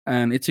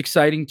 And it's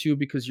exciting too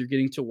because you're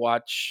getting to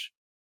watch.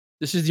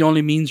 This is the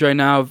only means right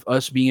now of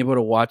us being able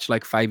to watch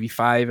like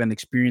 5v5 and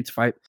experience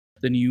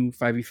the new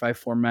 5v5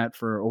 format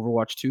for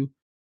Overwatch 2.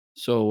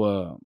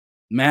 So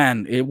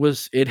man,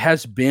 it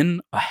has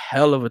been a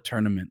hell of a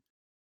tournament.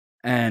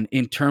 And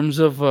in terms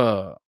of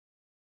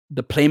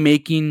the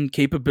playmaking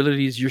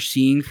capabilities you're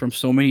seeing from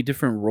so many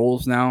different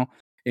roles now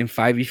in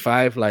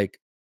 5v5, like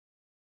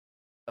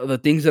the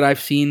things that I've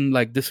seen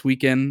like this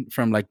weekend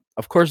from like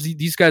of course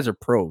these guys are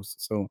pros,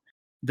 so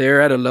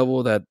they're at a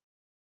level that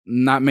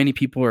not many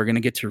people are going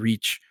to get to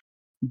reach.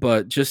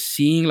 But just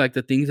seeing like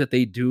the things that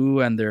they do,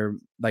 and they're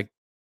like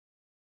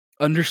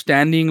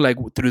understanding like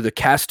through the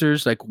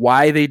casters like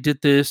why they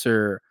did this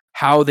or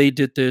how they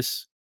did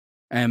this,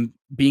 and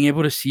being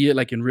able to see it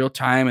like in real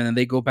time, and then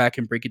they go back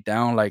and break it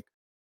down. Like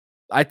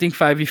I think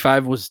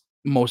 5v5 was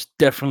most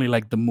definitely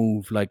like the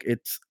move. Like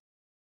it's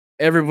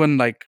everyone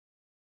like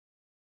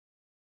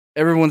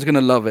everyone's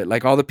gonna love it.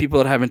 Like all the people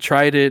that haven't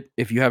tried it,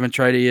 if you haven't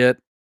tried it yet,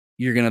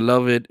 you're gonna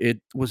love it.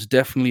 It was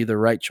definitely the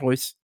right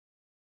choice.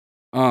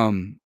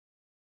 Um,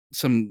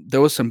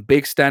 there was some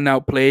big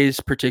standout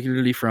plays,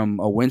 particularly from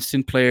a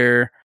Winston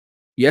player.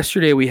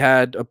 Yesterday we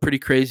had a pretty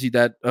crazy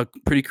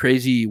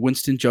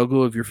Winston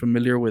juggle. If you're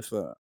familiar with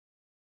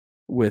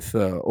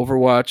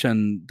Overwatch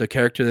and the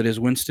character that is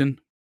Winston,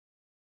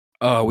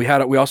 we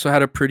also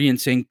had a pretty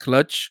insane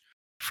clutch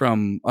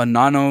from a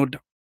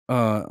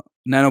uh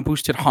nano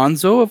boosted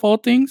Hanzo of all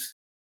things.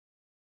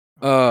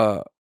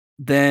 Uh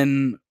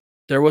then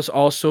there was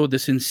also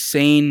this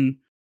insane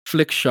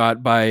flick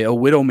shot by a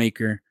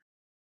Widowmaker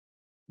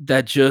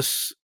that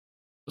just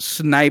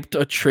sniped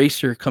a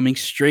tracer coming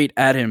straight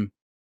at him.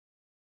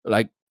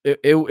 Like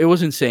it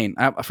was insane.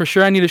 For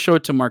sure I need to show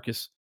it to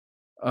Marcus.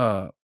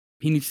 Uh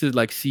he needs to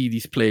like see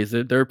these plays.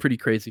 They're pretty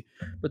crazy.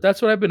 But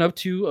that's what I've been up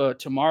to.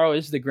 Tomorrow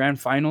is the grand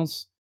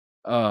finals.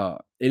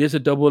 It is a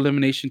double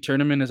elimination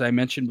tournament, as I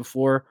mentioned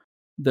before.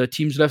 The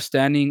teams left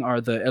standing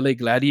are the LA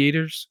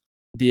Gladiators,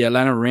 the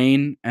Atlanta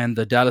Rain, and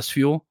the Dallas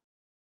Fuel.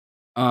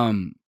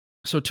 Um,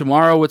 so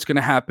tomorrow, what's going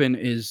to happen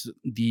is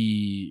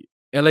the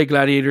LA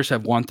Gladiators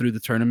have won through the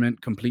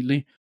tournament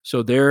completely,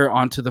 so they're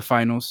on to the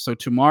finals. So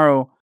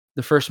tomorrow,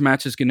 the first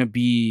match is going to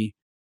be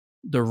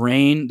the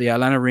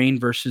Atlanta Rain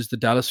versus the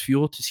Dallas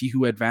Fuel to see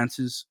who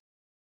advances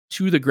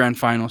to the grand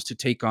finals to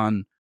take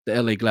on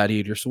the LA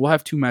Gladiators. So we'll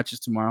have 2 matches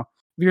tomorrow.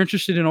 If you're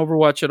interested in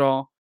Overwatch at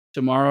all,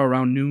 tomorrow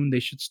around noon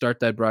they should start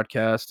that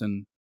broadcast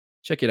and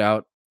check it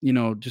out.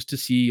 Just to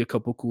see a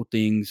couple cool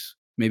things,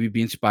 maybe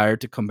be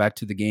inspired to come back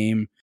to the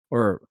game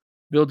or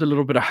build a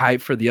little bit of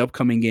hype for the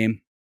upcoming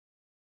game.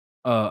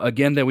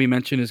 Again, that we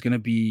mentioned is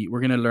we're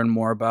gonna learn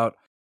more about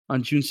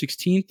on June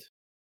 16th.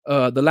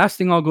 The last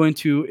thing I'll go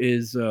into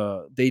is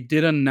they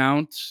did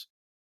announce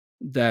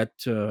that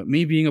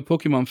me being a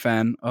Pokemon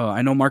fan,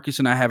 I know Marcus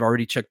and I have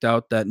already checked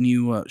out that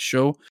new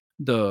show,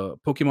 the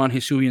Pokemon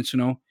Hisuian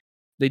Snow.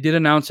 They did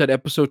announce that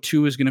episode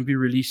 2 is going to be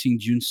releasing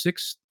June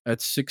 6th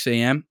at 6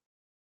 a.m.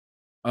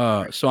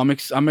 So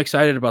I'm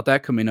excited about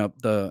that coming up.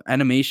 The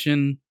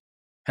animation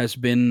is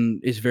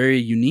very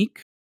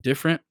unique,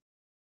 different.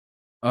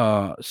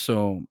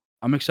 So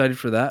I'm excited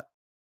for that.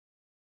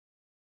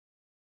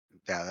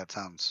 Yeah, that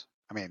sounds.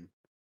 I mean,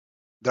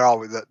 they're all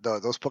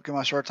those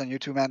Pokemon shorts on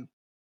YouTube, man.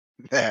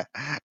 Yeah,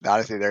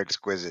 honestly, they're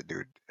exquisite,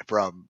 dude.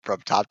 From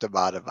top to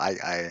bottom,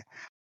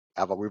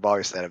 we've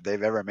always said if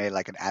they've ever made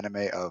like an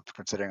anime of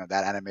considering of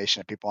that animation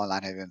that people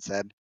online have even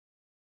said,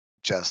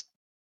 just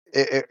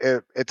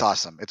it's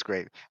awesome. It's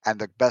great. And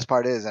the best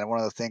part is, and one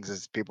of the things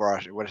is people are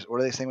what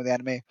are they saying with the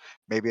anime?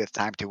 Maybe it's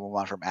time to move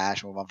on from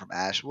Ash, move on from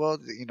Ash. Well,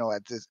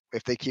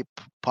 if they keep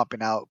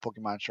pumping out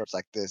Pokemon shorts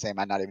like this, they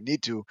might not even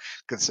need to,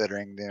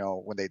 considering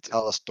when they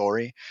tell a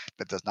story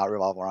that does not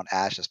revolve around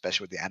Ash,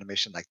 especially with the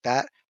animation like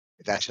that.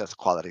 That's just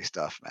quality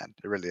stuff, man.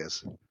 It really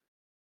is.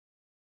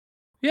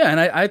 Yeah, and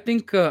I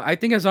think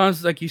as long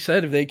as like you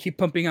said, if they keep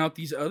pumping out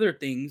these other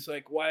things,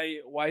 like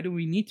why do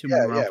we need to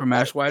Yeah, move around yeah. from Why?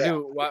 Ash? Why Yeah. do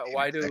What do you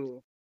mean? Exactly.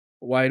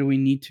 why do we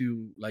need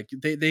to like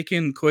they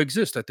can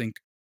coexist? I think.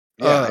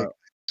 Yeah, I Uh, think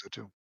so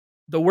too.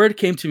 the word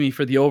came to me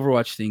for the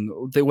Overwatch thing.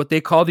 What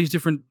they call these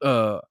different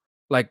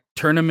like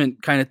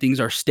tournament kind of things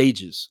are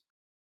stages.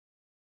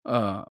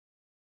 Uh,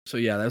 so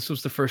yeah, this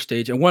was the first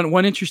stage. And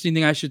one interesting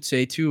thing I should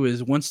say too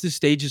is once this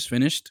stage is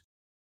finished,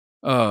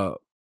 uh,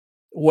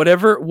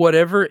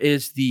 whatever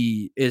is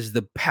the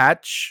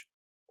patch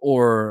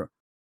or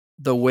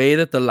the way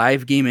that the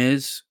live game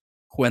is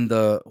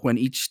when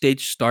each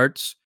stage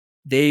starts,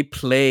 they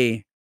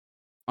play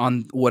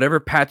on whatever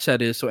patch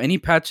that is. So any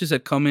patches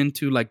that come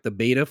into like the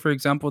beta, for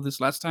example, this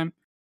last time,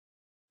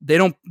 they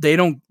don't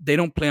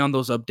play on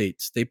those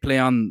updates. They play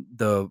on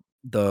the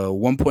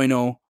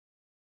 1.0.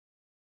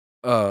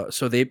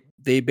 So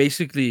they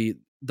basically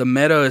the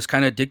meta is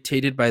kind of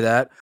dictated by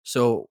that.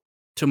 So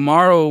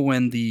tomorrow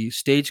when the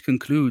stage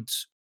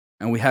concludes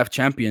and we have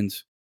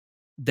champions,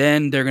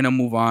 then they're gonna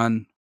move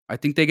on. I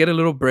think they get a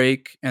little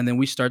break, and then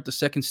we start the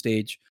second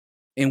stage,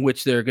 in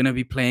which they're gonna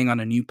be playing on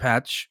a new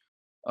patch.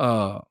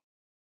 Uh,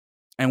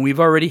 and we've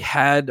already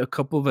had a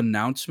couple of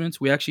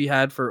announcements. We actually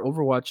had for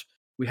Overwatch,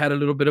 we had a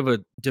little bit of a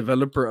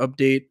developer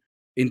update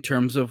in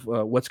terms of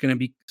what's gonna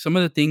be some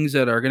of the things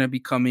that are gonna be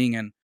coming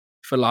and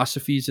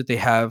philosophies that they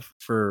have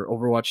for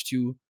Overwatch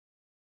 2.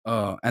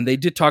 And they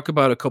did talk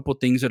about a couple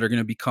things that are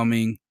gonna be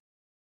coming.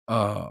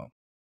 Uh,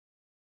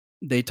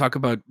 they talk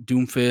about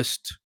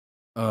Doomfist,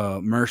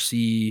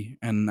 Mercy,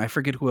 and I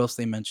forget who else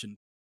they mentioned.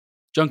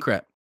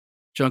 Junkrat.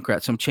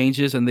 Junkrat, some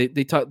changes, and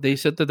they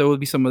said that there would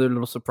be some other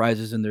little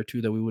surprises in there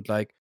too that we would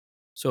like.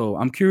 So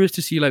I'm curious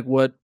to see like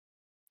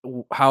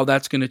how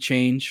that's gonna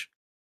change,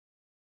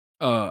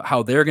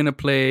 how they're gonna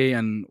play,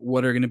 and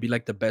what are gonna be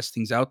like the best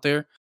things out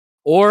there.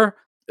 Or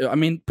I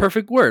mean,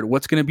 perfect word.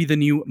 What's gonna be the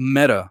new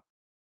meta?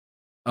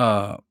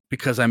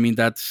 Because I mean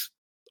that's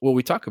what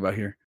we talk about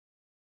here.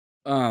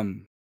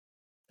 Um,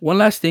 one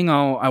last thing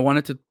I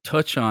wanted to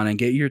touch on and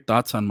get your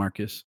thoughts on,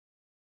 Marcus.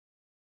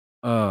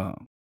 Uh,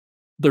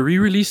 the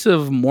re-release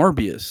of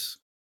Morbius.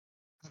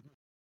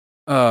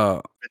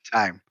 Uh, Good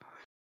time.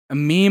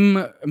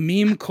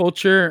 meme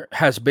culture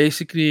has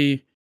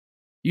basically,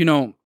 you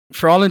know,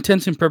 for all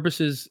intents and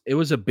purposes, it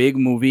was a big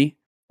movie,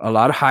 a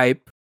lot of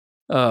hype.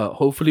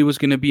 Hopefully, it was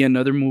going to be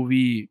another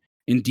movie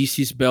in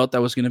DC's belt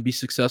that was going to be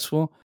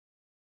successful.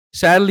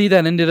 Sadly,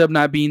 that ended up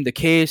not being the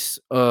case.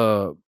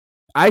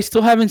 I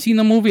still haven't seen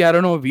the movie. I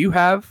don't know if you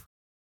have,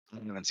 I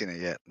haven't seen it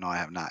yet. No, I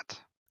have not.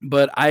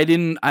 but I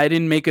didn't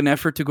make an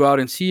effort to go out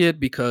and see it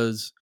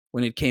because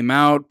when it came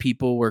out,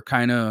 people were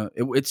kind of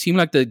it seemed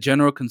like the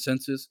general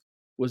consensus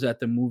was that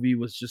the movie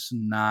was just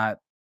not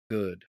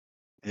good.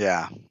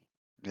 Yeah,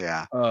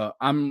 yeah.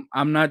 I'm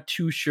not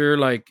too sure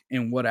like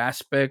in what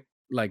aspect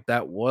like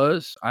that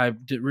was.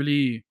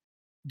 Really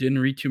didn't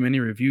read too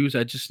many reviews.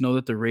 I just know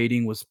that the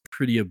rating was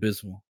pretty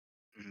abysmal.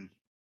 Mhm.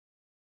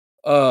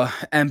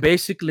 And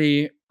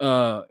basically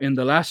in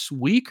the last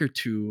week or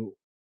two,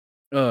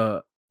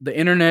 the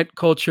internet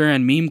culture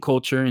and meme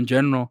culture in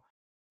general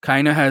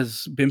kind of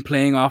has been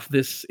playing off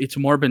this it's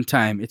Morbin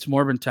time. It's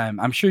Morbin time.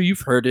 I'm sure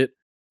you've heard it.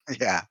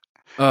 Yeah,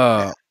 yeah.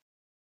 Uh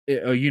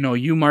you know,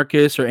 you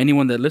Marcus or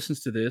anyone that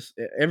listens to this,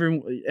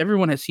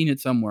 everyone has seen it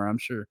somewhere, I'm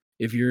sure,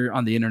 if you're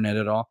on the internet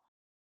at all.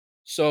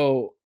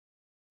 So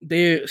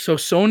so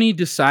Sony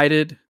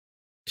decided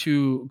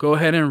to go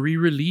ahead and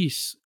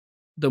re-release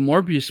the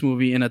Morbius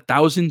movie in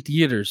 1,000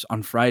 theaters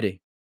on Friday.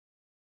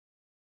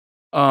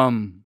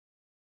 Um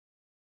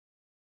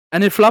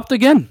and it flopped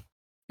again.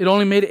 It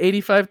only made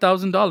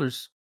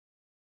 $85,000.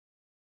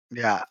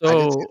 Yeah, I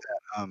did see So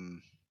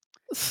that.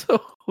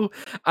 so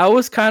I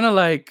was kind of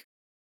like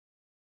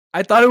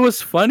I thought it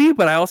was funny,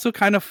 but I also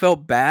kind of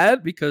felt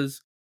bad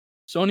because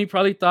Sony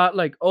probably thought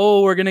like,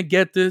 "Oh, we're going to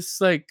get this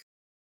like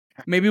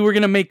maybe we're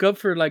going to make up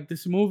for like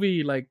this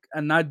movie like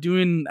and not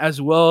doing as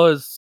well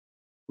as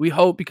we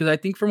hope," because I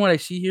think from what I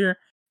see here,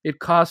 it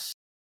costs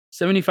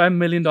 $75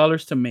 million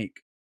to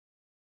make.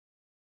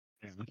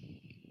 Yeah.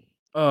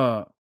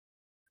 Uh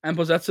and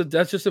but that's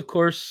just of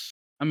course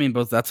I mean,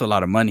 but that's a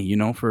lot of money, you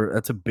know, for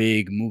that's a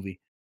big movie.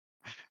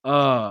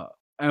 Uh,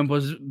 and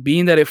was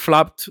being that it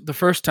flopped the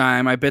first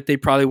time, I bet they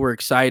probably were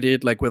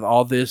excited, like with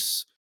all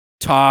this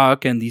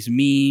talk and these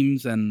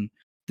memes and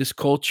this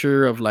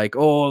culture of like,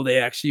 oh, they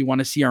actually want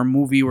to see our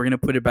movie. We're gonna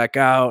put it back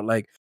out.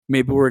 Like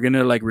maybe we're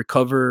gonna like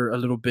recover a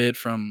little bit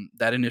from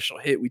that initial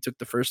hit we took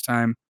the first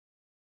time.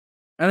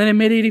 And then it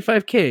made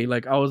 85K.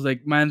 Like I was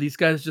like, man, these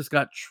guys just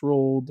got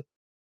trolled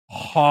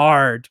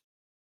hard.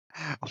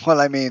 Well,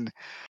 I mean,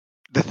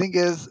 the thing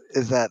is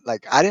that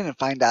like I didn't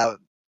find out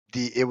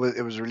it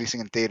was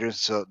releasing in theaters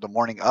so the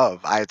morning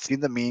of. I had seen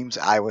the memes,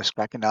 I was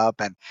cracking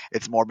up, and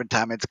it's Morbid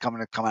time. It's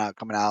coming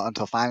out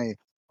until finally.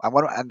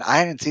 And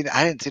I didn't see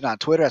it on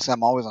Twitter. So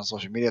I'm always on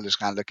social media, just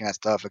kind of looking at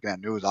stuff, looking at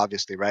news.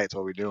 Obviously, right? It's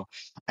what we do.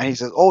 And he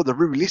says, "Oh, the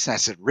re-release." And I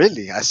said,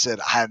 "Really?" I said,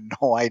 "I had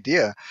no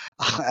idea."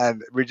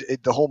 And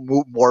the whole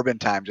Morbid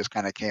time just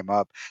kind of came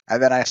up.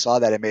 And then I saw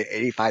that it made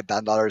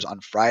 $85,000 on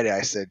Friday.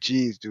 I said,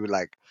 "Geez, dude,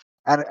 like."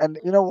 And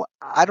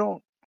I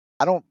don't,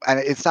 and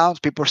it sounds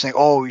people are saying,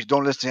 oh, you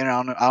don't listen to the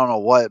internet. I don't know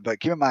what, but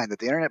keep in mind that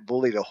the internet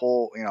bullied the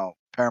whole,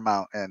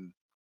 Paramount and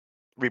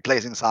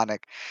replacing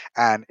Sonic,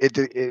 and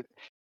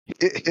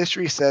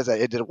history says that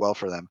it did well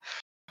for them.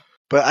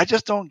 But I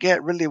just don't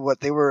get really what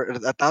they were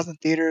 1,000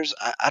 theaters.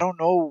 I don't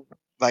know.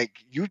 Like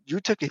you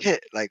took a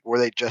hit. Like were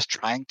they just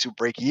trying to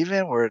break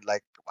even? Or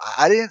like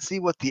I didn't see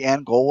what the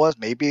end goal was.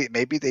 Maybe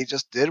they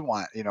just did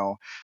want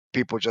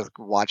people just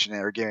watching it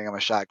or giving them a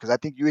shot. Because I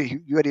think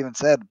you had even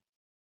said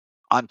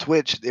on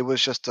Twitch, it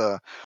was just a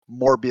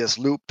Morbius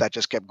loop that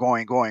just kept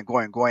going, going,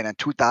 going, going, and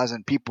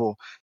 2,000 people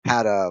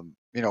had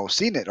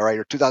seen it, all right,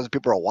 or 2,000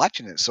 people are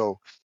watching it. So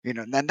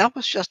and that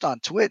was just on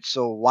Twitch.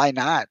 So why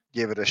not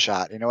give it a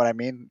shot? You know what I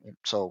mean?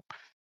 So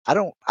I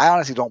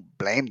honestly don't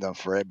blame them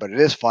for it, but it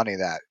is funny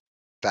that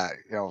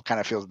kind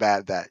of feels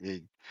bad that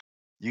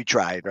you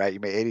tried, right? You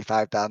made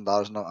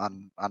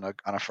 $85,000 on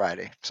a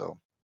Friday. So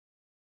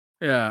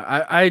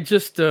Yeah, I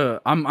just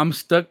I'm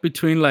stuck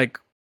between like,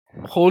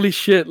 holy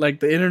shit, like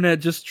the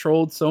internet just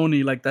trolled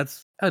Sony, like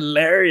that's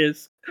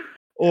hilarious. yeah,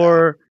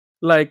 Or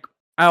like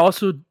I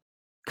also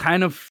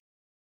kind of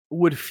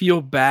would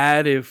feel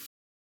bad if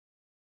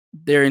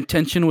their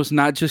intention was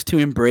not just to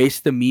embrace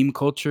the meme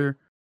culture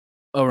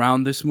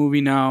around this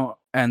movie now,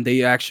 and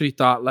they actually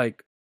thought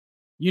like,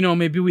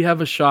 maybe we have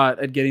a shot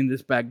at getting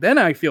this back. Then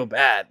I feel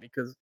bad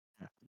because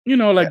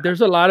yeah, like there's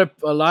a lot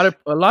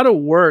of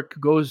work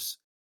goes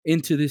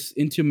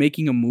into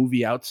making a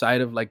movie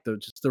outside of like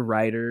the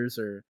writers,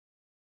 or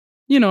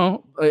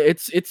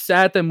it's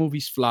sad that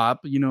movies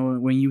flop,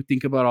 when you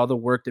think about all the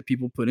work that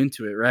people put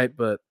into it, right?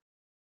 But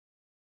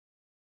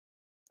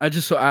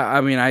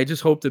I mean, I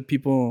just hope that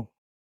people,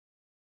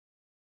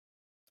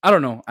 I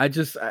don't know, I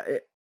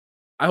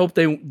hope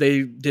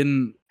they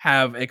didn't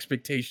have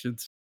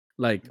expectations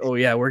like, oh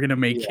yeah, we're gonna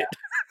make yeah.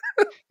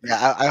 it.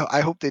 Yeah,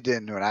 I hope they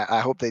didn't do it. I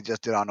hope they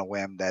just did on a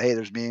whim that, hey,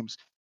 there's memes,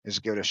 let's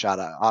give it a shot.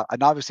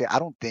 And obviously, I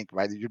don't think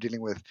right that you're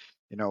dealing with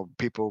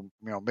people,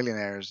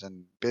 millionaires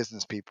and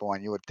business people,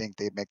 and you would think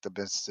they'd make the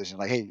business decision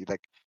like, hey,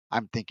 like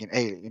I'm thinking,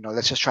 hey,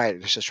 let's just try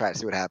it,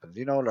 see what happens,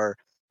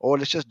 or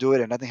let's just do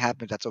it and nothing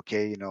happens, that's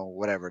okay,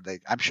 whatever.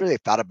 I'm sure they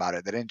thought about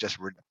it. They didn't just.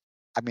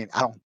 I mean,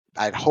 I don't.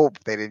 I'd hope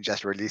they didn't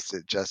just release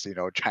it just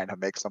trying to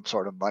make some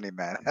sort of money,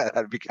 man.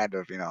 That'd be kind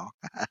of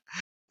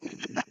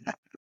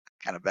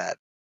kind of bad.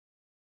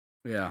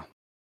 Yeah,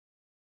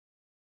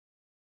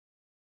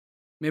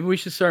 maybe we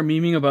should start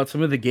memeing about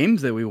some of the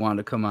games that we want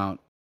to come out.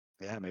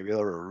 Yeah, maybe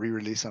they'll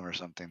re-release them or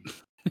something.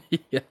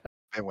 Yeah,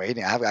 Been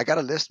waiting. I got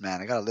a list,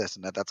 man. I got a list,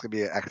 and that's gonna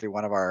be actually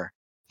one of our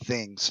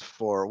things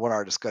for one of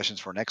our discussions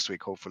for next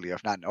week, hopefully.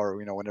 If not, or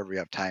whenever we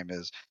have time,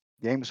 is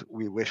games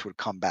we wish would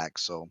come back.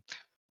 So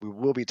we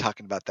will be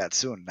talking about that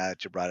soon. Now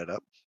that you brought it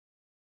up,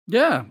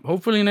 yeah,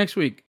 hopefully next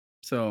week.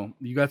 So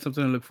you got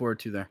something to look forward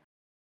to there.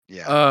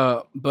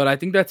 yeah. But I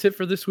think that's it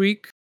for this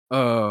week.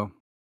 Uh,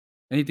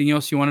 Anything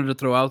else you wanted to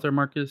throw out there,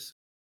 Marcus?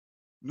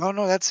 No,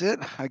 no, that's it.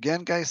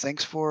 Again, guys,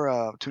 thanks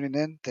for tuning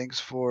in. Thanks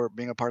for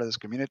being a part of this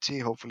community.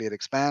 Hopefully, it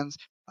expands.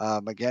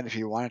 Again, if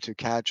you wanted to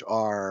catch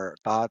our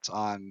thoughts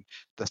on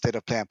the state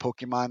of play on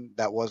Pokemon,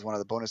 that was one of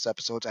the bonus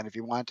episodes. And if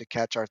you wanted to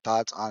catch our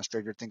thoughts on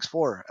Stranger Things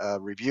 4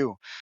 review,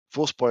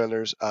 full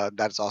spoilers,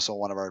 that's also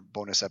one of our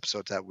bonus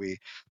episodes that we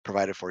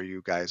provided for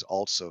you guys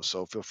also.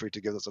 So feel free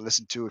to give those a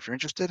listen to if you're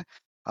interested.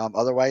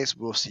 Otherwise,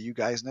 we'll see you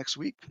guys next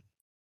week.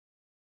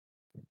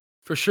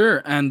 For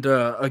sure. And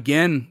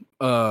again,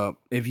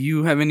 if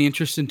you have any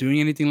interest in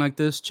doing anything like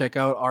this, check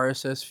out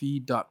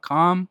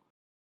rssfeed.com.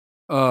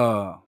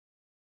 Uh,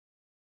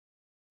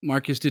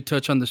 Marcus did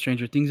touch on the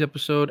Stranger Things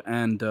episode.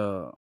 And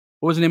what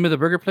was the name of the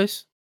burger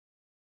place?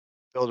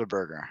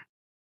 Bilderberger.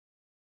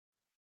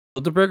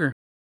 Build the Burger.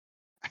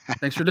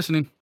 Thanks for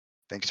listening.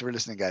 Thanks for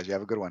listening, guys. You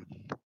have a good one.